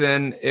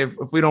season, if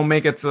we don't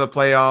make it to the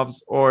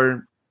playoffs,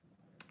 or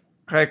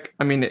heck,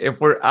 I mean,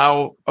 if we're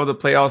out of the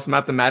playoffs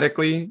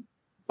mathematically,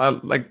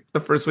 like the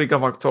first week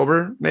of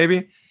October,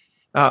 maybe,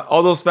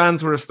 all those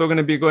fans who are still going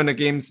to be going to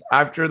games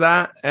after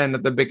that and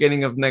at the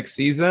beginning of next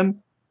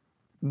season,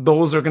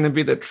 those are going to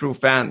be the true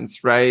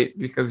fans, right?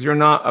 Because you're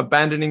not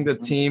abandoning the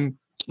team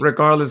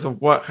regardless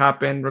of what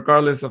happened,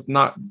 regardless of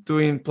not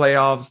doing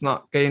playoffs,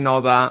 not getting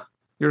all that.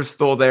 You're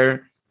still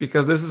there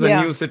because this is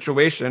a new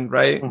situation,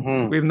 right?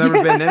 Mm-hmm. We've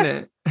never been in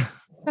it.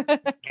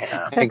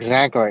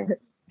 Exactly.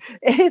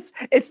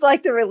 It's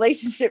like the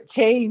relationship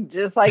change.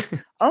 It's like,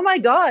 oh my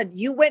God,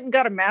 you went and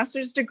got a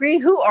master's degree.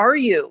 Who are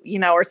you?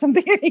 Or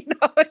something.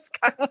 It's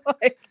kind of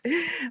like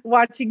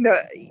watching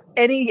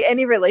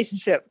any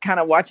relationship, kind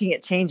of watching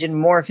it change and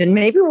morph. And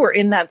maybe we're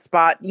in that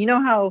spot. You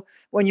know how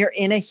when you're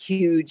in a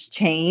huge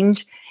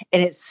change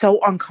and it's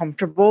so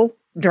uncomfortable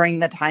during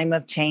the time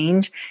of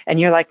change, and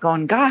you're like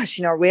going, gosh,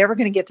 are we ever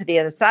going to get to the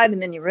other side?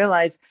 And then you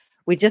realize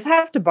we just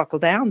have to buckle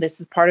down. This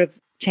is part of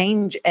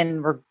change,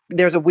 and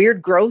there's a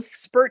weird growth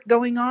spurt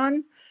going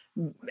on,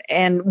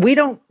 and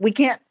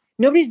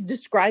nobody's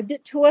described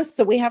it to us,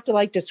 so we have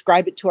to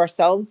describe it to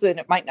ourselves, and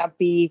it might not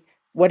be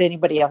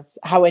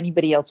how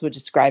anybody else would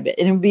describe it.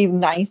 And it would be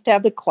nice to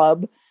have the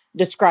club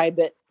describe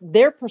it,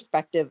 their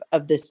perspective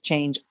of this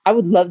change. I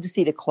would love to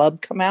see the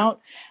club come out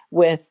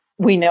with,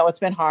 we know it's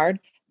been hard.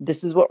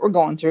 This is what we're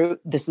going through.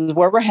 This is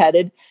where we're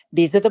headed.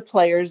 These are the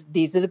players.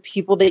 These are the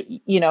people that,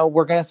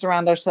 we're going to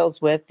surround ourselves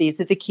with.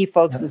 These are the key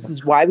folks. This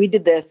is why we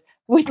did this.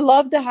 We'd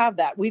love to have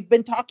that. We've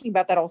been talking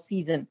about that all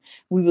season.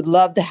 We would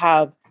love to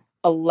have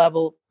a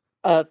level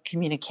of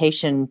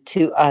communication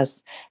to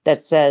us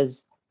that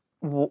says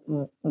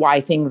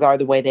why things are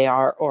the way they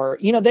are, or,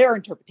 their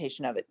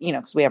interpretation of it,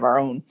 because we have our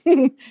own.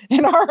 And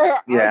our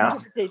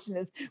interpretation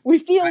is we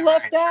feel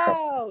left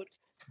out.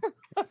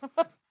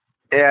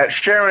 Yeah,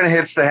 Sharon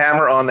hits the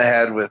hammer on the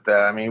head with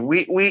that. I mean,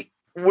 we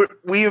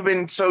have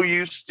been so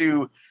used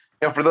to,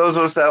 for those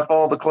of us that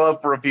follow the club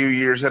for a few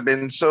years, have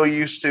been so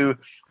used to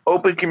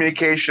open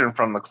communication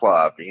from the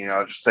club,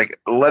 just like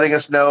letting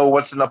us know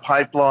what's in the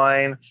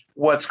pipeline,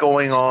 what's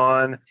going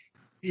on.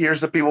 Here's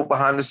the people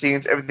behind the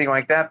scenes, everything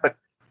like that. But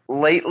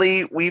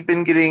lately, we've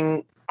been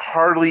getting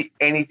hardly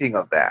anything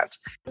of that.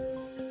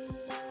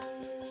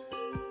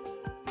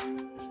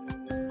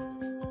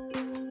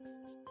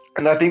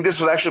 And I think this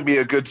would actually be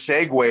a good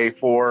segue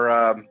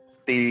for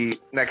the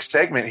next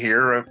segment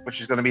here, which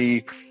is going to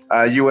be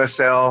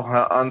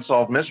USL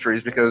Unsolved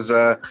Mysteries, because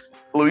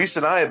Luis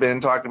and I have been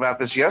talking about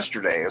this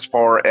yesterday as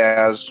far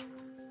as,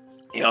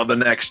 the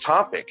next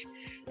topic.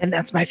 And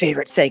that's my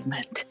favorite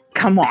segment.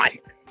 Come on.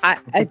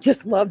 I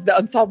just love the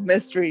Unsolved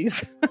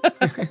Mysteries.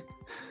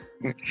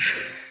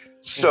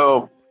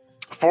 So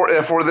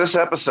for this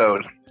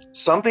episode,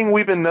 something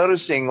we've been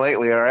noticing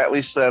lately, or at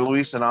least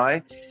Luis and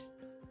I,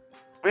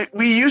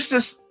 we used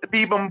to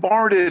be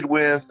bombarded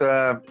with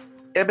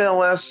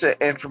MLS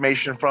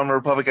information from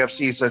Republic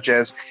FC, such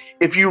as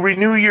if you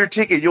renew your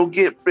ticket, you'll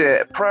get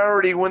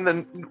priority when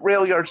the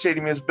rail yard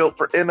stadium is built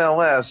for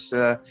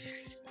MLS.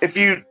 If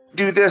you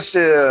do this,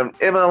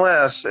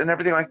 MLS and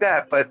everything like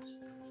that. But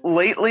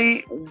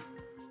lately,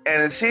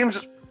 and it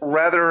seems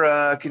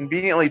rather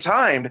conveniently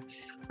timed,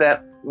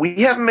 that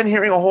we haven't been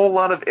hearing a whole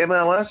lot of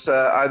MLS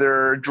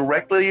either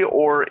directly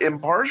or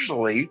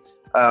impartially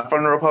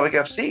from the Republic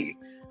FC.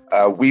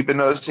 We've been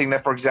noticing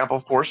that, for example,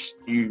 of course,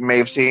 you may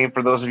have seen,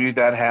 for those of you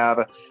that have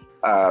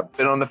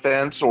been on the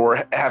fence or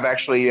have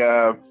actually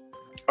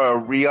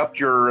re-upped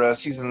your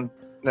season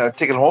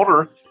ticket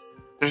holder,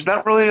 there's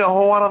not really a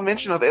whole lot of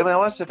mention of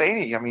MLS, if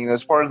any. I mean,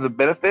 as far as the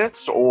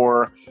benefits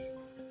or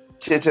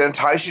to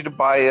entice you to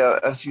buy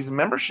a season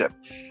membership,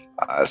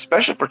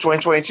 especially for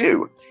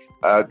 2022.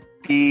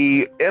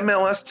 The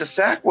MLS to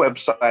SAC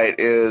website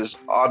is,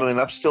 oddly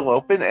enough, still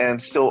open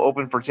and still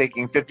open for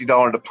taking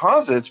 $50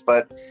 deposits,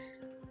 but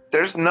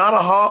there's not a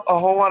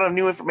whole lot of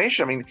new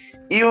information. I mean,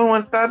 even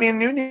when Fabian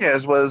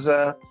Nunez was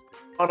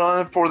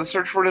on for the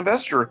Search for an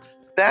Investor,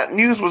 that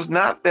news was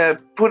not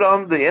put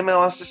on the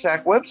MLS to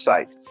SAC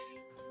website.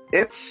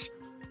 It's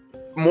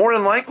more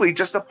than likely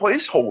just a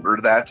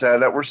placeholder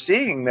that we're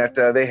seeing that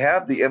they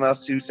have the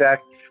MLS to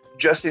SAC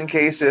just in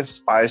case,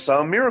 if by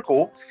some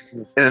miracle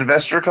an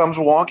investor comes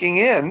walking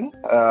in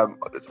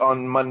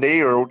on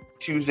Monday or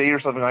Tuesday or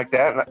something like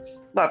that.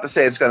 Not to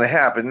say it's going to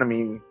happen. I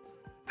mean,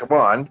 come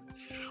on.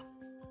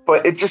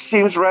 But it just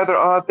seems rather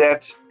odd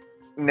that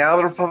now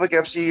the Republic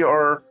FC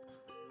are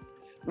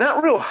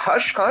not real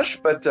hush-hush,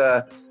 but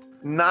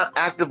not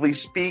actively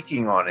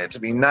speaking on it. I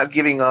mean, not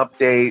giving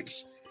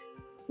updates,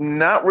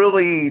 not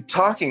really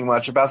talking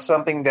much about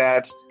something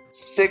that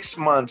 6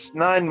 months,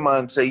 9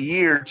 months, a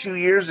year, 2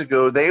 years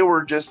ago, they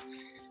were just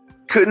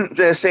couldn't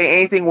say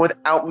anything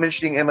without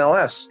mentioning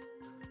MLS.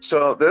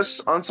 So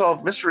this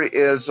unsolved mystery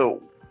is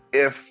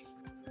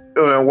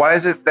why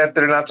is it that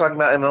they're not talking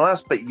about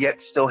MLS, but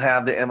yet still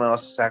have the MLS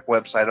SAC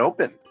website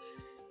open?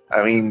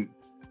 I mean,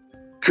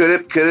 could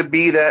it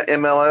be that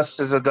MLS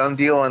is a done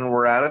deal and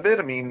we're out of it?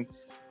 I mean,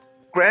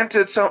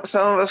 granted, some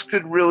of us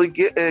could really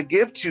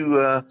give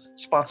to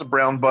spots of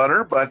brown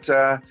butter, but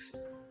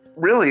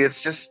really,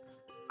 it's just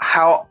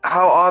how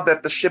odd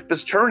that the ship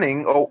is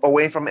turning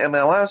away from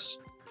MLS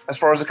as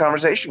far as the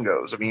conversation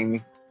goes. I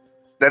mean,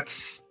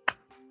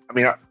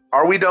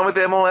 are we done with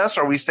MLS?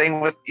 Are we staying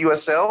with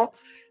USL?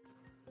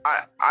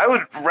 I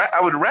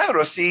would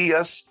rather see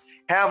us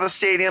have a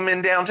stadium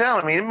in downtown.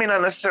 I mean, it may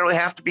not necessarily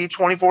have to be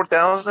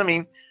 24,000. I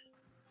mean,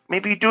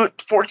 maybe do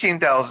it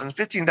 14,000,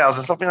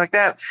 15,000, something like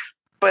that.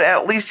 But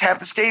at least have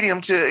the stadium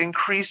to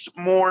increase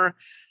more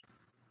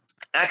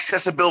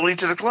accessibility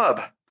to the club.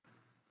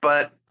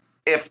 But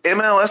if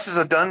MLS is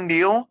a done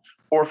deal,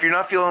 or if you're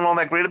not feeling all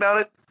that great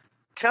about it,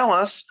 tell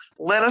us,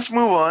 let us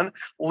move on.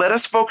 Let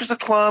us focus the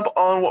club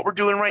on what we're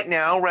doing right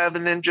now rather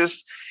than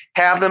just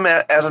have them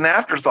as an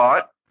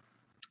afterthought.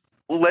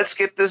 Let's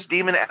get this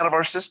demon out of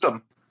our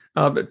system.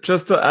 But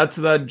just to add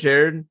to that,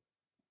 Jared,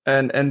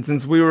 and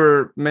since we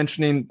were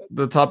mentioning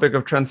the topic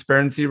of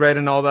transparency, right,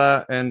 and all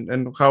that,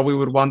 and how we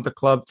would want the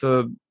club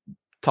to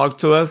talk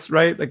to us,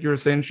 right, like you were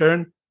saying,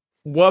 Sharon,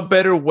 what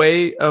better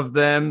way of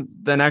them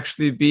than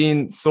actually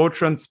being so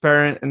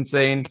transparent and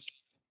saying,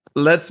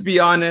 let's be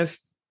honest,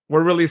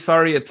 we're really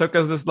sorry it took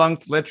us this long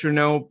to let you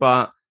know,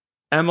 but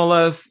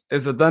MLS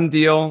is a done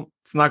deal.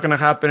 It's not going to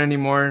happen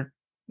anymore.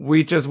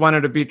 We just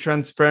wanted to be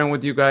transparent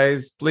with you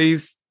guys.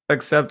 Please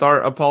accept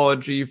our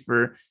apology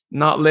for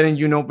not letting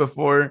you know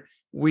before.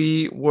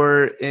 We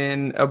were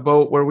in a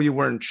boat where we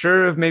weren't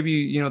sure if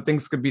maybe,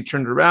 things could be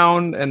turned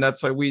around, and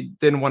that's why we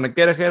didn't want to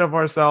get ahead of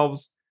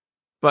ourselves.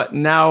 But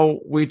now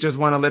we just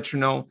want to let you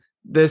know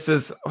this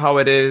is how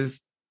it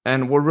is.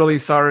 And we're really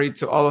sorry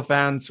to all the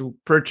fans who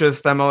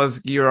purchased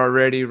MLS gear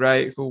already,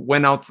 right? Who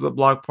went out to the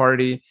block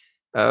party.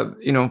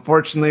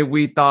 Unfortunately,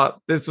 we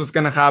thought this was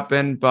going to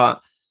happen,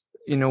 but,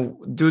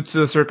 due to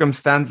the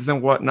circumstances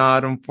and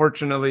whatnot,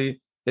 unfortunately,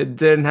 it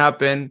didn't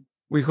happen.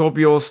 We hope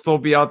you'll still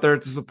be out there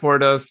to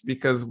support us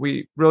because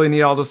we really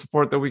need all the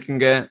support that we can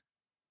get.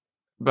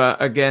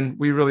 But again,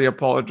 we really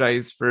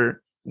apologize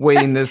for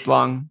waiting this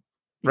long.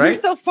 Right?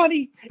 You're so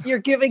funny. You're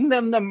giving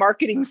them the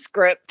marketing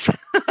script.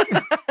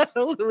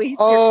 Luis,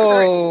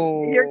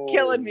 you're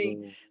killing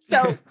me.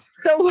 So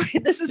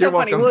this is so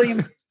funny,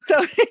 William. So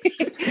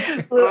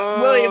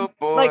William,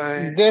 boy.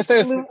 like this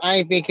is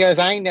because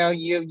I know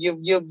you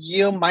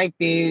might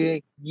be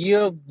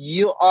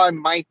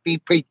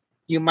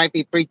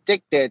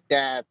predicted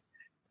that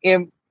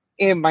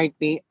it might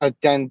be a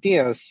done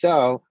deal.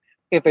 So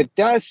if it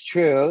does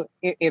true,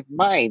 it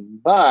might,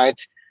 but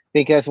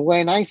because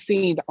when I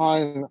see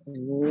on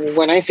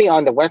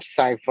the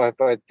website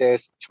for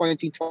this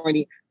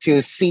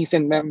 2022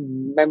 season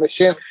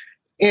membership,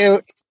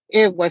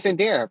 it wasn't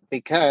there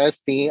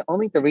because the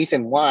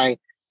reason why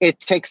it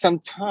takes some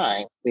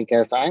time,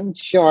 because I'm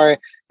sure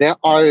they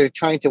are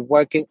trying to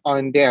working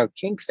on their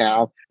kinks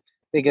out,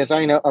 because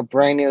I know a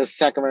brand new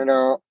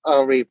Sacramento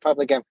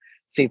Republican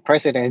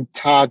president,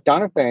 Todd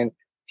Donovan,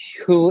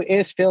 who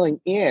is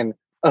filling in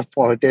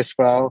for this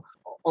role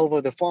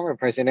over the former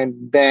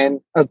president, Ben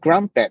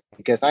Grumpet,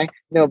 because I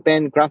know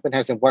Ben Grumpet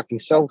has been working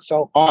so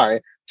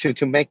hard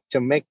to make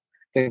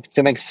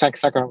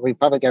Sacramento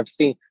Republic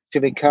FC to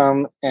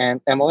become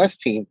an MLS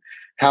team.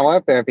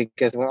 However,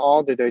 because with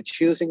all the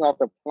choosing of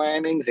the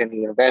plannings and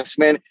the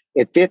investment,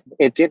 it did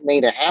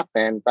make it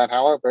happen. But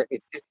however,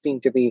 it did seem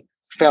to be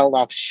fell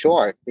off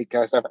short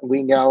because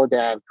we know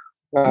that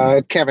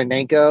Kevin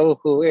Nanko,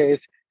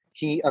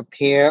 he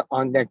appeared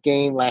on that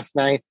game last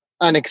night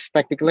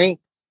unexpectedly.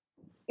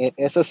 It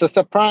is a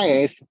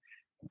surprise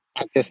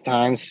at this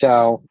time.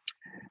 So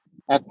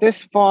at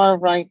this far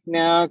right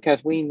now,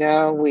 because we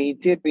know we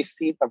did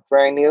receive a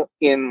brand new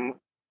in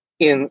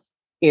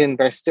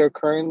investor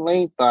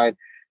currently, but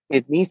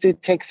it needs to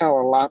take a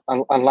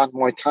lot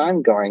more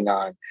time going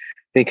on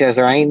because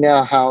I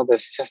know how the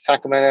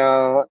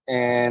Sacramento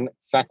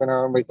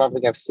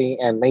Republic FC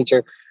and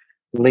Major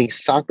League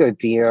Soccer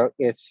deal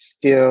is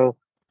still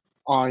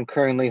on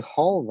currently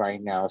hold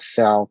right now.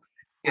 So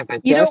if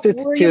it You does know, it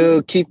William,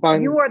 to keep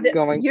on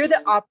going, you're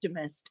the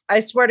optimist.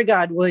 I swear to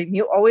God, William,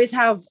 you always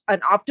have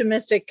an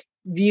optimistic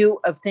view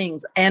of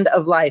things and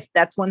of life.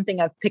 That's one thing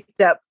I've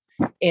picked up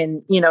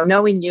in,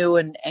 knowing you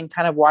and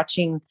kind of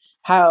watching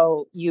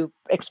how you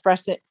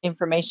express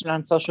information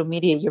on social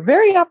media. You're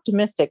very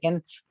optimistic,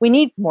 and we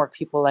need more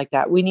people like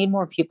that. We need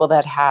more people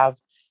that have,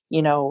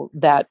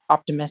 that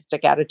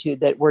optimistic attitude,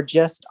 that we're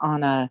just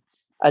on a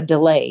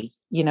delay.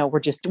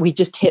 We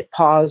just hit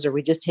pause or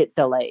we just hit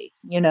delay,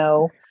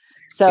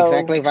 So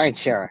exactly right,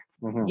 sure.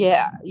 Mm-hmm.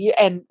 yeah,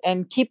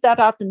 and keep that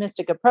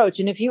optimistic approach.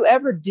 And if you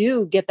ever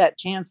do get that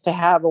chance to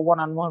have a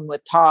one-on-one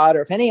with Todd,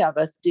 or if any of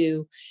us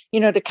do,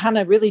 to kind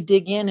of really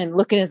dig in and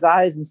look in his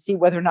eyes and see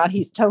whether or not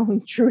he's telling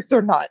the truth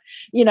or not,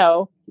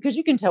 because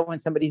you can tell when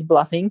somebody's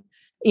bluffing.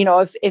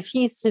 If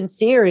he's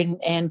sincere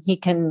and he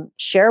can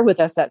share with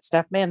us that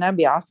stuff, man, that'd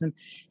be awesome.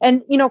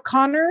 And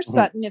Connor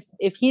Sutton,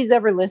 if he's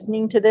ever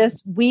listening to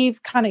this,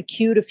 we've kind of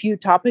queued a few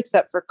topics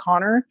up for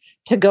Connor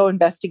to go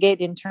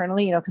investigate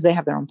internally, because they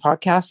have their own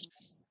podcast.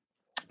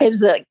 It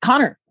was like,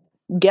 Connor,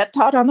 get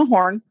Todd on the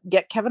horn,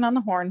 get Kevin on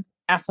the horn,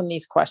 ask them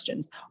these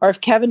questions. Or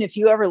if Kevin, if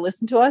you ever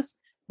listen to us,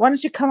 why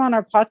don't you come on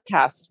our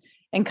podcast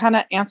and kind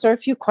of answer a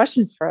few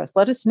questions for us?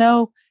 Let us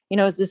know,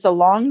 is this a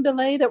long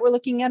delay that we're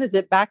looking at? Is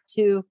it back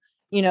to,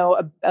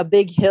 a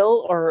big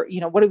hill, or,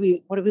 what are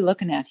we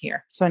looking at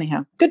here? So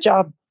anyhow, good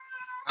job.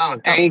 Oh,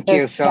 thank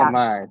you so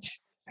much.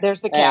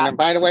 There's the cat. And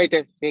by the way,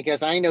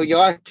 because I know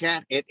your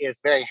cat, it is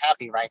very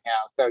happy right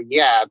now. So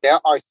yeah, there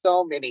are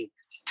so many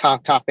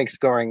topics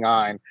going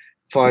on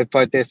for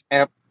this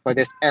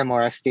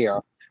MRS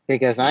deal,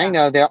 because I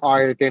know there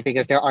are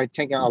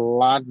taking a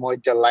lot more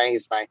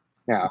delays right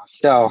now.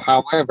 So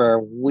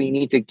however, we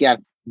need to get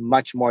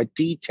much more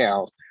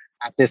details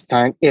at this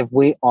time if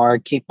we are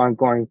keep on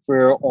going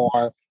through,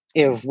 or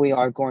if we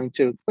are going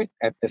to quit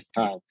at this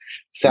time.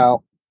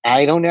 So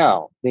I don't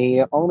know.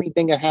 The only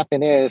thing that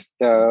happened is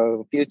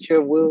the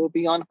future will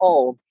be on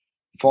hold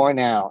for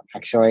now,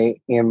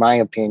 actually, in my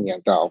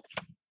opinion, though.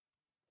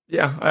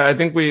 Yeah, I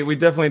think we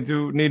definitely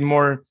do need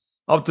more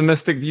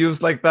optimistic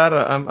views like that.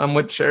 I'm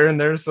with Sharon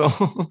there,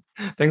 so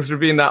thanks for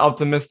being that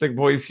optimistic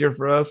voice here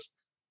for us.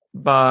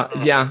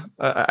 But yeah,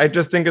 I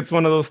just think it's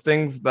one of those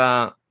things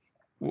that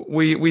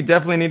we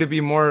definitely need to be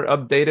more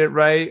updated,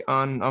 right,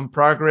 on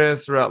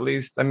progress, or at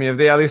least, I mean, if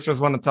they at least just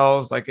want to tell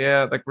us like,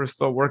 yeah, like we're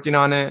still working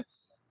on it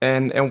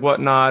and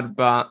whatnot.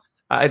 But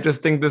I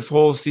just think this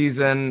whole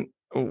season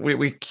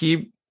we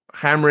keep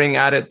hammering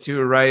at it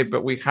too, right?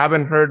 But we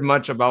haven't heard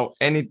much about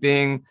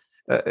anything.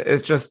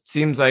 It just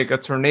seems like a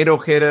tornado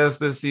hit us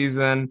this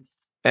season,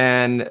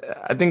 and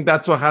I think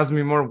that's what has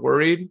me more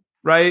worried,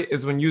 right?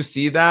 Is when you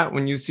see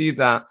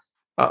that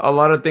a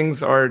lot of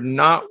things are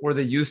not where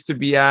they used to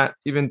be at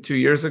even 2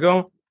 years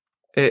ago.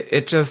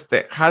 It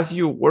has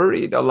you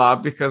worried a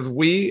lot, because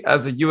we,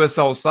 as a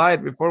USL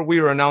side, before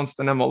we were announced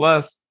in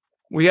MLS,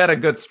 we had a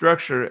good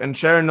structure, and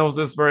Sharon knows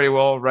this very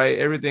well, right?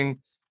 Everything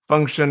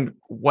functioned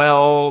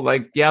well.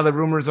 Like, yeah, the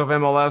rumors of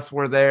MLS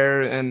were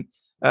there, and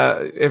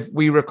if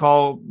we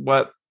recall,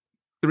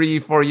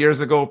 3-4 years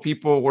ago,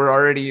 people were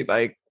already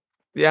like,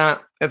 yeah,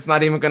 it's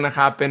not even going to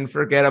happen.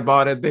 Forget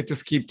about it. They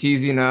just keep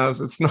teasing us.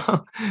 It's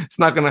not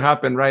going to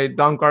happen, right?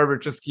 Don Garber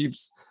just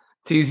keeps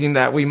teasing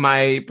that we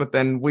might, but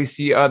then we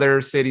see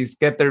other cities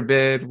get their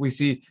bid. We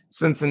see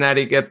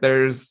Cincinnati get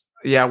theirs.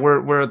 Yeah,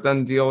 we're a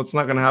done deal. It's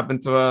not going to happen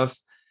to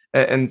us.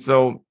 And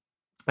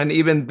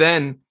even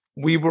then,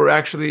 we were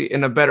actually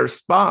in a better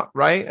spot,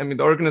 right? I mean,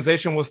 the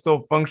organization was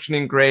still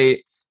functioning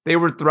great. They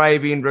were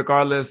thriving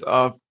regardless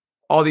of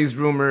all these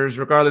rumors,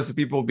 regardless of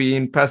people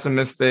being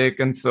pessimistic.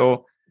 And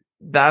so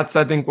that's,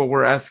 I think, what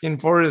we're asking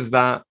for, is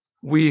that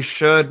we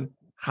should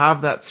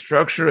have that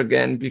structure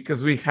again,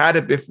 because we had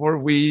it before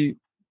we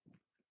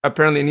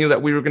apparently knew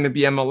that we were going to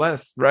be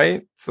MLS,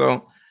 right?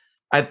 So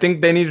I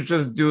think they need to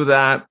just do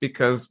that,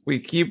 because we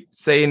keep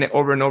saying it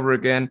over and over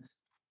again.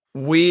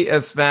 We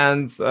as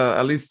fans,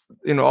 at least,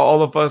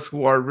 all of us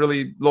who are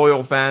really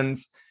loyal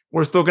fans,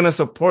 we're still going to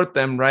support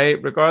them,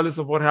 right? Regardless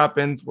of what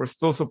happens, we're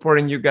still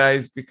supporting you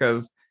guys,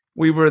 because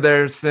we were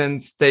there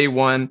since day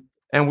one,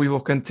 and we will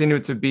continue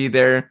to be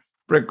there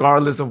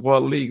regardless of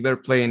what league they're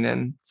playing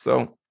in.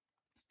 So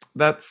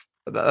that's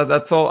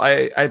all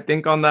I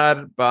think on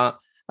that. But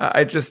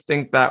I just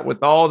think that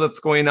with all that's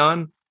going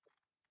on,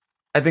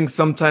 I think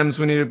sometimes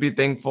we need to be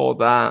thankful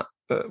that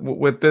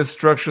with this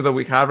structure that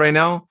we have right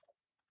now,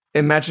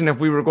 imagine if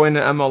we were going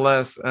to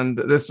MLS and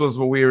this was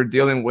what we were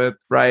dealing with,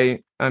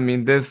 right? I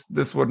mean, this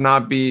would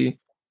not be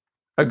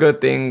a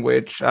good thing,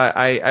 which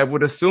I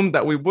would assume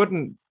that we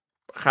wouldn't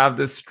have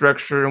this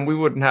structure and we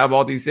wouldn't have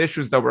all these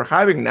issues that we're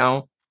having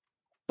now.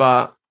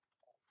 But,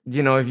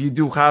 if you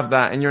do have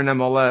that and you're in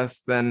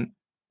MLS, then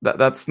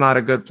that's not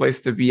a good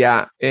place to be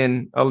at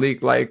in a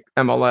league like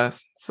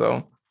MLS.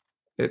 So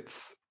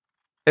it's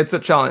a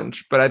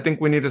challenge, but I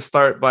think we need to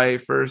start by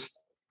first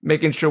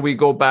making sure we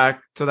go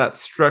back to that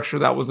structure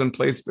that was in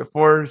place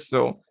before.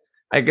 So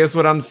I guess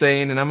what I'm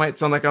saying, and I might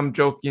sound like I'm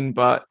joking,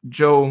 but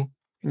Joe,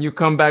 can you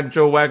come back,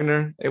 Joe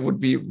Wagner? It would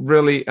be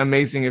really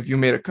amazing if you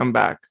made a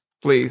comeback,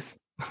 please.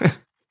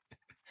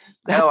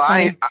 No,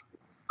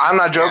 I'm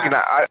not joking.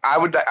 Yeah. I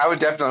would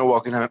definitely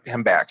welcome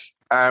him back.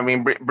 I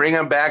mean, bring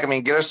him back. I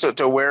mean, get us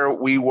to where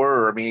we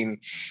were. I mean,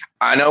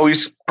 I know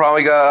he's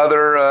probably got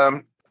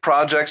other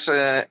projects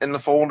in the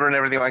folder and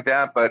everything like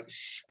that, but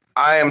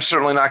I am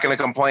certainly not going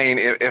to complain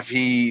if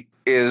he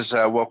is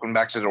welcomed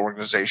back to the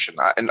organization.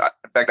 In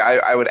fact,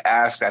 I would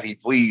ask that he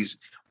please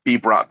be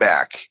brought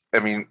back. I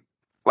mean,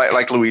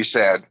 like Luis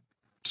said.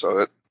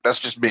 So that's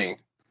just me.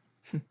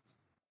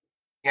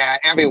 Yeah,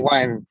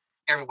 everyone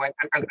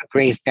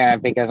agrees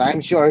that, because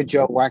I'm sure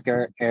Joe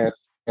Wagner is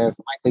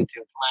likely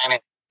to plan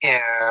it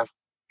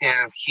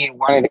if he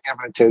wanted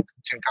ever to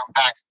come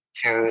back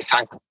to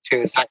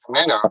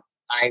Sacramento.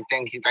 I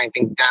think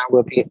that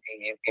would be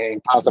a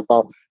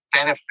possible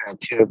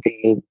benefit to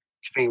be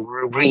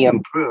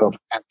re-improved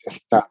at this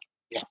stuff.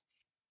 Yeah.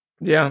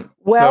 Yeah.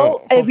 Well,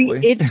 so it'd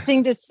be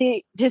interesting to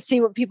see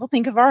what people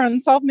think of our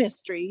Unsolved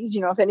Mysteries.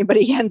 If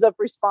anybody ends up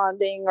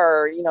responding,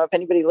 or if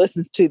anybody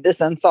listens to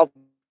this Unsolved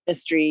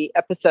Mystery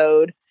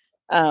episode.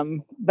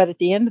 But at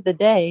the end of the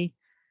day,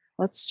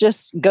 let's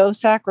just go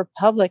Sac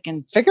Republic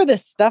and figure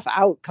this stuff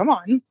out. Come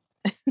on.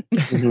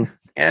 Mm-hmm.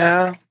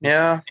 Yeah.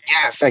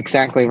 Yes,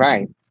 exactly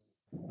right.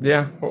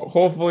 Yeah,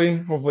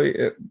 hopefully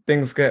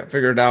things get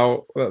figured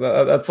out.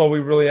 That's all we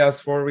really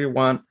ask for. We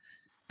want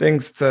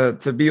things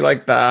to be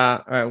like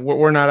that.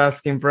 We're not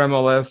asking for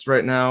MLS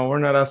right now. We're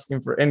not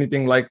asking for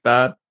anything like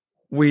that.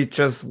 We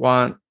just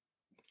want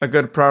a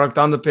good product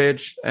on the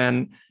pitch,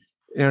 and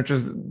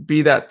just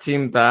be that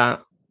team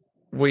that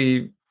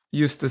we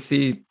used to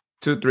see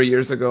 2-3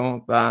 years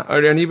ago.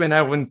 And even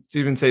I wouldn't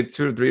even say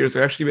 2 or 3 years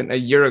ago. Actually, even a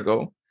year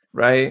ago,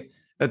 right?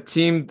 A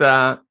team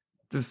that,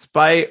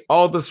 despite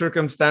all the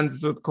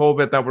circumstances with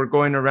COVID that were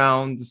going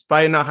around,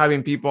 despite not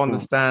having people on the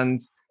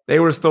stands, they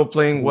were still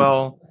playing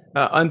well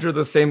under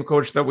the same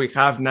coach that we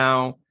have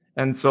now.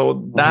 And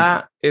so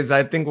that is,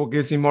 I think, what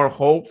gives me more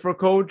hope for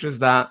Coach, is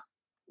that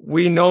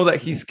we know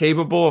that he's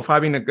capable of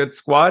having a good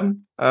squad,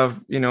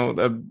 of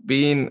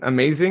being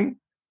amazing,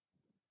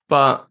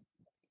 but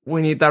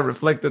we need that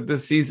reflected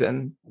this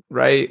season,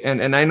 right?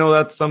 And I know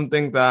that's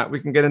something that we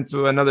can get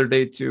into another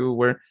day too,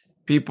 where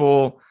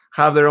people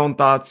have their own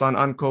thoughts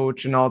on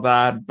Coach and all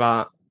that,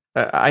 but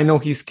I know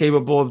he's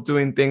capable of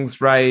doing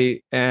things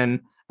right,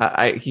 and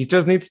he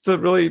just needs to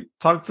really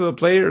talk to the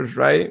players,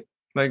 right?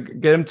 Like,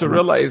 get him to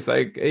realize,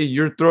 like, hey,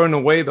 you're throwing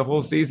away the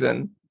whole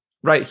season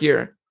right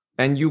here,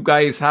 and you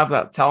guys have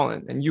that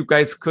talent, and you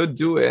guys could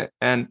do it,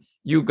 and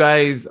you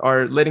guys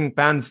are letting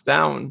fans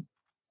down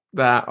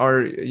that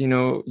are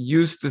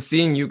used to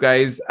seeing you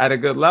guys at a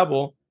good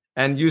level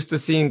and used to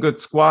seeing good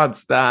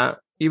squads that,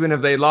 even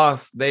if they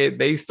lost,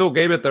 they still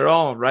gave it their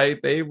all,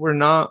 right? They were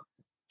not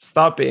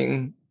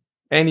stopping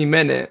any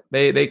minute.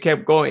 They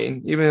kept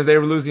going. Even if they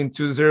were losing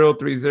 2-0,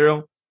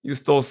 3-0, you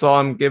still saw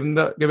them give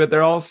it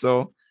their all.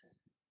 So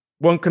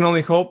one can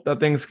only hope that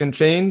things can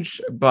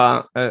change.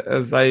 But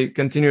as I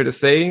continue to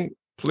say,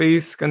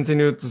 please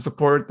continue to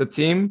support the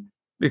team,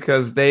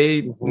 because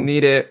they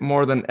need it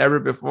more than ever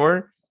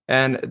before.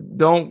 And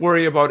don't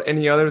worry about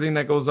any other thing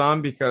that goes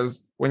on,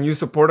 because when you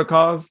support a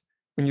cause,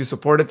 when you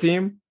support a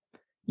team,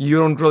 you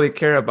don't really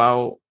care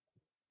about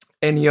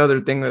any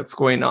other thing that's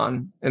going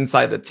on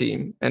inside the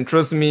team. And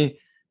trust me,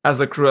 as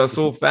a Cruz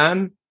Azul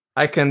fan,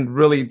 I can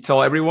really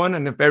tell everyone,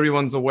 and if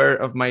everyone's aware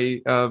of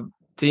my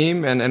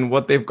team and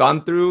what they've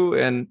gone through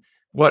and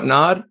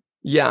whatnot,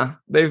 yeah,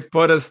 they've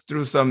put us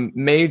through some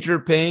major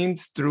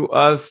pains through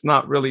us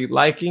not really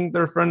liking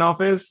their front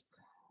office,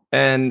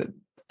 and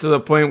to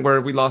the point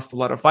where we lost a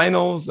lot of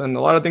finals and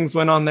a lot of things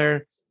went on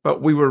there.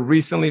 But we were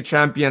recently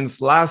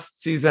champions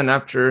last season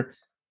after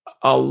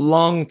a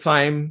long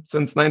time,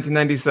 since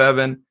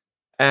 1997.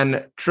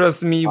 And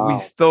trust me, we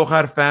still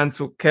had fans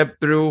who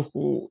kept through,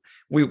 who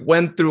we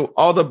went through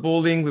all the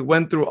bullying. We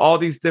went through all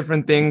these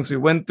different things. We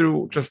went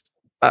through just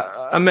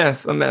a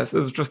mess. It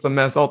was just a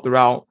mess all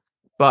throughout.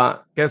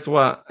 But guess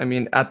what? I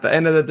mean, at the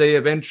end of the day,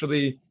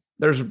 eventually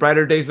there's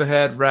brighter days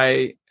ahead,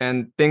 right?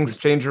 And things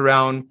change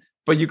around,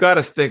 but you got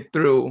to stick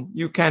through.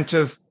 You can't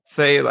just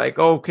say like,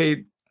 oh,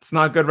 okay, it's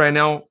not good right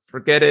now,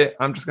 forget it,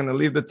 I'm just going to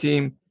leave the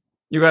team.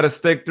 You got to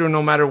stick through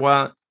no matter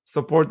what.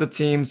 Support the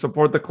team,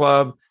 support the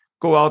club,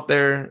 go out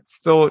there,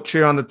 still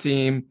cheer on the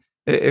team.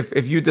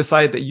 If you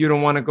decide that you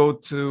don't want to go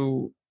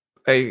to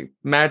a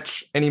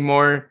match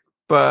anymore,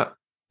 but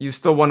you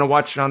still want to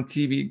watch it on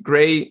TV,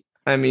 great.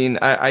 I mean,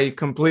 I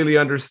completely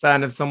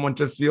understand if someone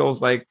just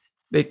feels like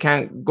they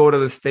can't go to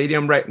the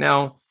stadium right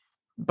now,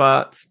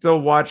 but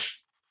still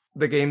watch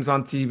the games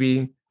on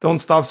TV. Don't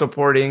stop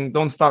supporting.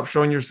 Don't stop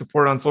showing your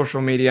support on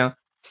social media.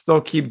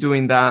 Still keep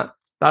doing that.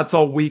 That's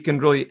all we can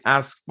really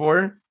ask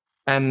for.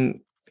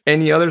 And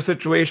any other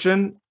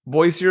situation,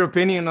 voice your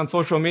opinion on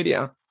social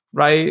media,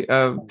 right?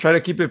 Try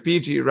to keep it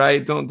PG,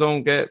 right?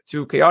 Don't get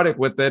too chaotic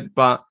with it,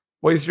 but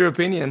voice your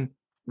opinion,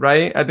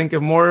 right? I think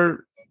if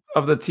more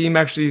of the team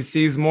actually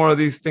sees more of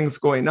these things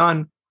going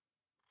on,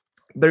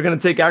 they're going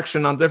to take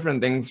action on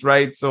different things,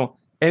 right? So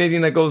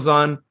anything that goes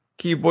on,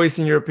 keep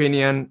voicing your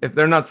opinion. If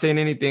they're not saying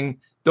anything,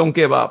 don't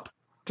give up.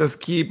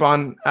 Just keep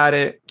on at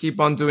it, keep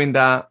on doing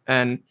that.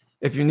 And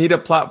if you need a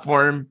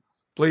platform,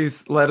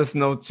 please let us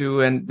know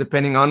too. And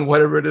depending on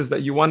whatever it is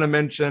that you want to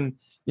mention,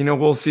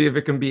 we'll see if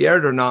it can be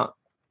aired or not.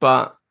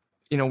 But,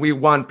 we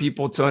want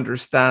people to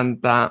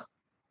understand that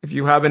if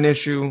you have an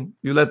issue,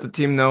 you let the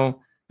team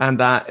know, and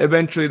that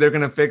eventually they're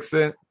going to fix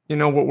it.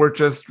 We're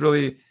just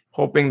really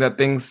hoping that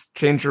things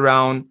change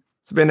around.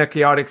 It's been a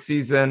chaotic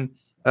season.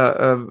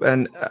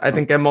 And I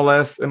think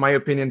MLS, in my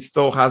opinion,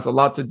 still has a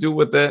lot to do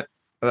with it.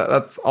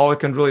 That's all I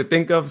can really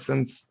think of,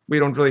 since we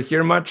don't really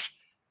hear much.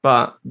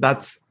 But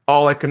that's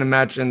all I can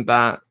imagine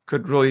that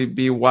could really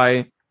be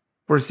why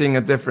we're seeing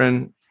a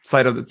different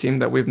side of the team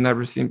that we've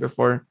never seen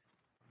before.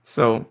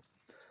 So,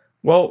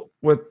 well,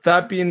 with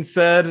that being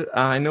said,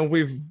 I know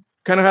we've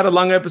kind of had a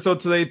long episode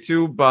today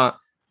too, but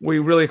we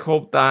really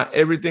hope that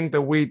everything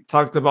that we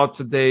talked about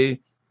today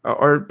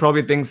are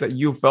probably things that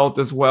you felt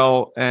as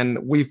well.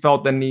 And we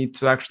felt the need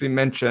to actually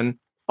mention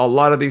a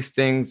lot of these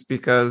things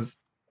because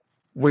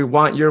we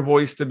want your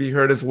voice to be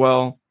heard as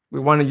well. We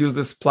want to use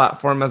this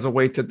platform as a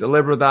way to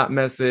deliver that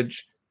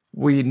message.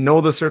 We know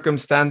the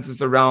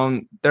circumstances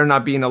around there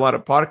not being a lot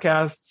of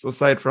podcasts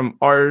aside from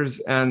ours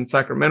and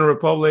Sacramento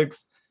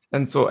Republic's.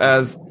 And so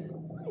as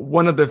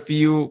one of the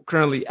few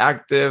currently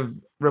active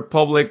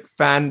Republic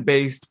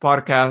fan-based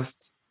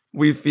podcasts,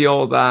 we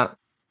feel that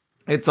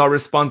it's our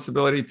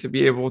responsibility to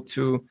be able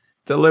to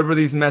deliver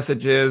these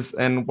messages.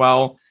 And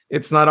while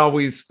it's not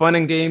always fun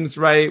and games,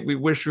 right, we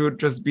wish we would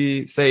just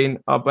be saying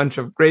a bunch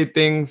of great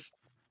things.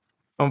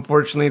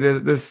 Unfortunately,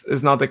 this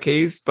is not the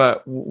case,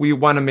 but we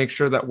want to make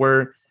sure that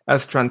we're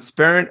as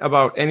transparent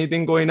about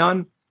anything going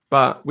on.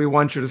 But we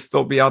want you to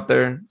still be out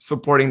there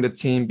supporting the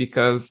team,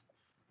 because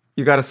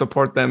you got to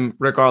support them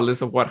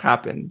regardless of what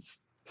happens.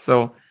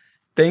 So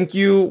thank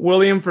you,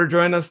 William, for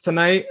joining us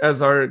tonight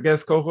as our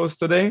guest co-host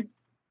today.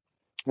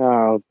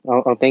 Oh,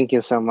 thank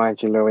you so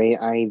much, Louis.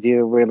 I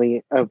do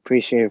really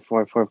appreciate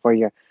for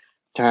your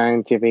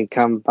time to be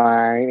come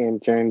by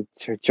and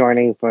to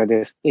joining for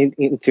this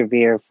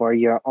interview for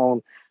your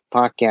own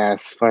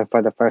podcast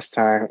for the first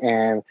time.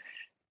 And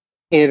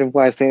it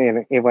was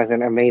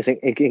an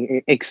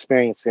amazing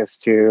experience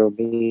to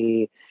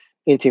be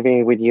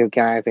interviewing with you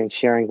guys and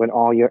sharing with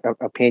all your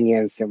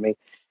opinions to make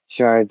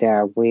sure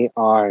that we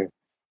are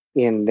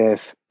in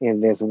this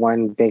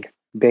one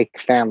big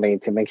family,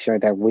 to make sure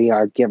that we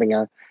are giving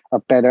a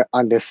better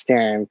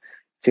understand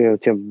to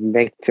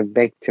make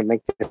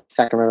the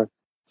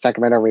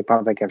Sacramento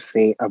Republic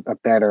FC a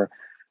better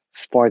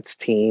sports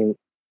team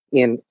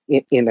in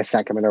the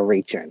Sacramento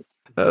region.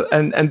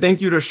 And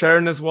thank you to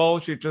Sharon as well.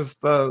 She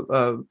just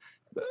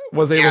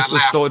was able to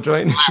still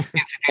join.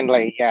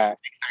 Incidentally, yeah,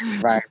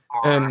 exactly right,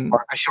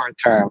 for a short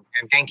term.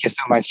 And thank you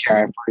so much,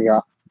 Sharon, for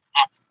your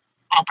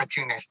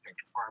opportunistic.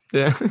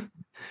 Yeah.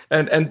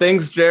 And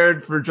thanks,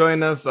 Jared, for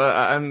joining us.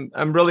 I'm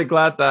really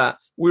glad that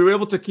we were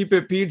able to keep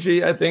it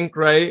PG, I think,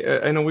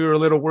 right? I know we were a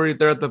little worried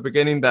there at the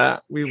beginning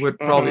that we would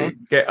probably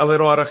get a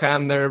little out of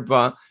hand there,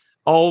 but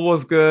all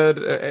was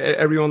good.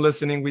 Everyone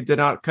listening, we did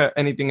not cut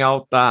anything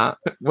out that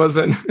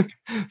wasn't.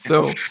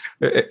 So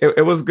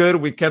it was good.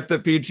 We kept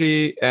it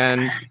PG.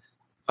 And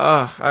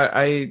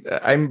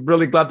I'm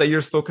really glad that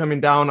you're still coming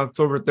down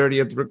October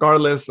 30th,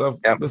 regardless of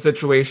the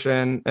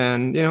situation.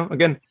 And,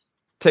 again,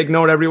 take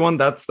note, everyone.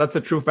 That's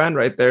a true fan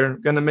right there.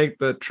 Gonna make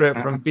the trip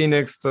from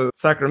Phoenix to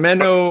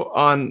Sacramento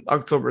on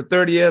October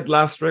 30th,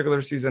 last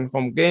regular season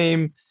home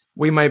game.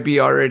 We might be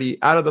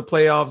already out of the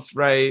playoffs,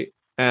 right?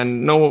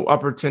 And no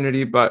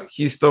opportunity, but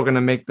he's still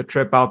gonna make the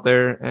trip out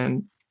there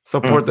and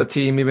support the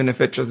team, even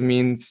if it just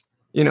means,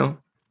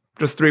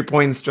 just 3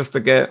 points just to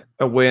get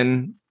a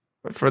win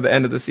for the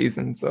end of the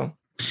season. So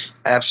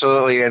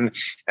absolutely. And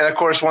of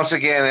course, once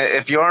again,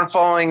 if you aren't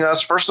following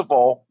us, first of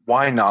all,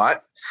 why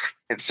not?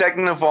 And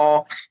second of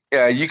all,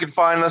 you can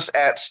find us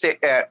at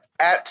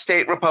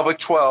State Republic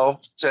 12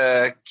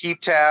 to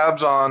keep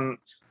tabs on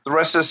the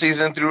rest of the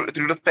season through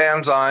the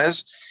fans'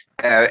 eyes.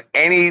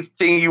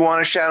 Anything you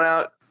want to shout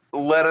out,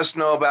 let us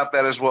know about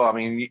that as well. I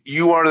mean,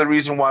 you are the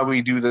reason why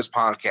we do this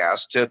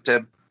podcast,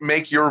 to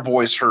make your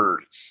voice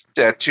heard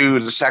to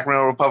the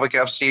Sacramento Republic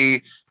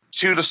FC,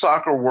 to the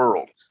soccer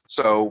world.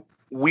 So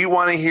we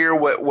want to hear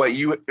what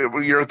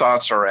your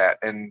thoughts are at.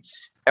 And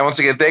once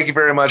again, thank you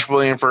very much,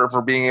 William,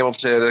 for being able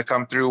to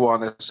come through on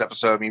this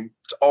episode. I mean,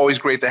 it's always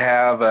great to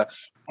have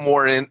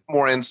more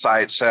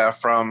insights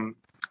from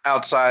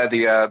outside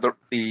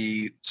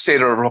the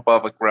State of the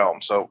Republic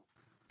realm. So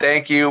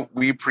thank you.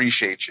 We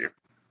appreciate you.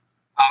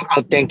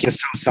 Oh, thank you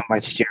so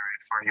much, Jared,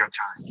 for your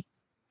time.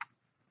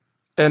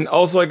 And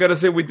also, I got to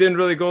say, we didn't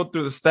really go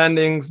through the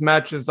standings,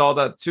 matches, all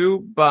that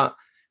too, but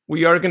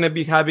we are going to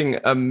be having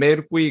a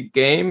midweek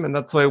game, and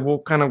that's why we'll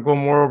kind of go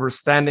more over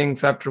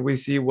standings after we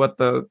see what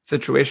the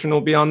situation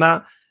will be on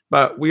that.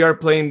 But we are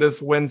playing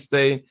this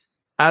Wednesday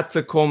at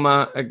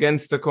Tacoma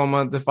against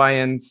Tacoma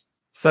Defiance,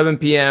 7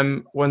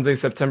 p.m. Wednesday,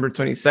 September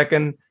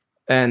 22nd.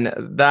 And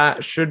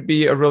that should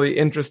be a really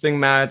interesting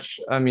match.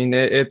 I mean,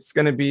 it's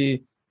going to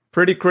be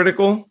pretty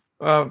critical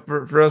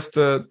for us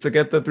to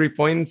get the 3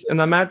 points in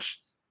that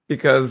match,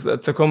 because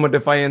Tacoma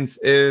Defiance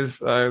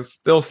is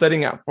still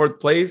sitting at 4th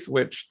place,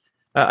 which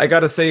I got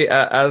to say,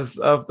 as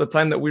of the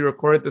time that we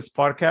recorded this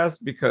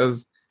podcast,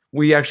 because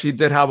we actually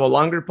did have a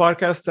longer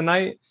podcast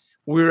tonight,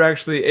 we were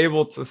actually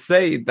able to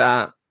say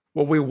that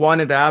what we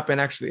wanted to happen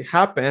actually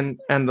happened,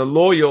 and the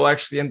Loyal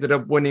actually ended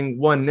up winning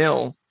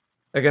 1-0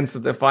 against the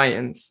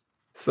Defiance.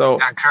 So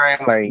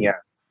currently, yes.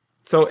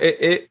 So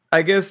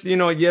I guess,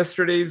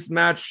 yesterday's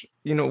match,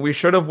 we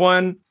should have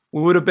won.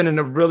 We would have been in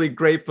a really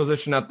great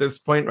position at this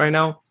point right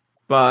now.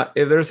 But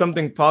if there's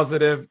something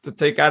positive to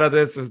take out of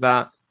this, is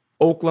that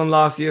Oakland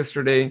lost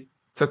yesterday.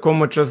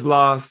 Tacoma just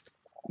lost.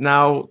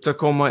 Now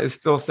Tacoma is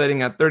still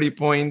sitting at 30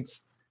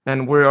 points,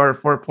 and we are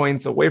 4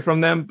 points away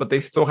from them, but they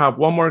still have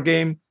one more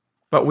game,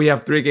 but we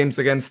have 3 games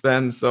against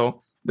them.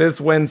 So this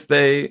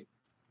Wednesday,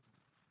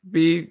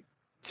 be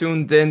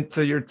tuned in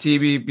to your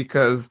TV,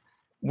 because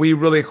we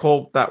really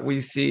hope that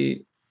we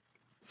see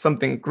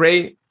something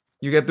great.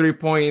 You get 3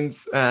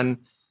 points, and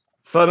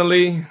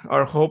suddenly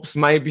our hopes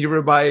might be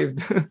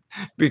revived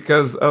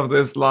because of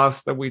this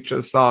loss that we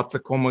just saw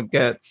Tacoma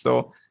get.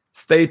 So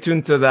stay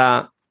tuned to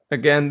that.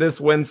 Again, this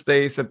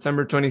Wednesday,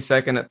 September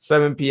 22nd at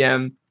 7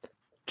 p.m.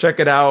 Check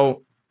it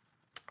out.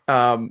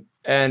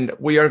 And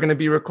we are going to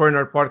be recording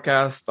our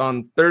podcast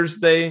on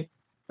Thursday,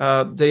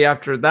 day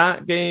after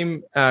that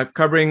game,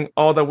 covering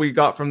all that we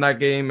got from that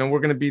game. And we're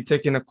going to be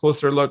taking a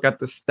closer look at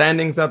the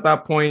standings at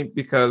that point,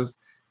 because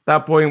at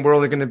that point we're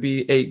only going to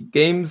be 8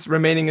 games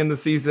remaining in the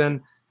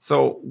season.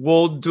 So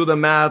we'll do the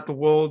math,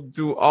 we'll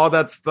do all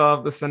that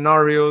stuff, the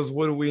scenarios,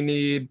 what do we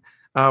need,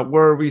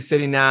 where are we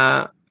sitting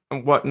at,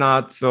 and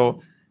whatnot.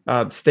 So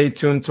stay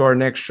tuned to our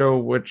next show,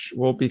 which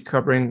will be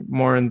covering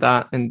more in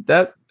that in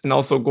depth, and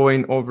also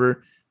going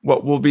over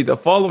what will be the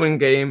following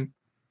game,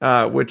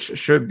 which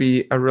should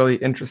be a really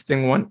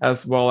interesting one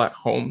as well at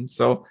home.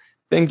 So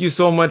thank you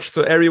so much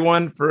to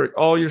everyone for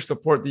all your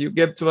support that you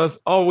give to us,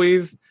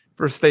 always,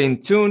 for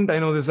staying tuned. I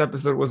know this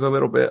episode was a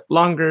little bit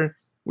longer.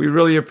 We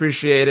really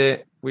appreciate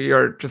it. We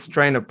are just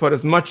trying to put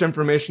as much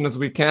information as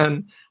we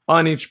can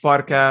on each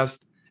podcast.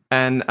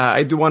 And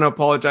I do want to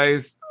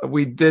apologize.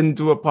 We didn't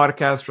do a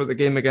podcast for the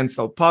game against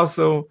El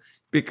Paso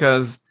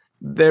because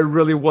there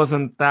really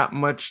wasn't that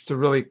much to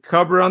really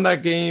cover on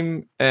that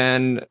game.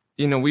 And,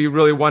 we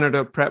really wanted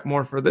to prep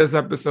more for this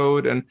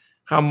episode and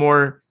have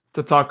more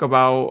to talk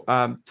about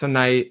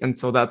tonight. And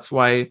so that's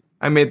why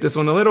I made this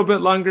one a little bit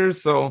longer.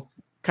 So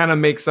kind of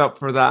makes up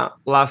for that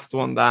last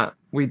one that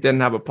we didn't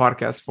have a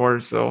podcast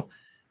for. So,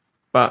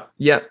 but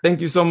yeah, thank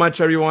you so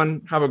much,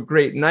 everyone. Have a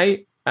great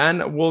night.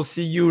 And we'll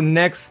see you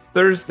next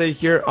Thursday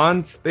here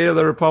on State of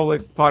the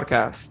Republic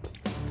podcast.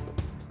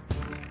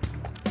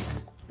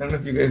 I don't know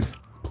if you guys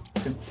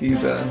can see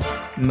the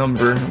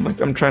number.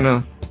 I'm trying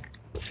to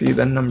see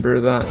the number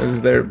that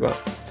is there,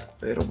 but it's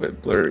a little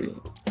bit blurry.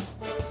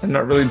 I'm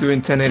not really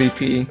doing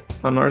 1080p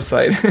on our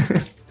side.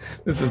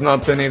 This is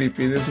not 1080p.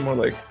 This is more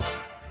like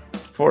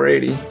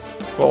 480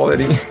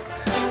 quality.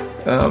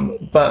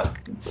 But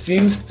it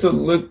seems to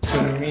look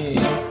to me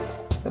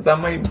that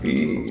might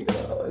be...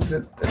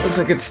 it looks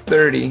like it's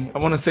 30. I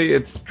want to say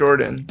it's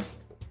Jordan.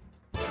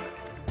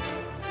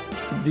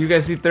 Do you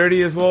guys see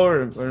 30 as well,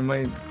 or am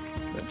I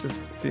just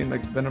seeing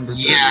like the number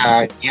 30?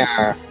 Yeah.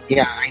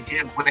 I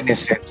did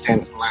witness it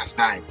since last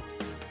night,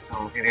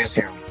 so it is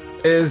him.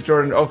 It is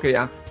Jordan. Okay,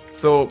 yeah.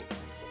 So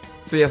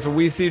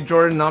we see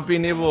Jordan not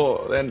being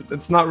able, and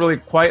it's not really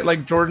quite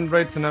like Jordan,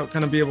 right, to not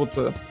kind of be able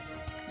to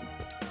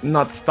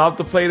not stop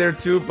the play there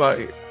too, but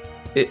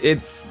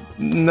it's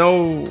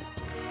no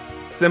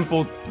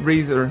simple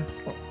reason.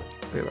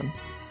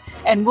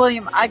 And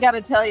William, I got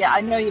to tell you,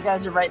 I know you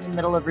guys are right in the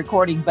middle of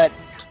recording, but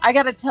I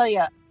got to tell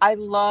you, I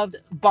loved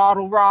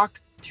Bottle Rock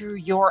through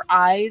your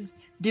eyes.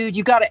 Dude,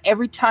 you got to,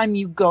 every time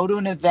you go to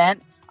an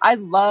event, I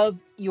love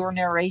your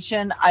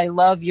narration. I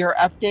love your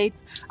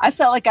updates. I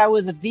felt like I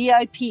was a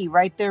VIP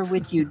right there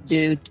with you,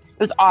 dude. It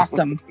was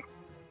awesome.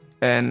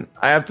 And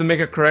I have to make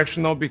a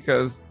correction though,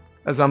 because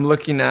as I'm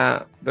looking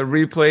at the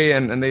replay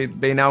and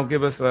they now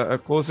give us a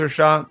closer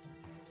shot,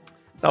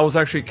 that was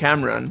actually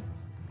Cameron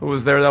who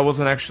was there. That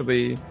wasn't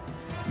actually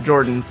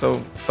Jordan.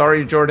 So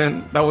sorry,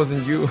 Jordan, that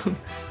wasn't you.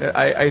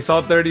 I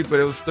saw 30, but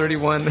it was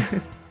 31.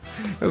 It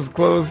was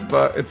close,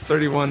 but it's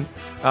 31.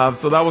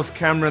 So that was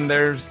Cameron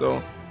there.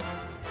 So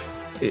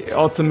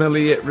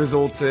ultimately it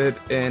resulted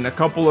in a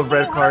couple of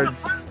red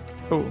cards.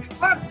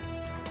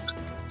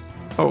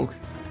 Oh,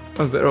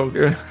 was there? Oh,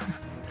 good.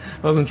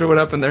 I wasn't sure what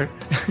happened there.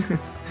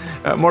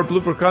 More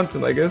blooper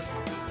content, I guess.